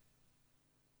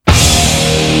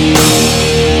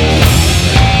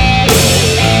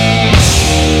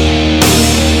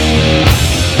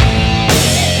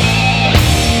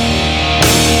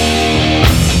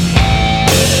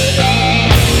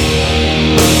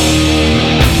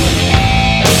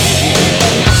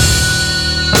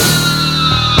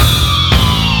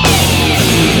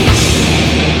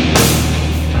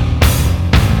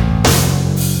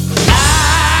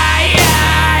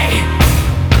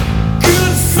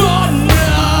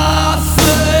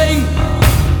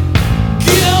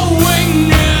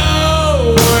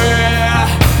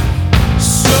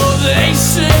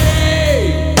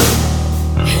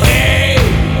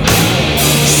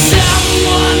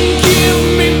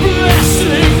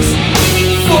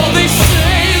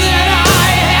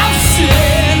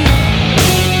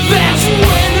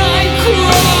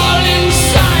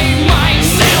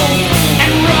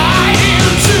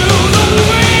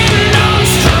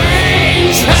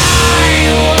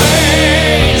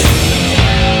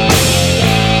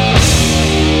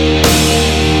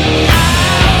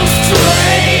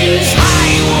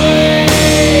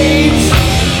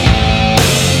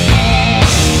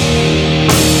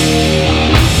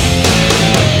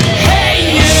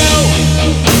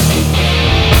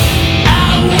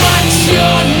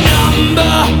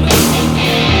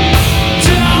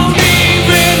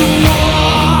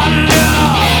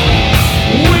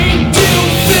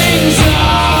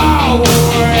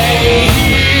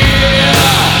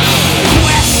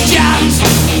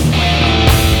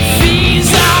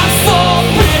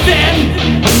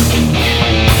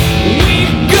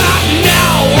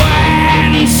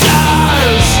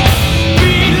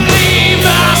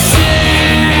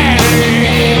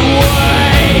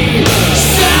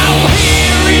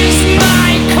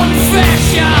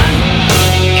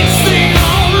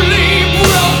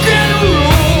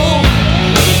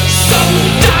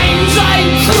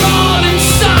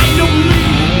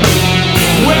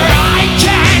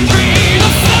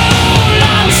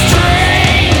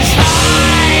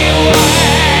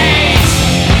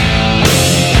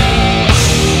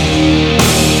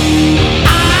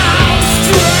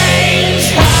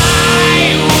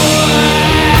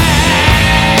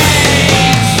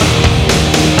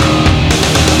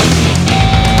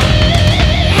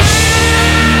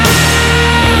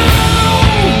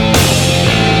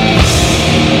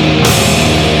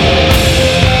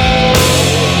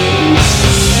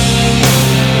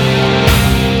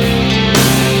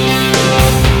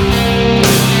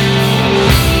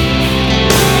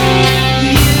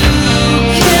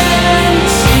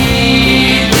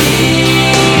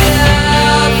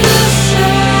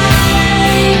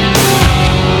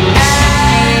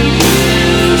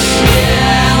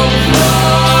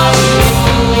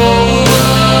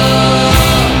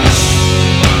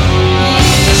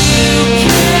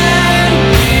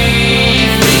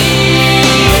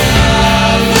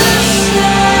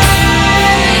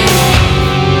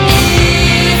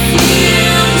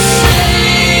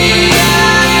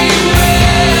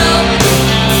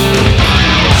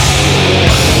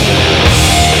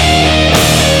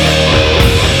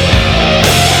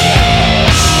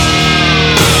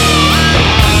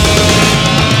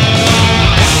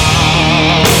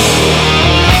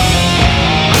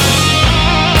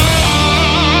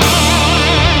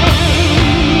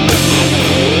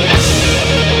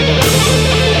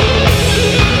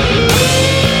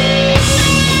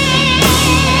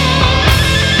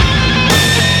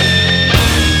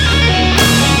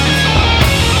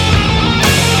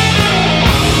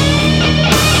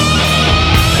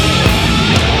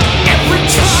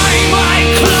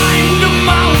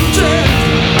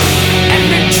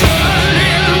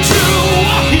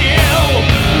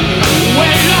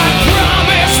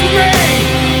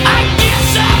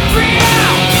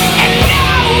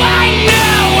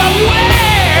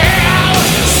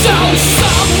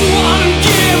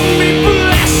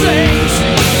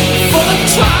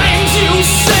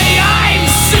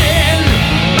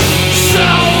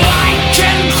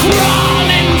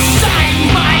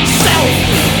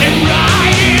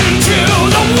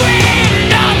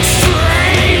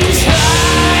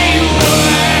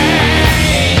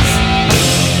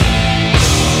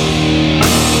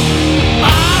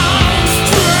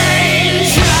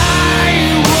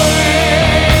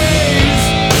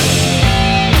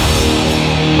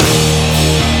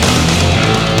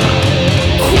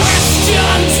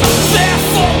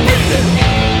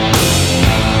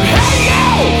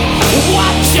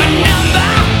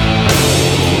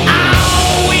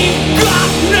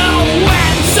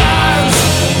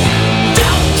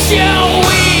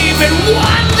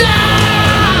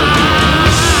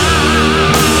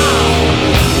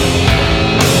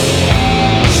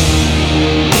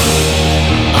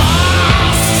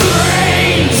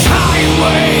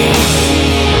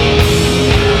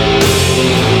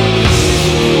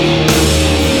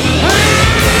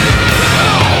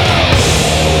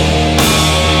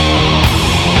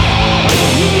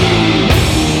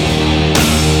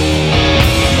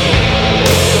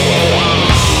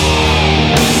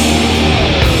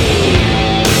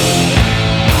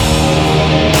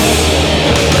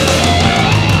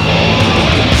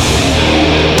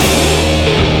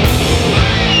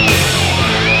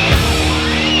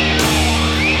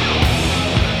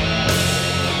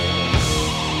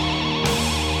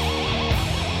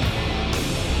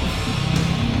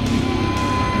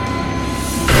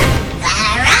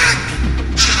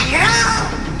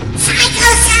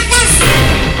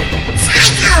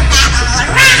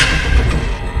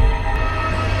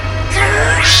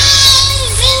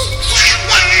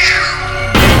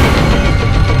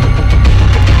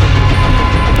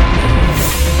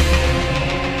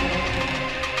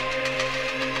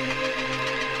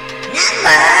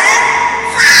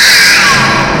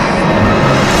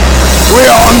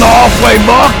 Halfway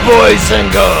mark, boys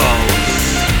and girls.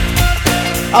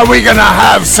 Are we gonna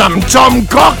have some Tom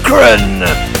Cochrane?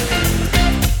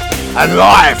 And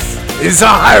life is a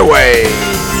highway.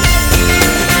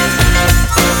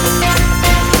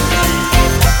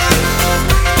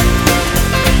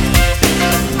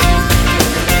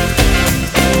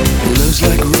 Love's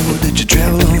like a road that you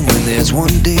travel on when there's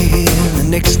one day here and the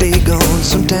next day gone.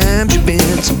 Sometimes you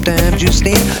bend, sometimes you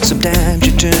stand, sometimes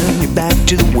you turn your back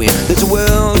to the wind. There's a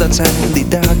world outside the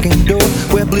darkened door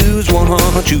where blues won't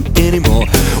haunt you anymore.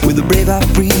 With a brave heart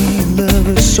free and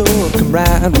lover's soul, come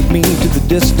ride with me to the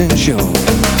distant shore.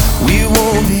 We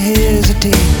won't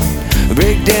hesitate,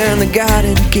 break down the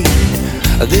garden gate.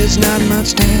 There's not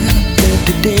much time left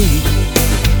today.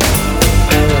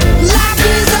 Life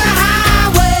is a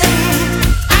highway,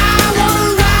 I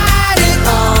wanna ride it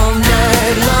all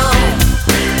night long.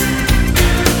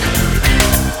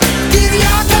 If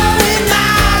you're going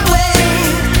my way,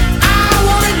 I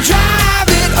wanna drive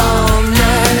it all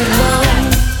night long.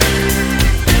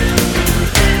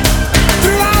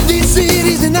 Through all these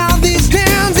cities and all these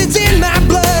towns, it's in my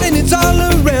blood and it's all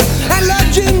around. I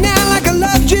loved you now like I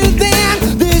loved you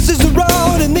then. This is the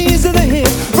road and these are the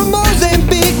hills. From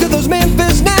Mozambique to those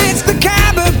Memphis nights, the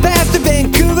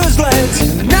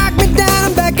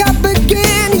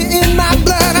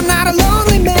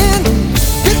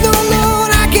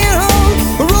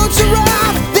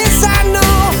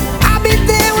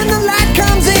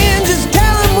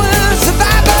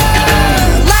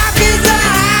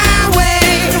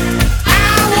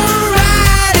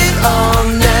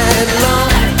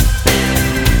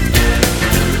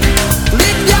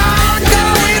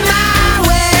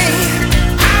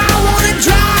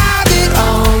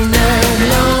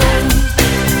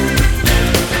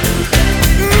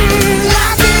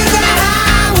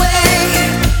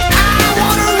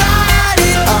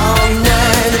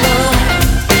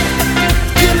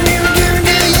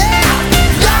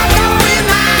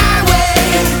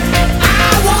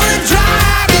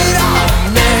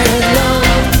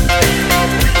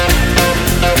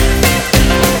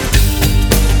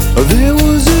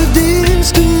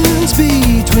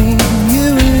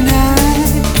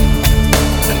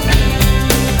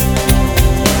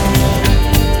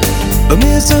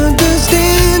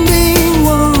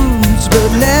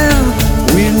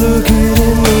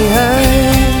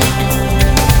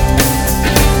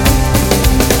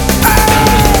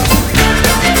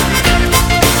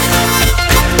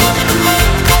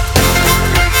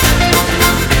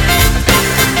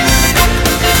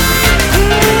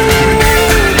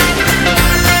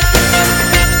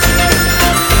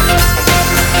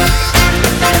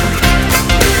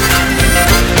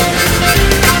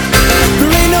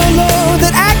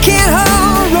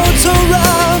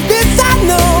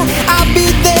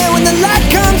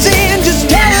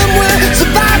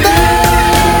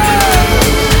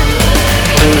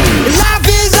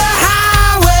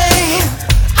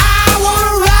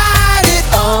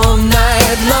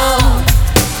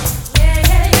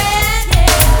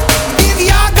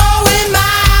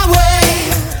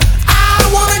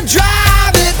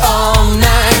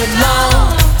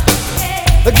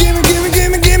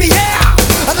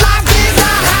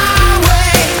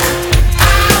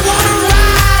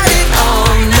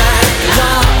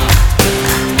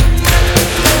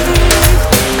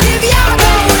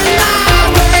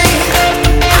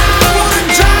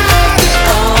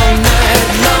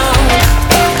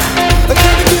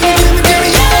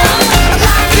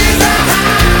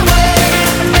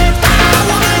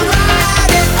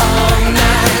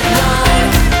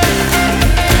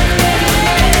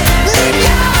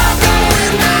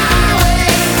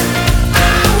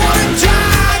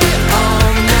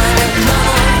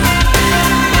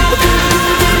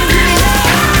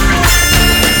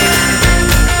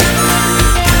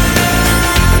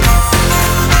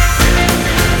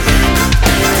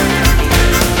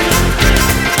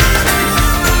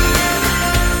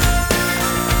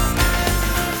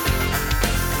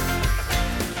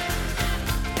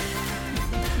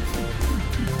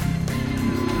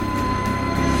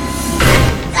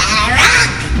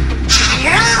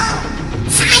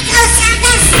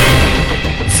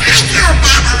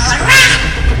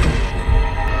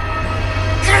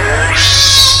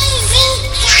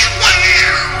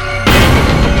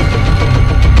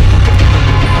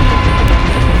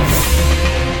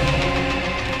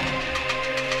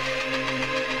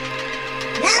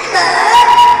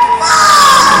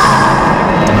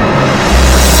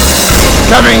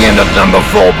Coming in at number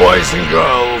 4, boys and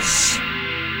girls.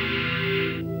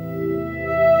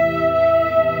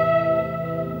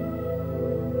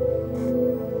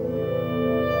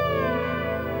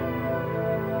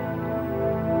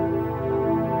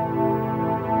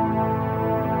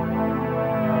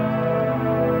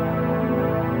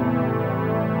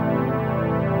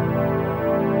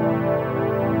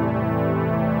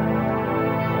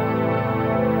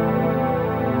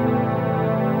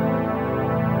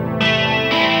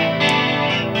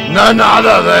 None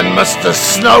other than Mr.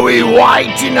 Snowy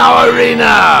White in our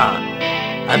arena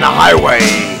and the highway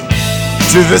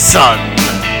to the sun.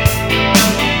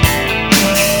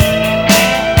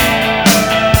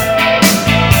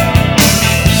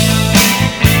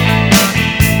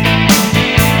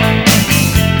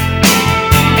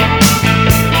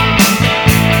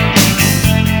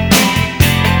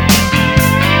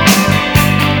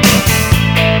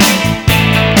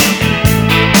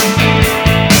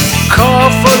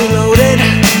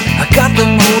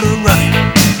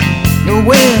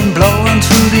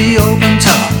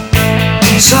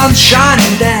 Sun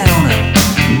shining down,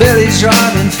 belly's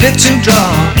driving fit to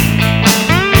draw.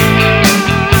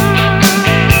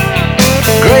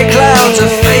 Gray clouds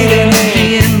are fading at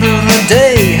the end of the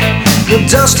day. The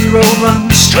dusty road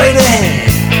runs straight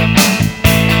ahead.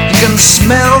 You can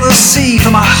smell the sea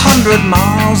from 100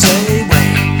 miles away.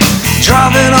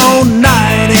 Driving all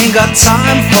night, ain't got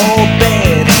time for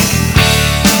bed.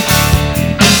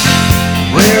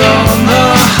 We're on the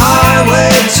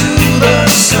highway to the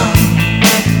sun.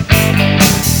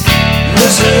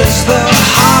 This is the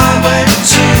highway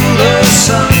to the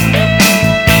sun.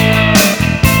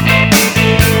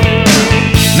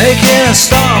 Making a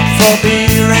stop for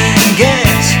beer and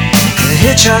gas. The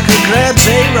hitchhiker grabs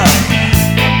a ride.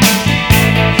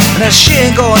 Now she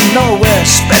ain't going nowhere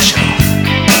special.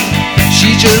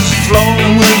 She just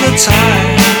flowing with the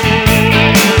tide.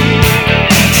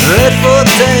 Redford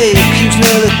Dave keeps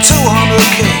nearly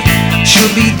 200K.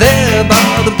 She'll be there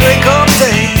by the break of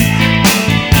day.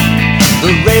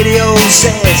 The radio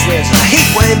says there's a heat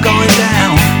wave going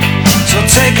down. So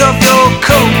take off your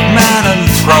coat, man, and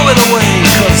throw it away.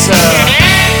 'Cause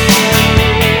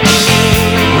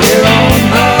we're on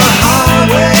the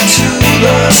highway to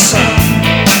the sun.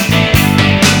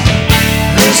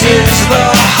 This is the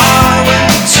highway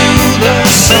to the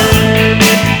sun.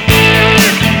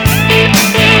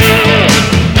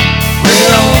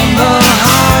 We're on the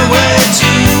highway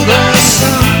to the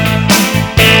sun.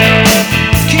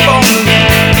 Keep on moving.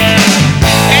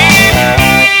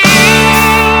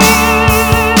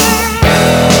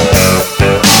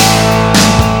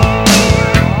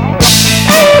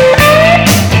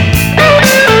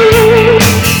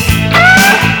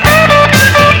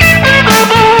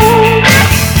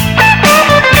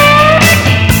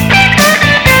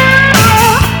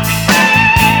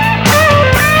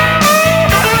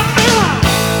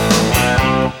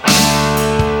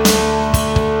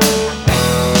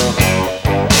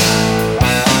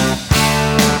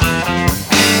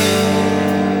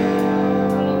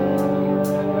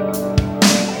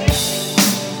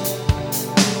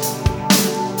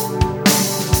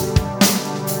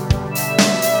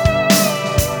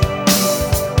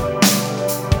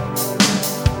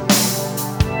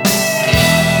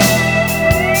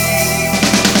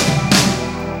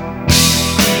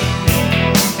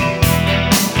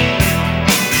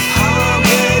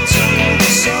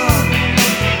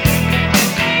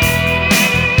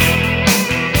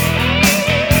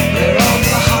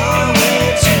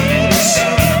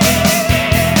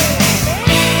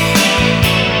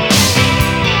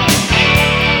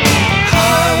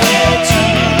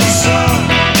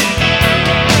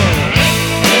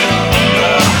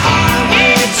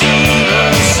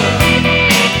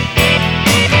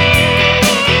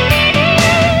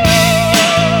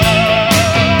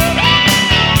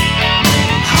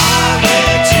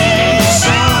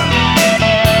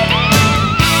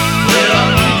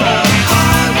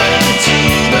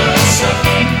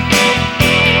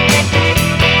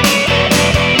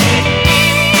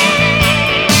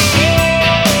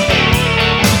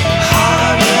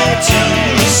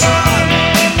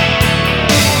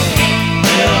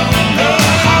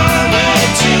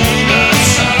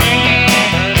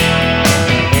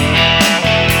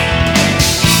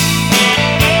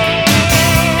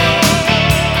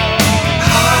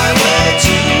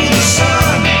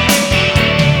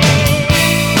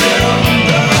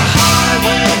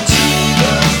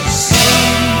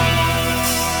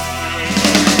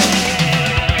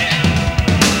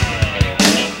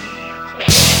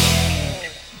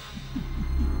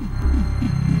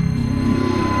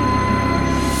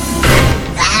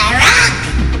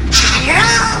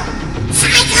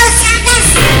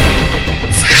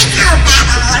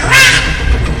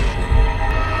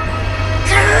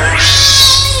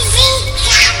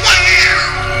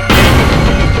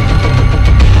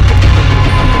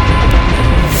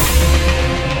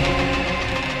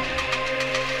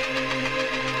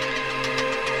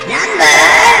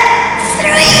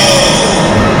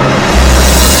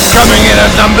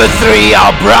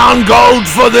 our brown gold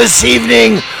for this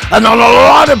evening. And on a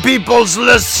lot of people's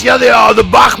lists, here they are, the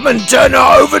Bachman Turner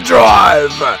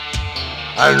Overdrive.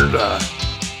 And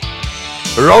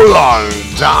roll on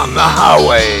down the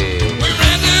highway.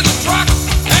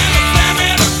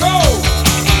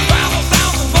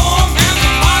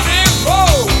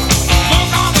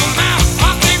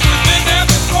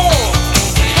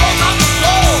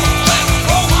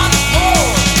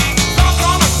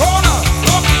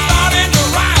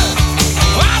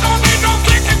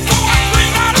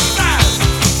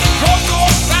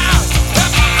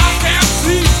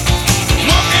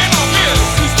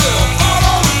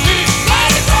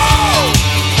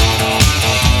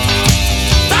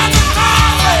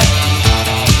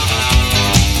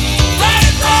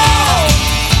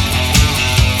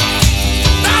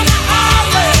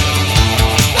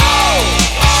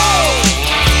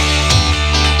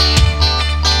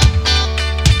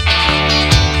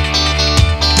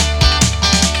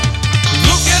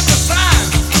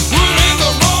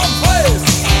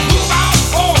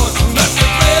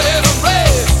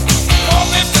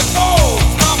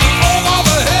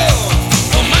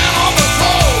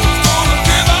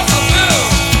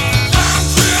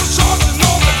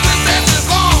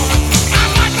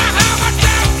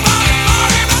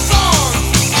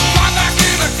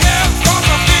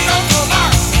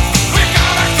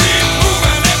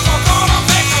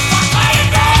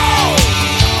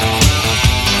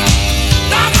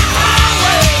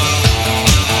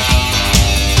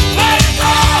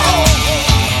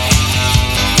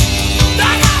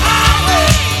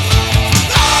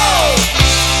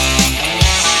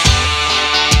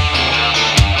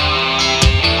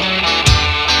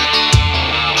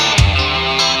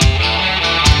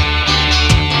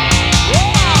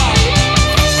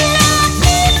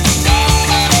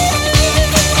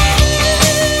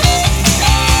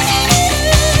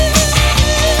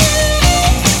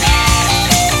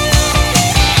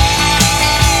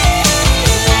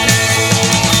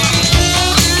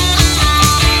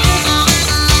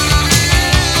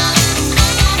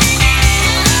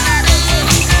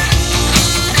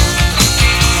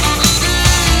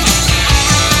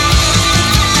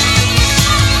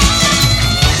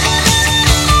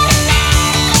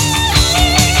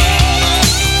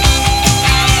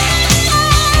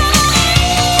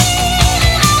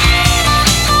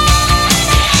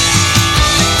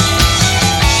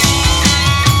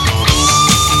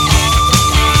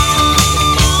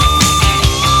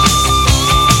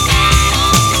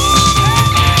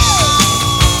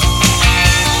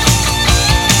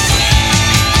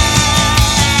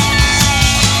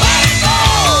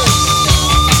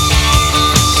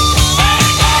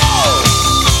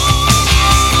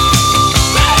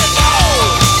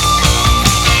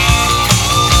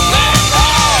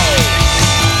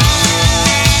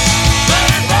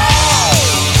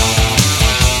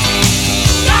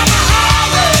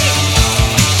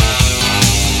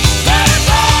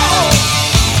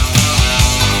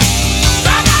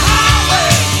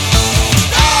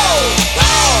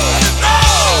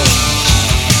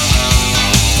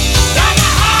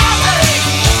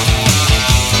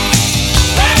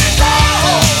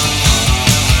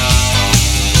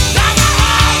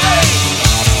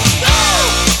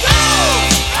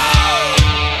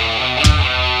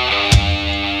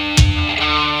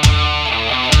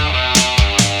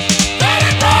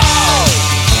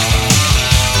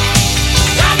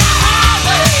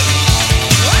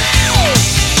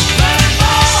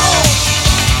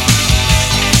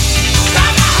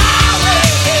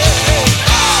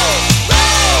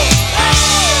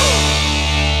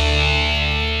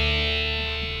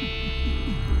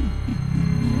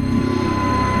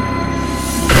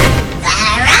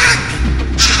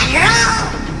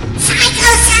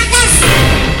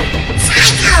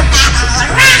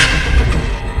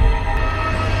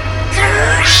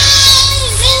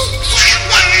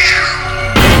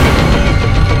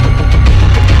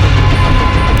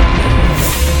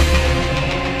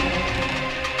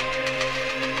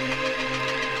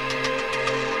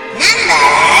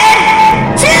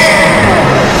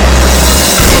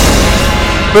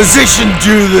 Position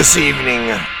 2 this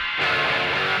evening.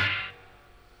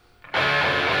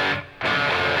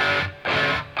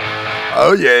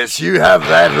 Oh yes, you have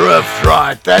that riff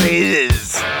right. That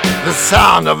is the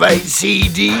sound of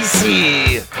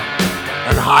AC/DC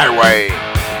and Highway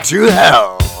to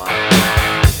Hell.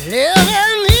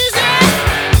 Living easy,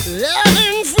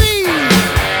 living free.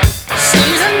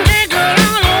 Season ticket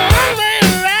on a one-way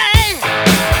ride.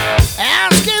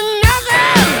 Asking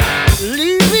nothing,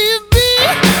 leave me be.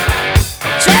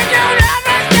 Take your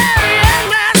lovers down at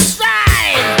my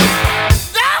side.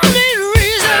 Don't need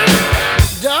reason,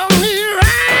 don't need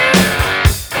rhyme.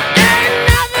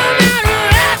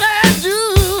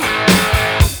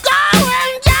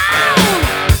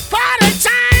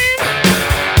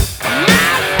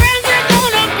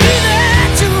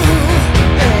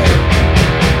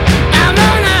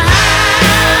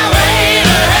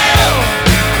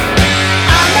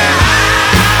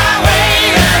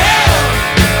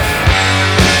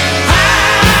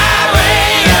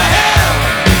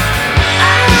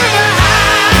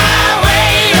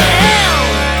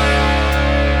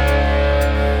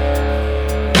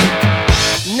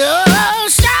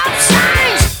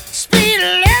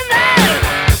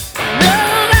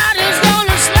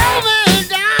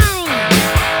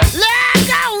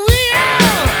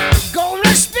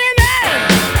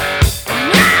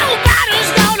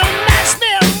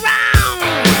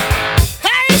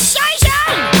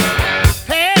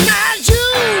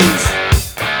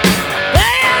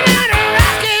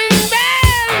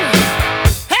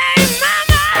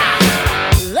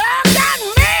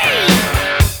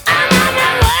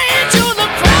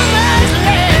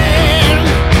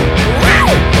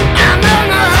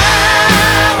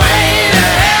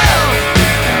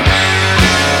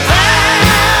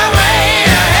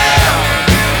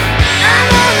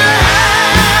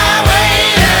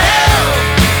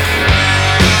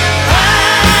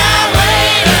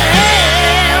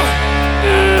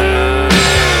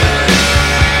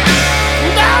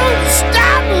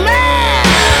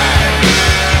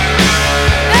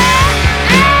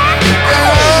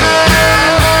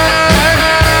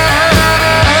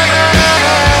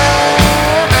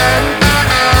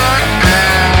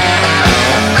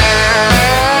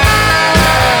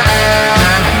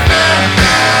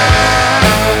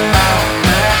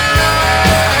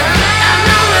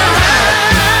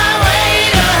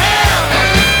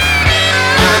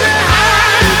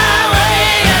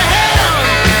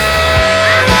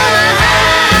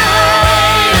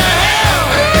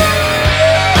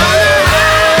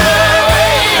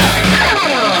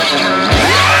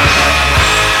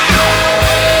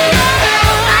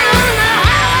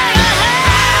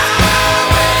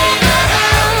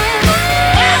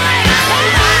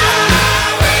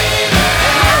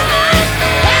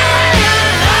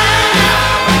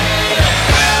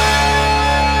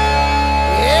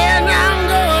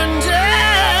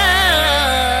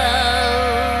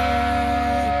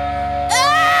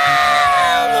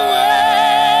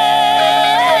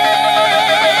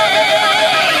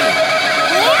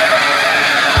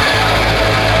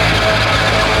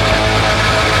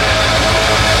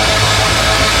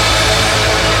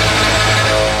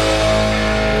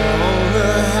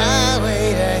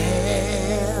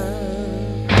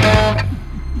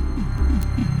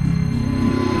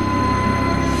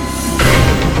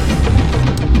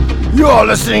 You are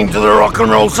listening to the Rock and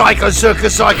Roll Psycho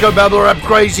Circus Psycho Babble Rap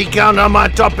Crazy Countdown, my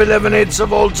top 11 hits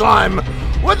of all time,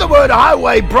 with the word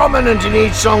highway prominent in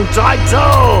each song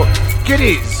title.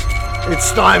 Kiddies,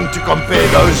 it's time to compare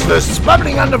those lists.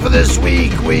 Bubbling under for this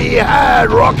week, we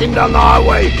had Rocking Down the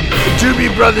Highway, the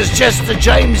Doobie Brothers, Chester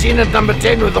James in at number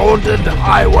 10 with Haunted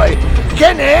Highway,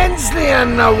 Ken Hensley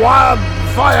and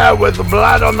Wildfire with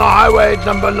Blood on the Highway at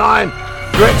number 9,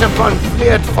 Greta Van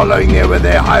Fleet following there with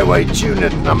their Highway tune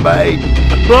at number 8.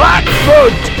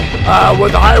 Blackfoot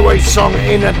with the Highway song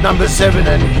in at number 7.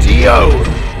 And Dio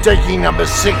taking number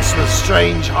 6 with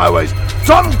Strange Highways.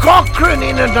 Tom Cochrane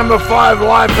in at number 5,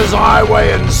 Life is a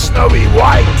Highway. And Snowy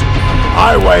White,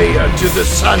 Highway to the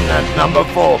Sun at number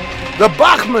 4. The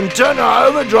Bachman Turner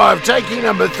Overdrive taking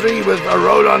number 3 with a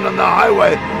Roll On the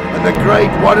Highway. And the great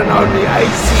one and only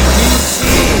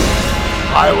AC/DC,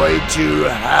 Highway to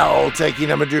Hell, taking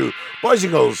number 2. Boys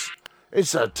and girls,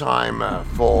 it's a time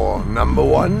for number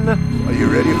 1. Are you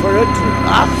ready for it?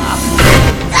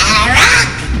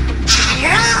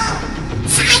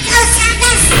 Psycho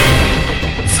Circus!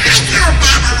 Psycho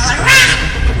Babble Rap!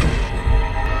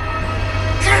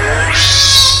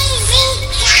 Crazy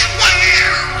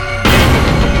Countdown!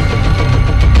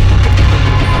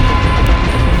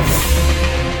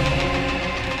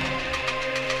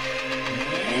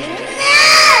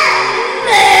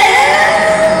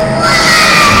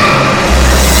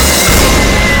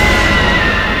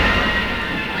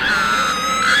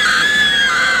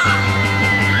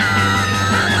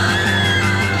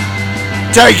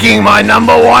 Taking my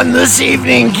number 1 this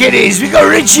evening, kiddies, we got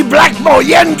Richie Blackmore,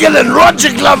 Ian Gillan, Roger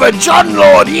Glover, John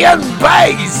Lord, Ian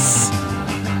Pace,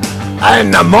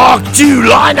 and the Mark II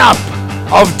lineup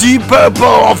of Deep Purple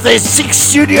off their 6th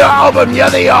studio album. Here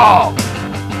they are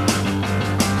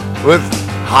with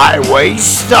Highway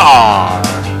Star.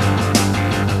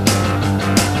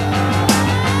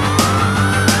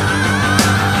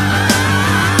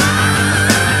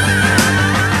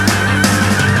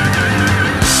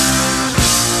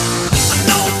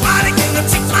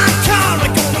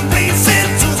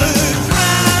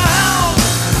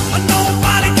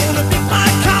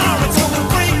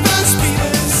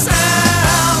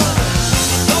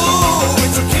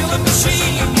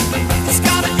 Machine, it's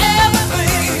got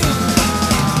everything.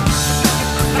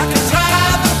 I can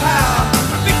drive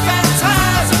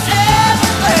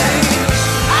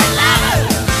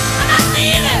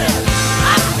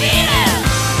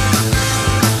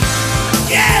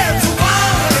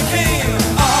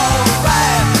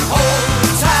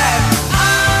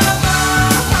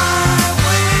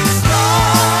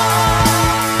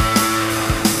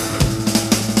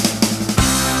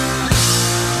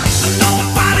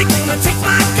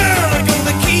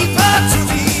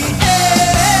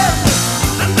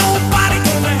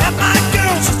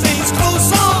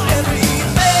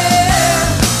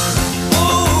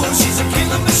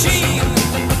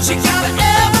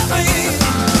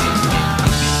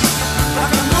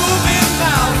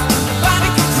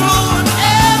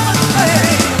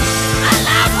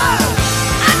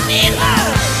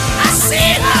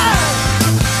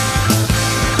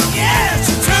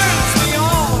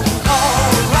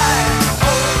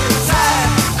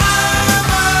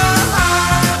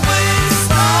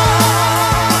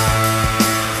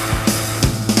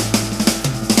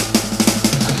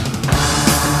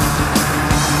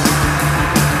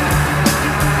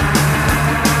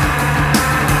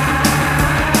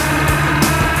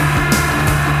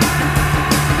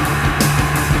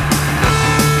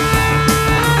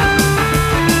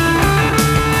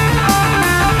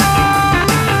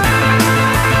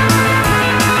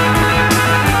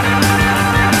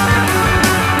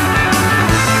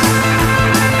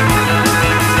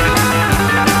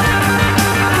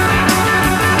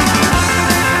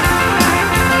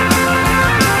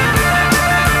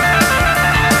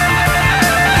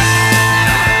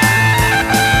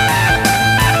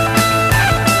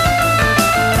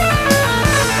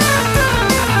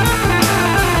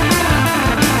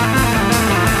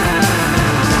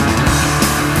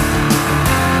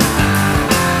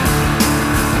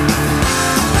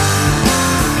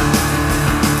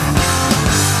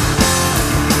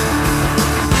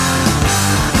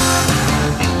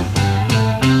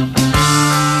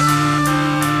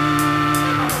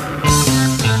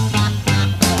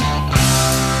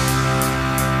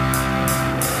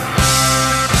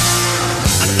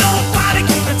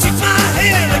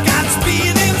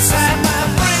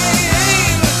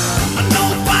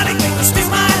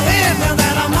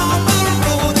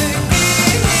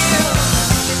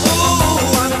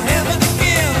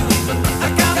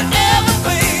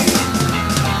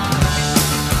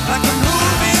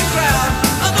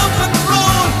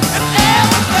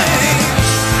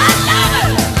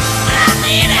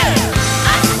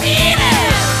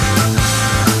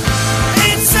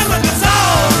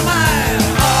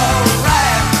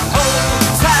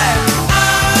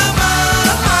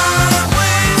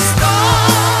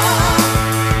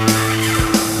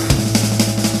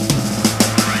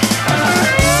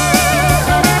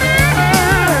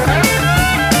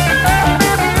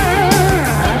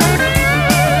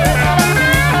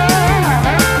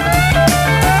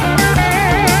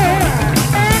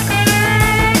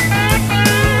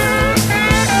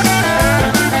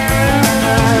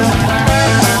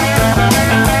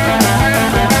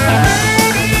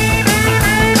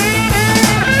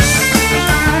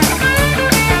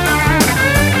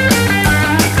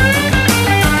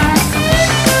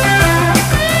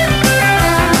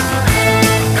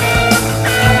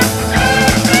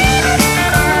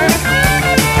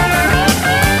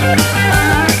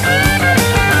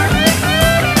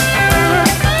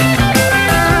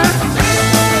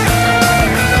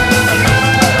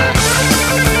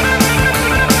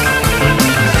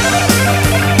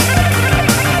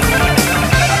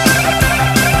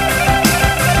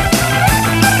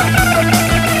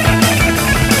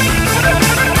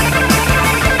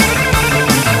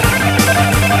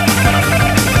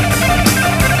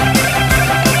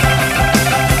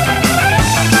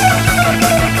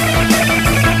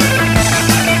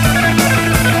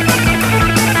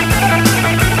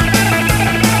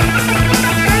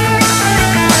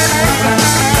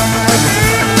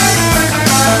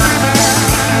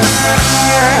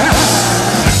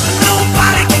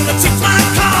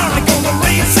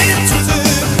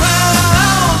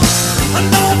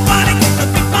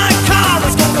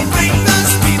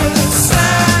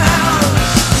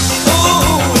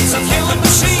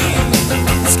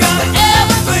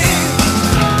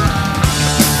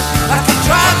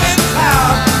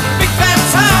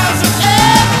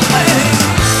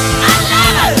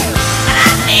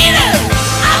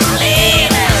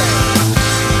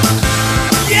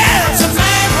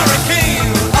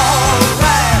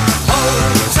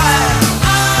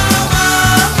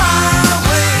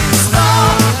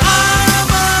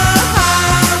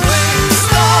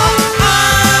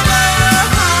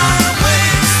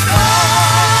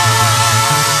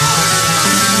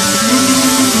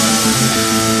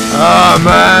Yeah,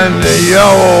 man. Yo.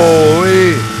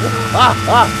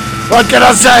 What can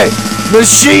I say?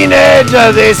 Machine Head,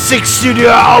 their sixth studio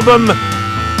album,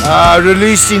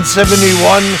 released in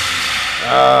 71.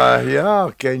 Yeah,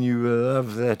 can you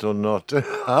love that or not?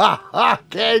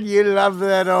 Can you love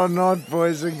that or not,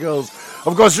 boys and girls?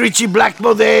 Of course, Richie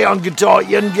Blackmore there on guitar,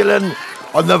 Ian Gillan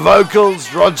on the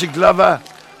vocals, Roger Glover,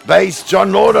 bass,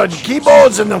 John Lord on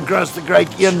keyboards, and of course the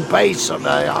great Ian Pace on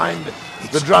behind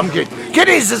the drum kit.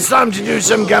 Kiddies, it's time to do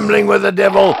some gambling with the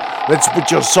devil. Let's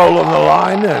put your soul on the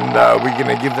line, and we're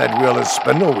going to give that wheel a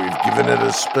spin, or we've given it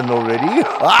a spin already.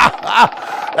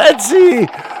 Let's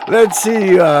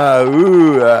see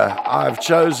who I've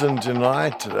chosen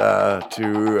tonight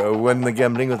to win the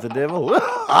gambling with the devil.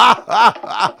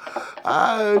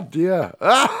 Oh, dear.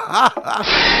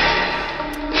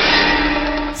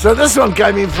 So this one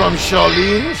came in from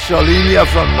Charlene here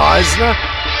from Neisner,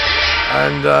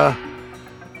 and a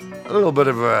little bit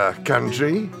of a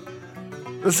country.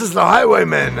 This is the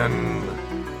Highwayman and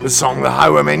the song The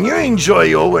Highwayman. You enjoy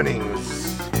your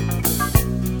winnings.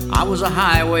 I was a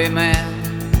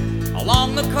highwayman,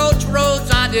 along the coach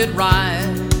roads I did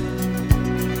ride,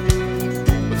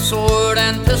 with sword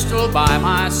and pistol by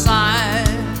my side.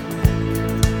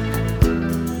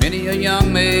 Many a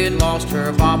young maid lost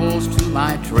her baubles to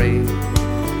my trade.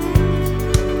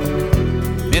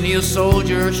 Many a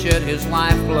soldier shed his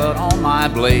lifeblood on my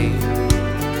blade.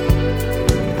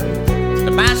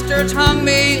 The bastards hung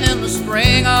me in the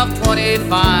spring of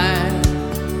 25,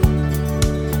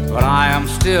 but I am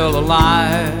still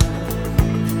alive.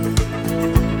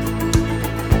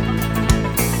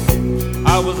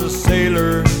 I was a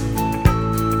sailor,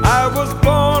 I was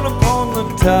born upon the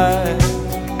tide.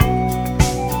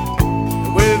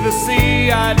 With the sea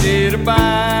I did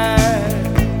abide.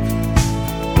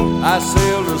 I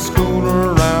sailed a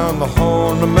schooner around the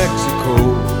Horn of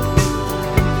Mexico.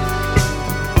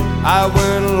 I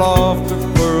went aloft to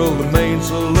furl the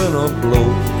mainsail in a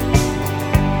blow.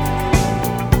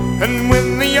 And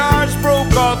when the yards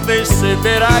broke off, they said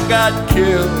that I got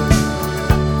killed.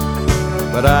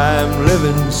 But I'm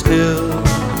living still.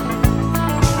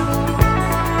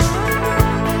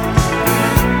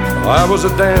 I was a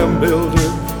dam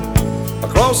builder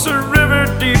across a river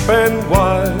deep and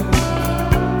wide,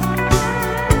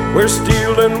 where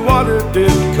steel and water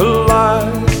did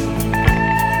collide.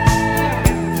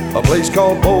 A place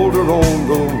called Boulder on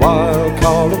the wild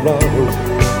Colorado.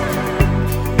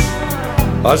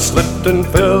 I slipped and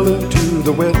fell into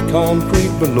the wet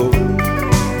concrete below.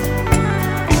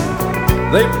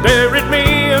 They buried me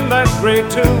in that great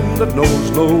tomb that knows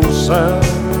no sound,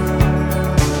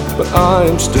 but I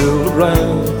am still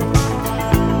around.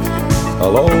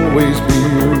 I'll always be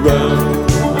around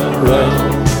and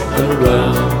around and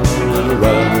around and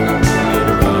around and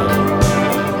around.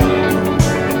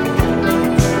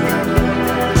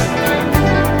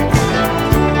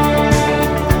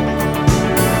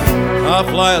 I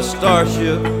fly a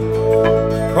starship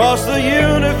across the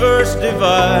universe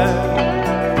divide,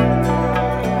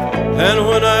 and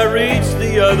when I reach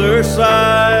the other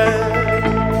side,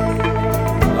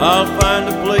 I'll find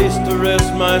a place to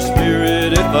rest my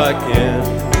spirit if I can.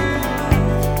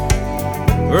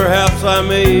 Perhaps I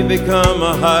may become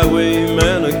a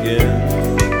highwayman again,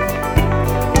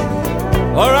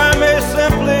 or I may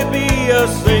simply be a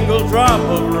single drop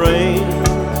of rain,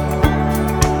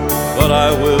 but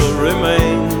I will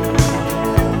remain.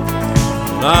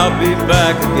 And I'll be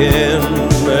back again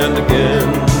and again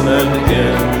and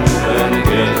again and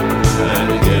again and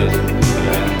again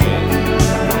and again.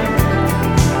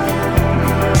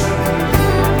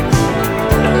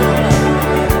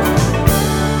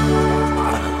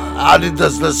 How did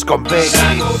this compare?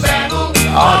 Psycho babble,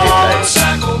 oh,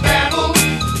 psycho babble.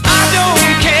 I don't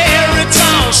care, it's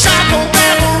all psycho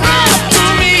babble rap to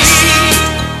me.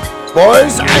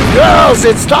 Boys and girls,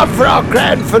 it's time for our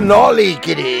grand finale,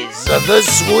 kiddies.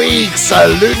 This week's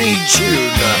Looney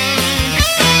Tune.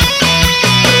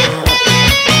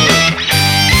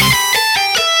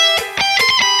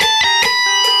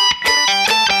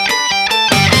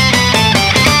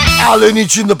 Our Looney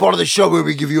Tune, the part of the show where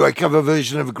we give you a cover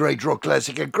version of a great rock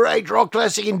classic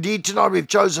indeed. Tonight we've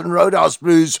chosen Roadhouse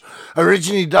Blues,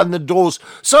 originally done the Doors.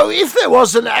 So if there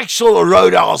was an actual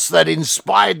Roadhouse that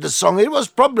inspired the song, it was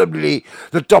probably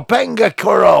the Topanga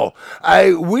Corral,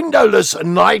 a windowless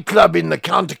nightclub in the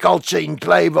counterculture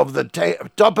enclave of the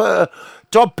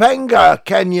Topanga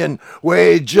Canyon,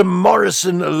 where Jim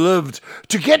Morrison lived.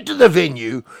 To get to the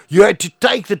venue, you had to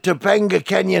take the Topanga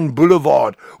Canyon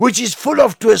Boulevard, which is full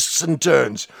of twists and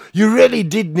turns. You really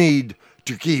did need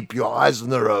to keep your eyes on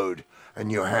the road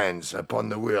and your hands upon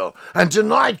the wheel. And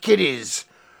tonight, kiddies,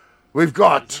 we've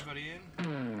got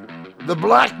The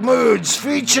Black Moods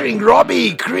featuring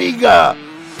Robbie Krieger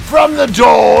from The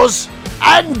Doors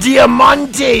and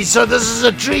Diamante. So this is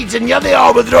a treat, and here they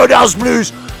are with Roadhouse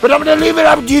Blues. But I'm going to leave it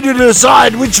up to you to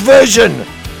decide which version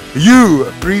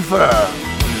you prefer.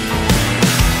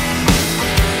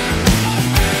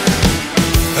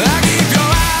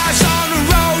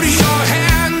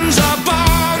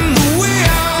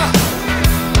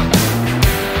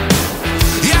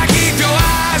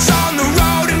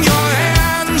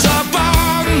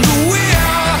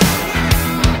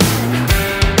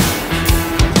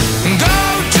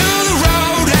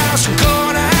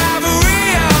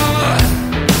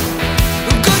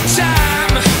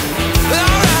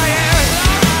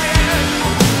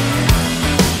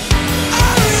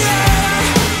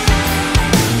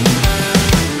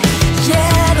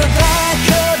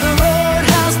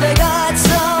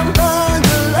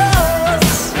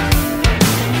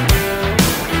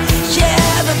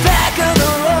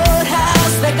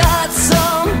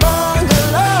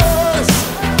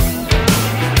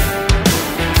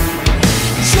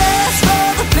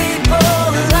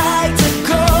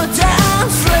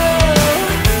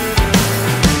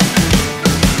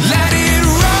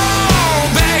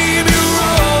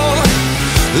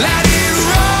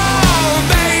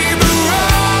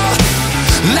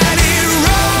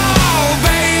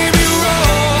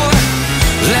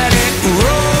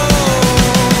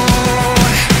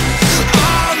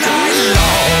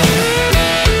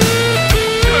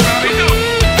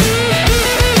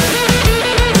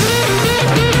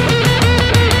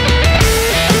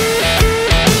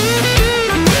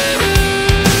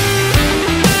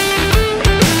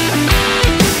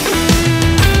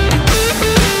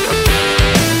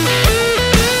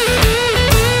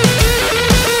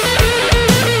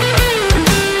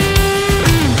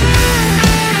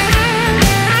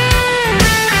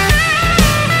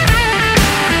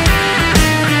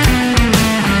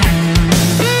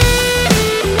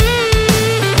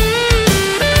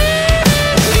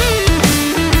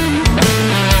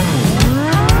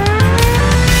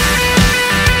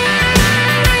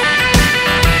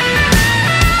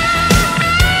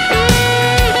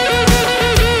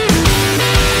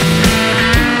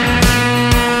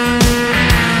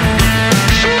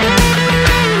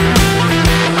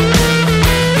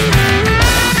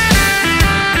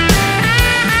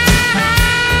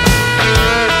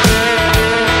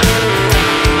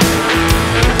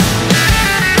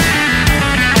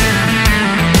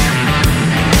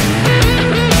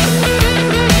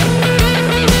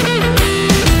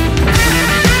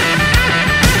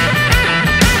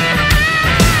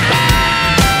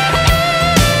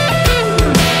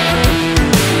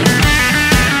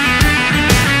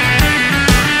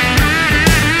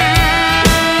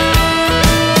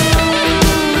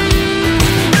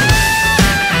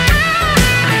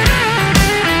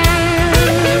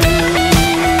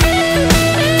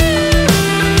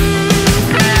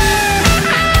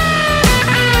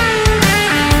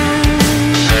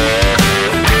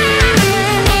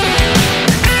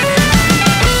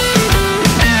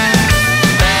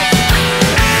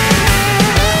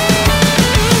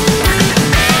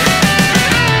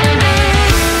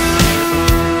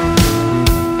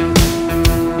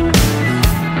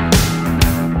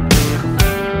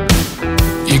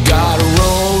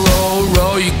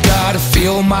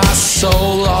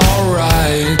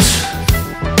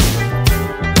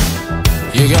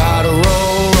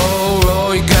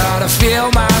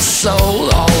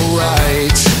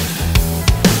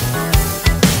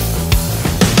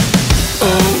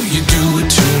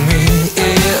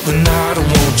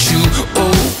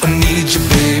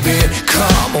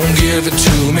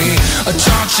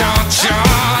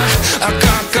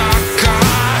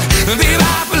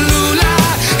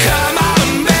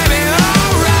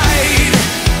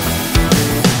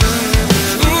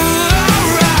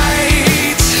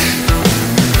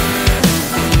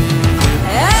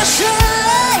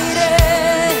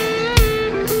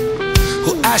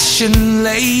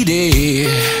 Lady,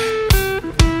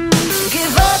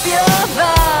 give up your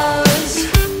vows.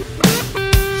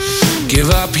 Give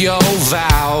up your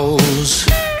vows.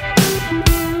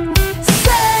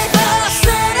 Save our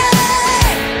city.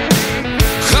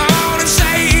 Come on and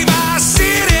save our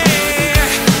city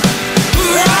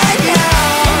right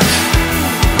now.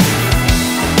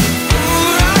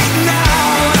 Right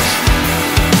now.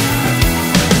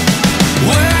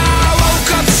 Well, I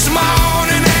woke up this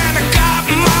morning and I got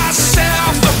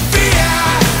myself a beer.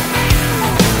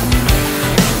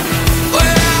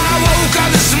 Well, I woke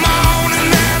up this morning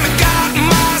and I got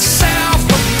myself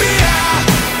a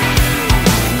beer.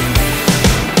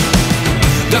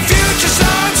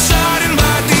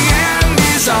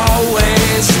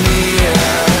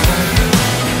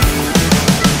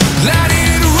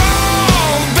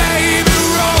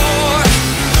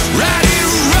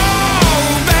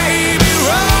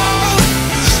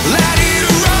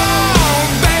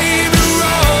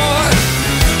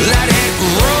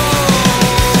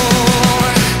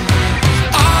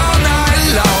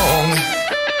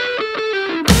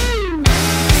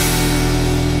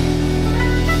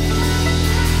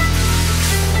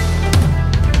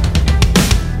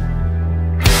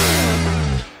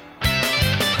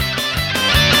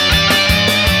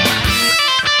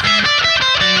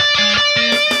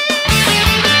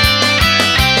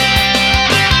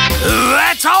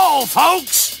 all,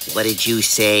 folks. What did you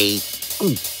say?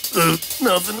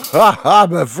 Nothing.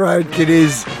 I'm afraid,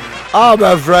 kiddies. I'm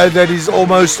afraid that is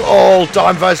almost all.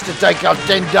 Time for us to take our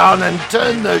tent down and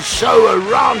turn the show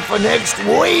around for next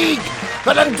week.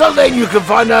 But until then, you can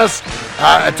find us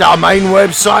at our main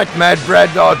website,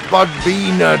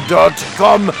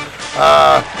 madbrad.podbean.com.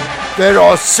 There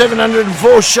are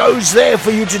 704 shows there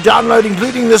for you to download,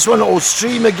 including this one, or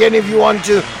stream again if you want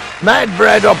to.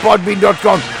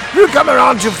 madbrad.podbean.com. If you come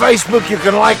around to Facebook, you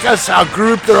can like us, our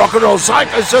group, the Rock and Roll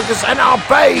Psycho Circus, and our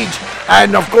page.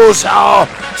 And of course, our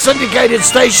syndicated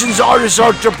stations,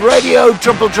 RSR Trip Radio,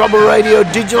 Triple Trouble Radio,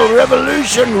 Digital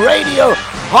Revolution Radio,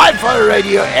 Hi-Fi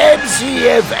Radio,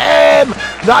 MCFM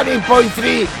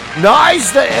 19.3,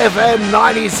 Nice FM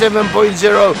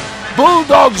 97.0,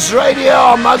 Bulldogs Radio,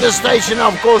 our mother station,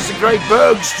 of course, the Great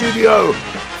Berg Studio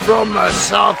from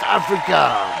South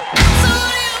Africa.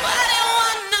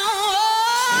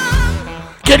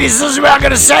 Kiddies, this is where I'm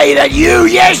going to say that you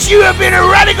have been a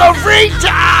radical freaked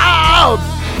out,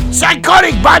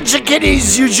 psychotic bunch of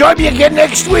kiddies. You join me again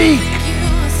next week.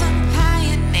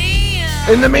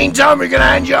 In the meantime, we're going to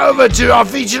hand you over to our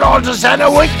featured artist, Hannah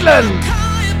Wickland,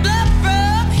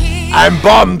 and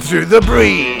Bomb Through the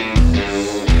Breeze.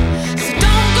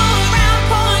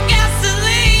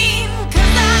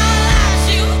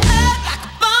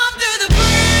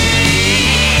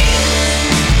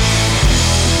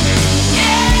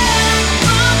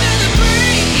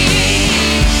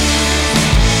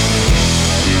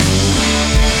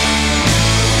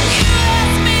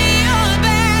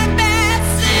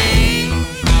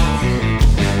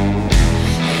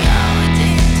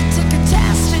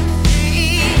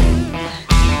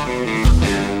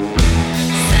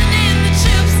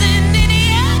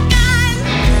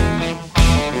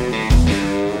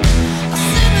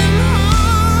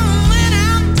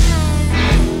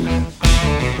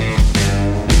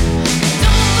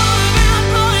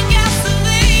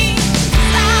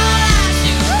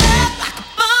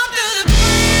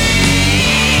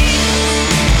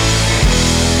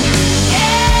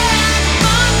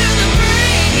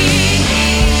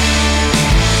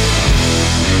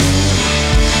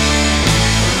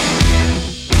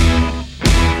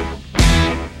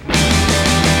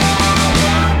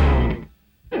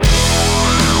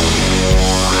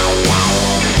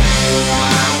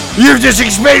 You've just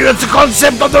experienced the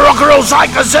concept of the Rock and Roll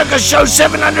Psycho Circus Show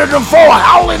 704,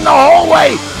 Howl in the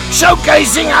Hallway,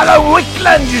 showcasing Hannah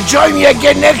Wickland. You join me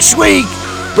again next week,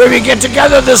 where we get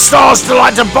together the stars to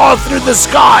light a path through the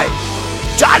sky.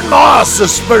 John Mars, the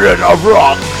spirit of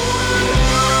rock.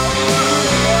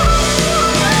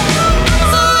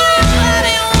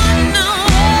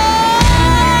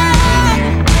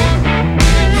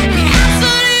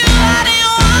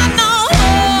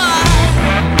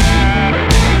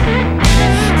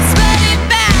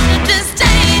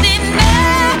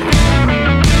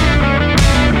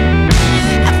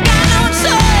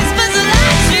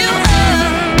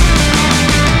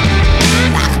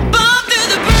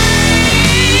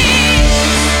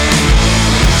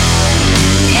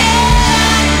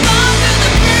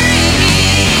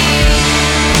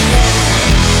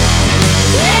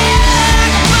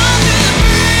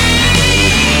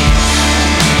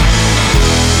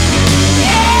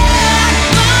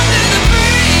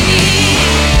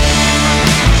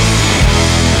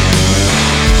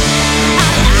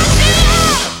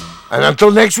 And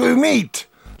until next we meet,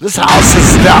 this house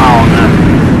is down.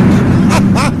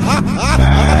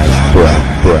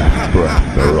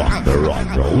 The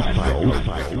rock,